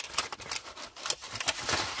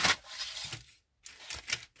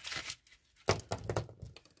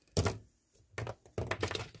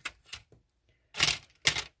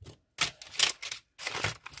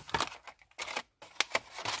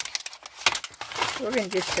 We're going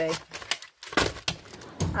to just see.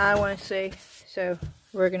 I want to see. So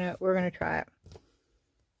we're gonna try it.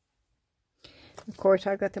 Of course,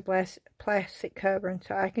 I've got the plastic covering,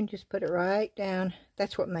 so I can just put it right down.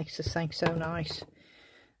 That's what makes this thing so nice.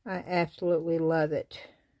 I absolutely love it.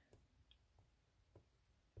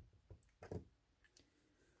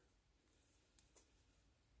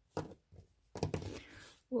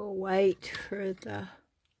 We'll wait for the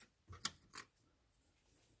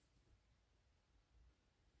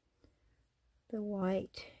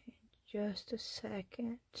white in just a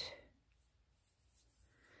second.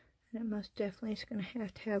 And it most definitely is going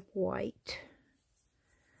to have white,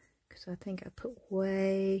 because I think I put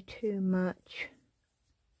way too much.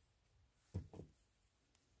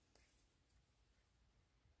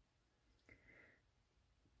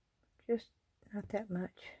 Just not that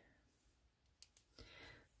much.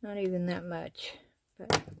 Not even that much,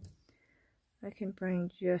 but I can bring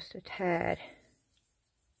just a tad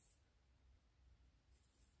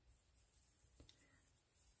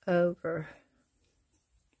over.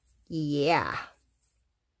 Yeah.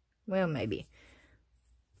 Well, maybe.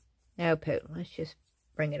 No poo. Let's just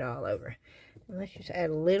bring it all over. And let's just add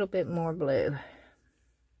a little bit more blue.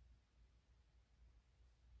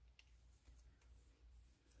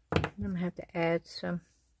 I'm going to have to add some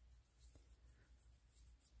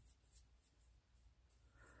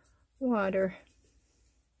water,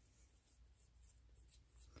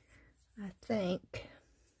 I think.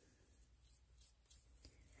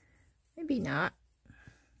 Maybe not.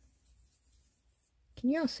 Can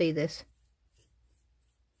y'all see this?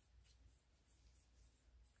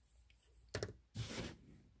 Okay,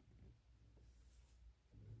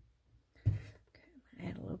 I'm gonna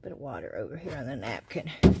add a little bit of water over here on the napkin,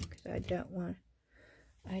 because I don't want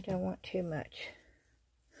too much.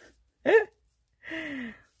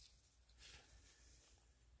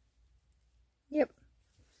 Yep,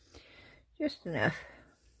 just enough.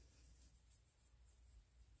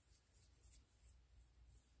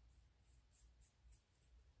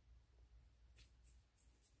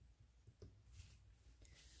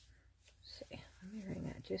 Let me bring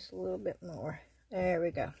that just a little bit more. There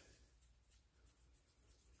we go.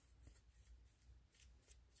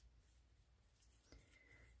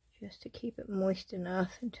 Just to keep it moist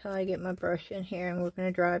enough until I get my brush in here, and we're going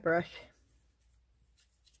to dry brush.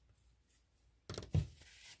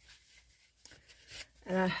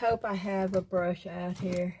 And I hope I have a brush out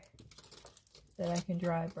here that I can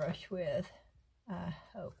dry brush with. I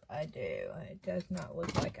hope I do. It does not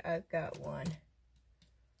look like I've got one.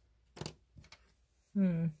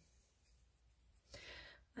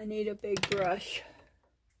 I need a big brush.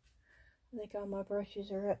 I think all my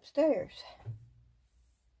brushes are upstairs.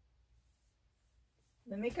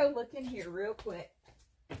 Let me go look in here real quick.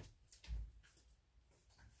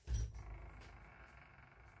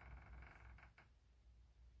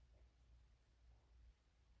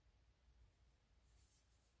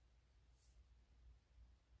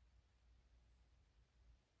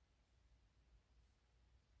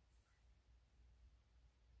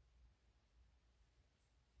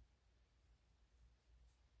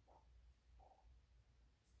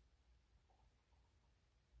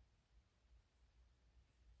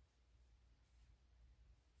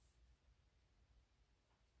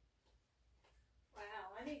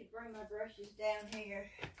 I need to bring my brushes down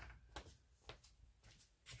here.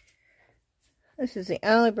 This is the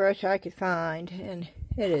only brush I could find, and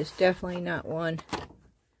it is definitely not one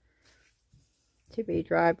to be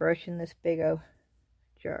dry brushing this big old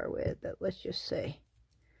jar with. But let's just see.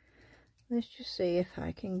 Let's just see if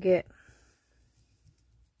I can get...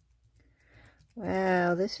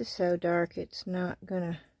 Wow, this is so dark, it's not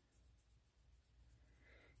gonna...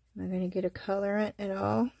 Am I gonna get a colorant at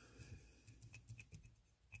all?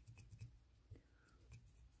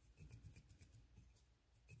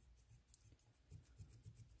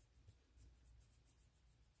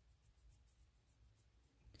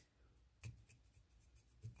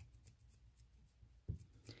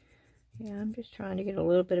 Yeah, I'm just trying to get a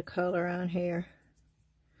little bit of color on here.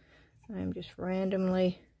 I'm just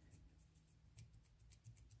randomly...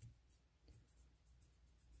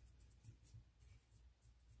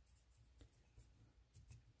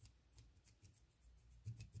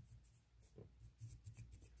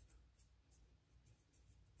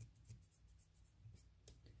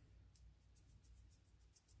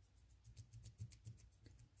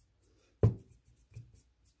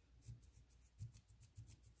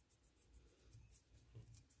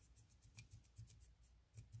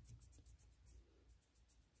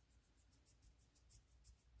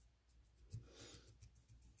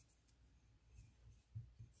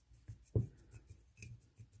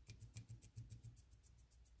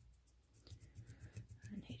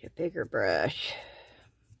 a bigger brush.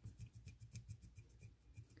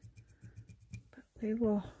 we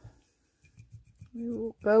will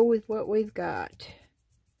go with what we've got.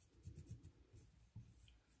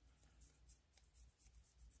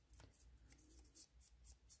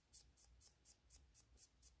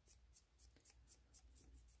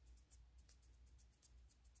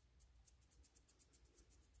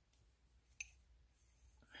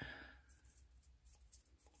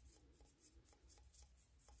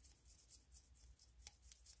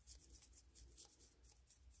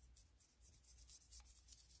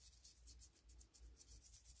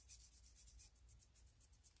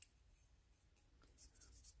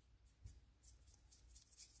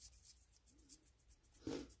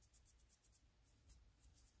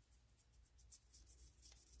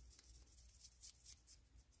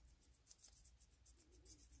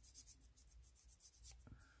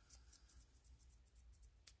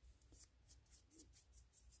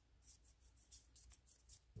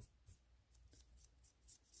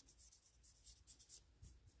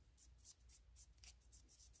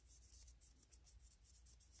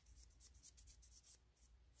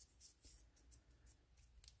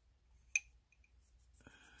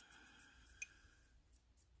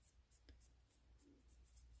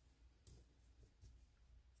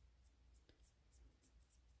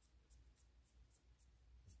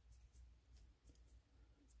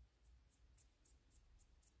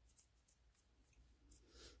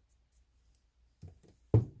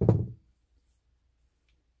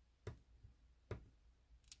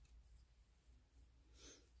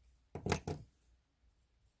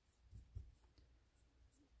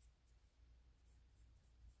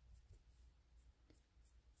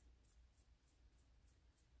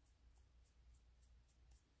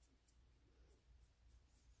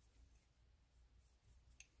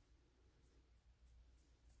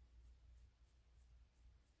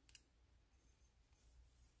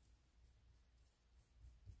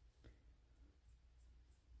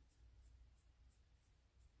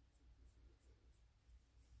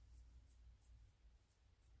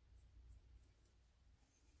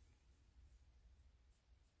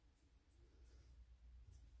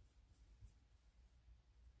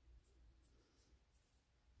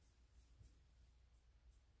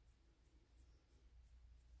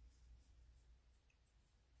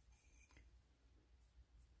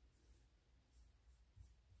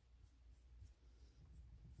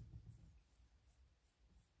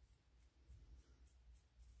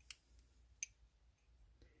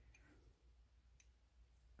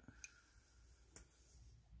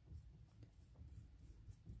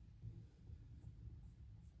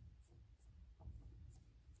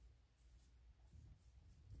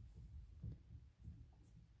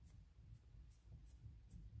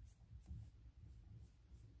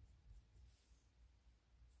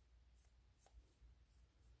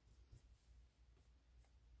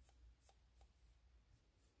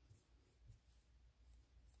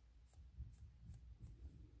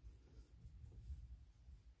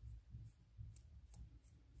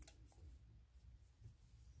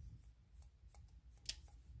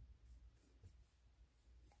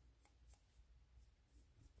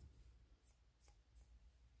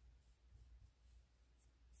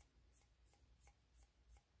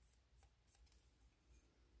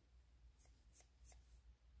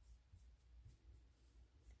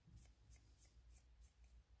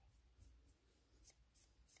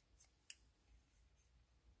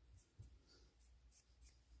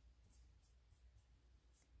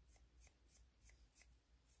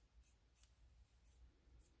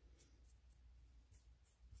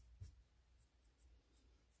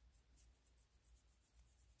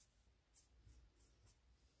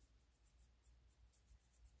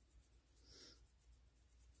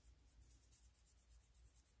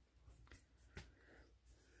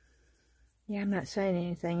 Yeah, I'm not saying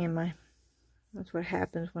anything, am I? That's what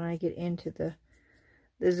happens when I get into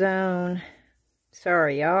the zone.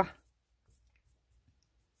 Sorry, y'all.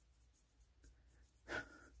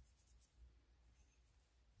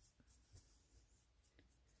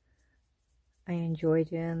 I enjoy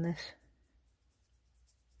doing this.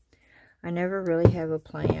 I never really have a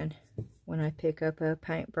plan when I pick up a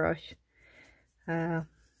paintbrush. Whether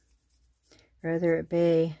it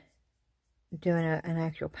be doing an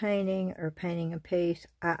actual painting or painting a piece,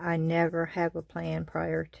 I never have a plan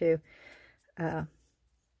prior to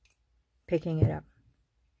picking it up.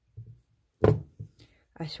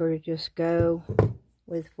 I sort of just go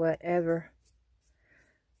with whatever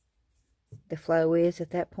the flow is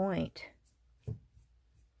at that point.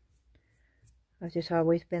 I've just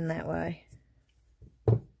always been that way.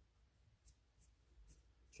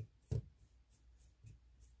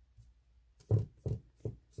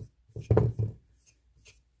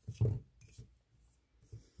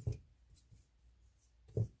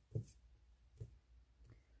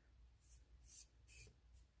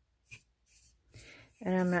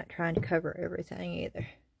 And I'm not trying to cover everything either.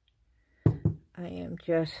 I am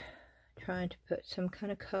just trying to put some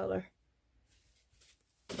kind of color.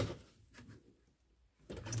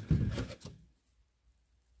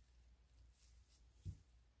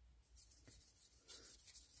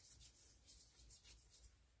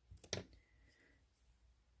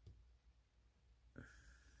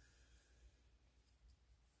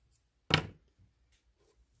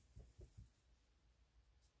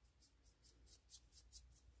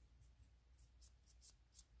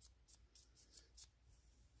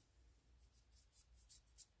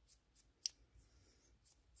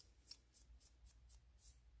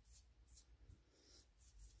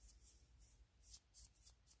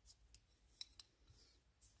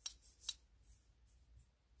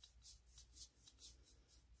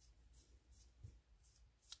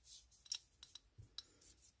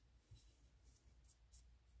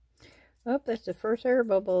 Oh, that's the first air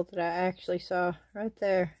bubble that I actually saw right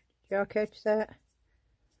there. Did y'all catch that?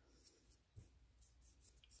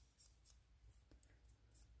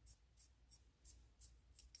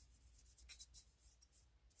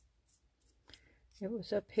 It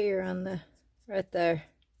was up here on the, right there.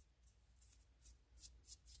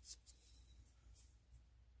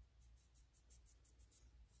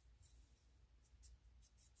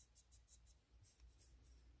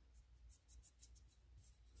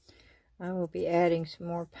 I will be adding some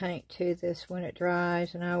more paint to this when it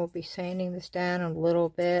dries, and I will be sanding this down a little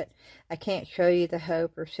bit. I can't show you the whole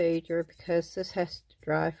procedure because this has to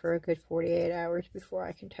dry for a good 48 hours before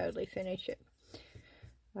I can totally finish it.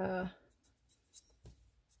 And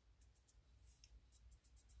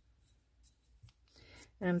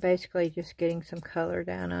I'm basically just getting some color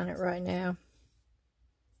down on it right now.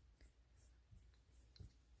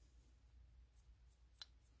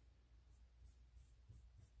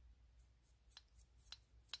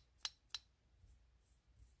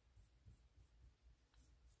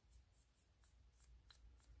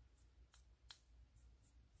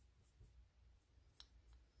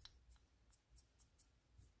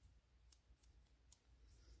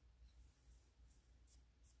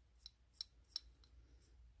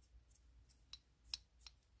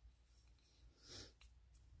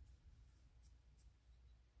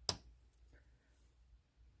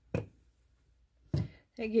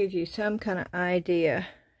 That gives you some kind of idea.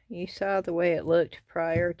 You saw the way it looked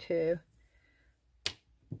prior to.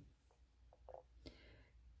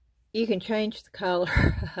 You can change the color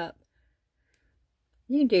up.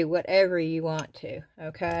 You can do whatever you want to,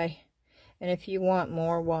 okay? And if you want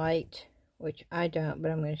more white, which I don't,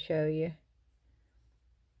 but I'm going to show you,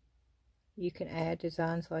 you can add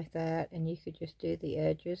designs like that, and you could just do the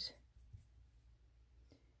edges.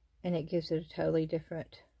 And it gives it a totally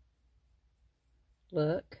different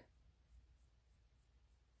look.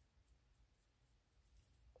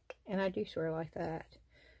 And I do swear like that,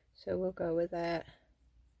 so we'll go with that.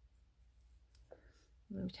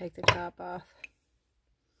 Let me take the top off,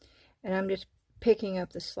 and I'm just picking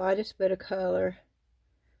up the slightest bit of color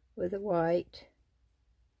with the white,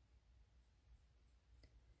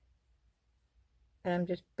 and I'm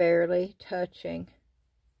just barely touching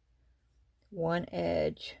one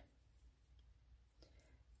edge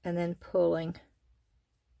and then pulling.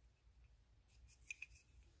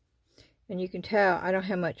 And you can tell I don't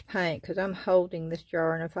have much paint because I'm holding this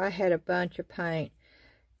jar, and if I had a bunch of paint,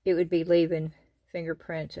 it would be leaving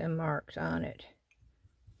fingerprints and marks on it.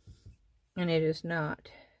 And it is not,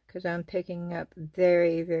 because I'm picking up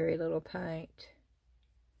very, very little paint.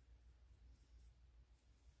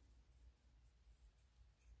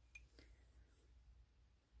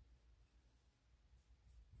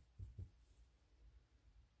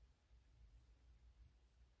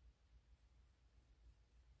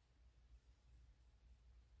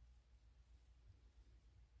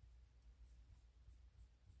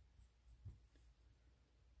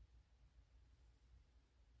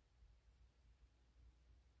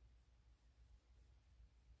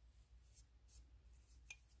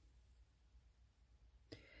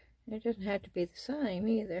 It doesn't have to be the same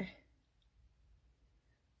either.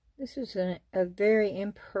 This is a very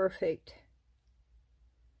imperfect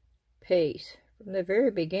piece from the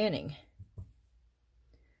very beginning.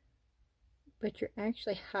 But you're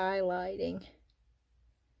actually highlighting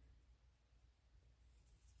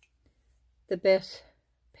the best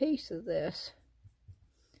piece of this.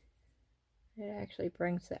 It actually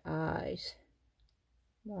brings the eyes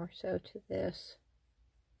more so to this.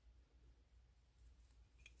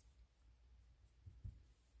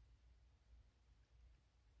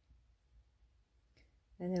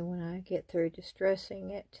 And then when I get through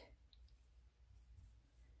distressing it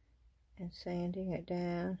and sanding it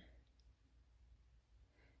down,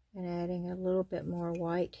 and adding a little bit more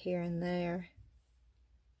white here and there.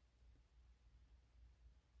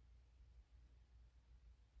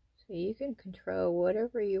 So you can control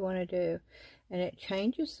whatever you want to do, and it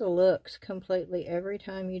changes the looks completely every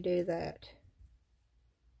time you do that.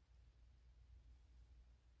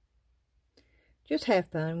 Just have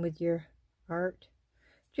fun with your art.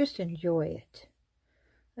 Just enjoy it.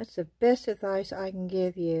 That's the best advice I can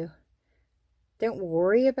give you. Don't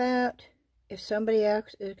worry about if somebody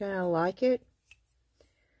else is going to like it,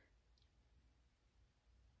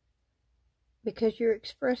 because you're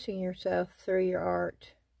expressing yourself through your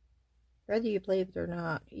art. Whether you believe it or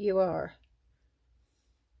not, you are.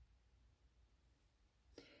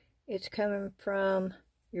 It's coming from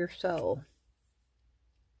your soul.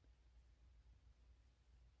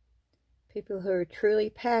 People who are truly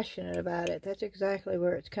passionate about it, that's exactly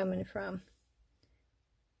where it's coming from.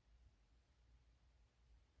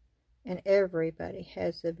 And everybody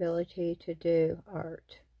has the ability to do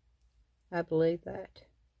art. I believe that.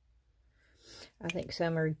 I think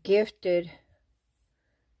some are gifted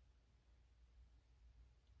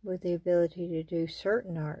with the ability to do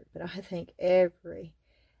certain art, but I think every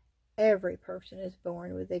person is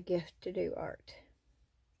born with a gift to do art.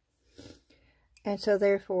 And so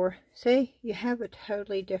therefore, see, you have a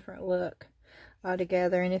totally different look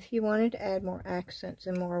altogether. And if you wanted to add more accents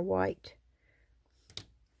and more white,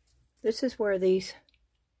 this is where these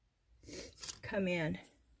come in.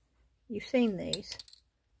 You've seen these.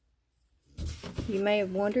 You may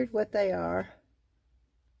have wondered what they are.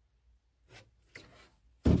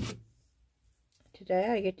 Today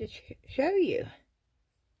I get to show you.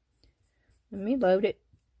 Let me load it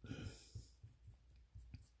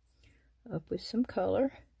up with some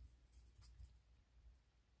color.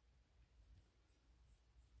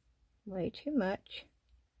 Way too much.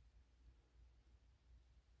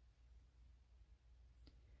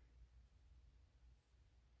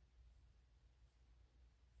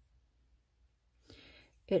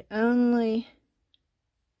 It only,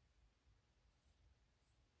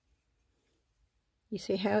 you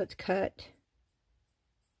see how it's cut?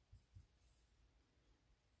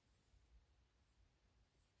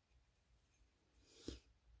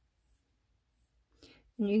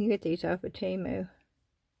 And you can get these off of Temu.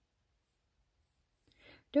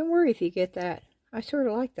 Don't worry if you get that. I sort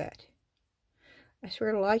of like that. I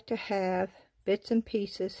sort of like to have bits and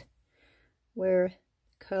pieces where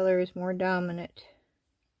color is more dominant.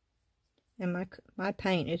 And my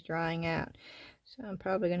paint is drying out, so I'm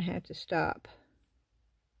probably going to have to stop.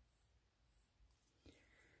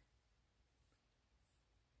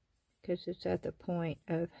 Because it's at the point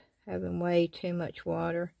of having way too much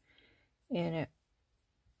water in it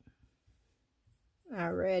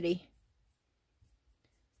already.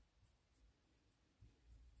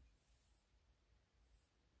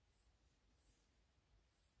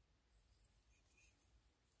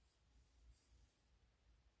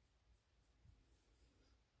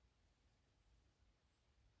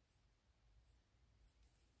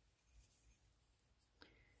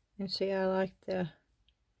 And see, I like the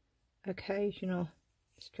occasional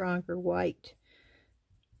stronger white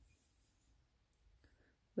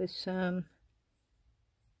with some,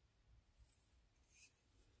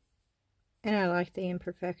 and I like the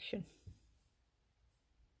imperfection.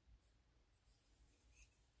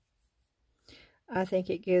 I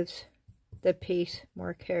think it gives the piece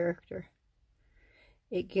more character.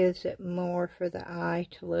 It gives it more for the eye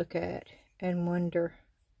to look at and wonder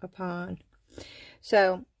upon.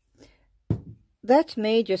 So that's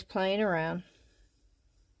me just playing around.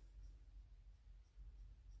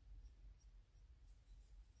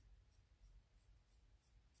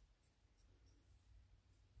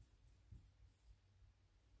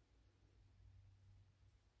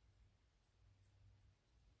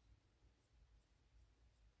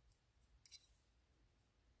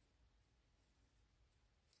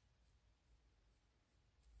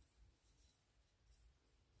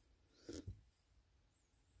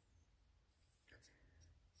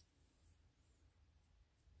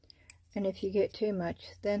 And if you get too much,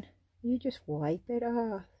 then you just wipe it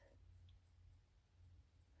off.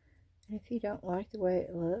 And if you don't like the way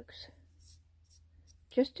it looks,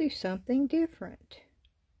 just do something different.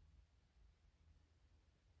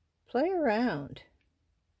 Play around.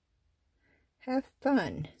 Have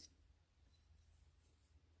fun.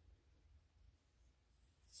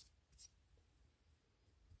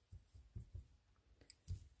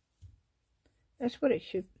 That's what it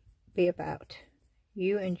should be about.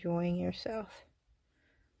 You enjoying yourself.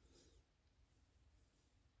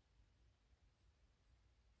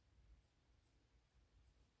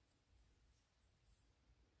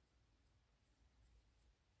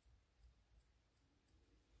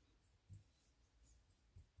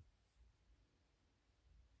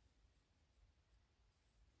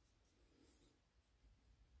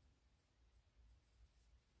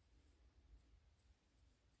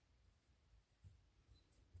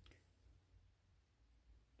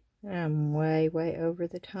 I'm way, way over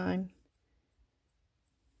the time.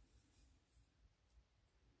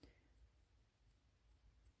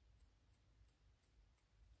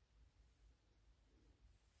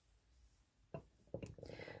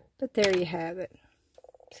 But there you have it.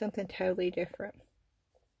 Something totally different.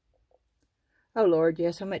 Oh, Lord,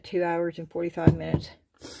 yes, I'm at 2 hours and 45 minutes.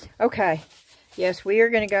 Okay, yes, we are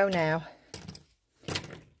going to go now.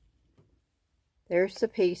 There's the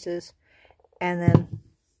pieces. And then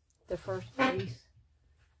the first piece.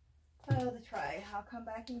 Oh, the tray. I'll come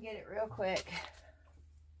back and get it real quick.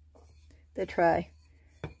 The tray.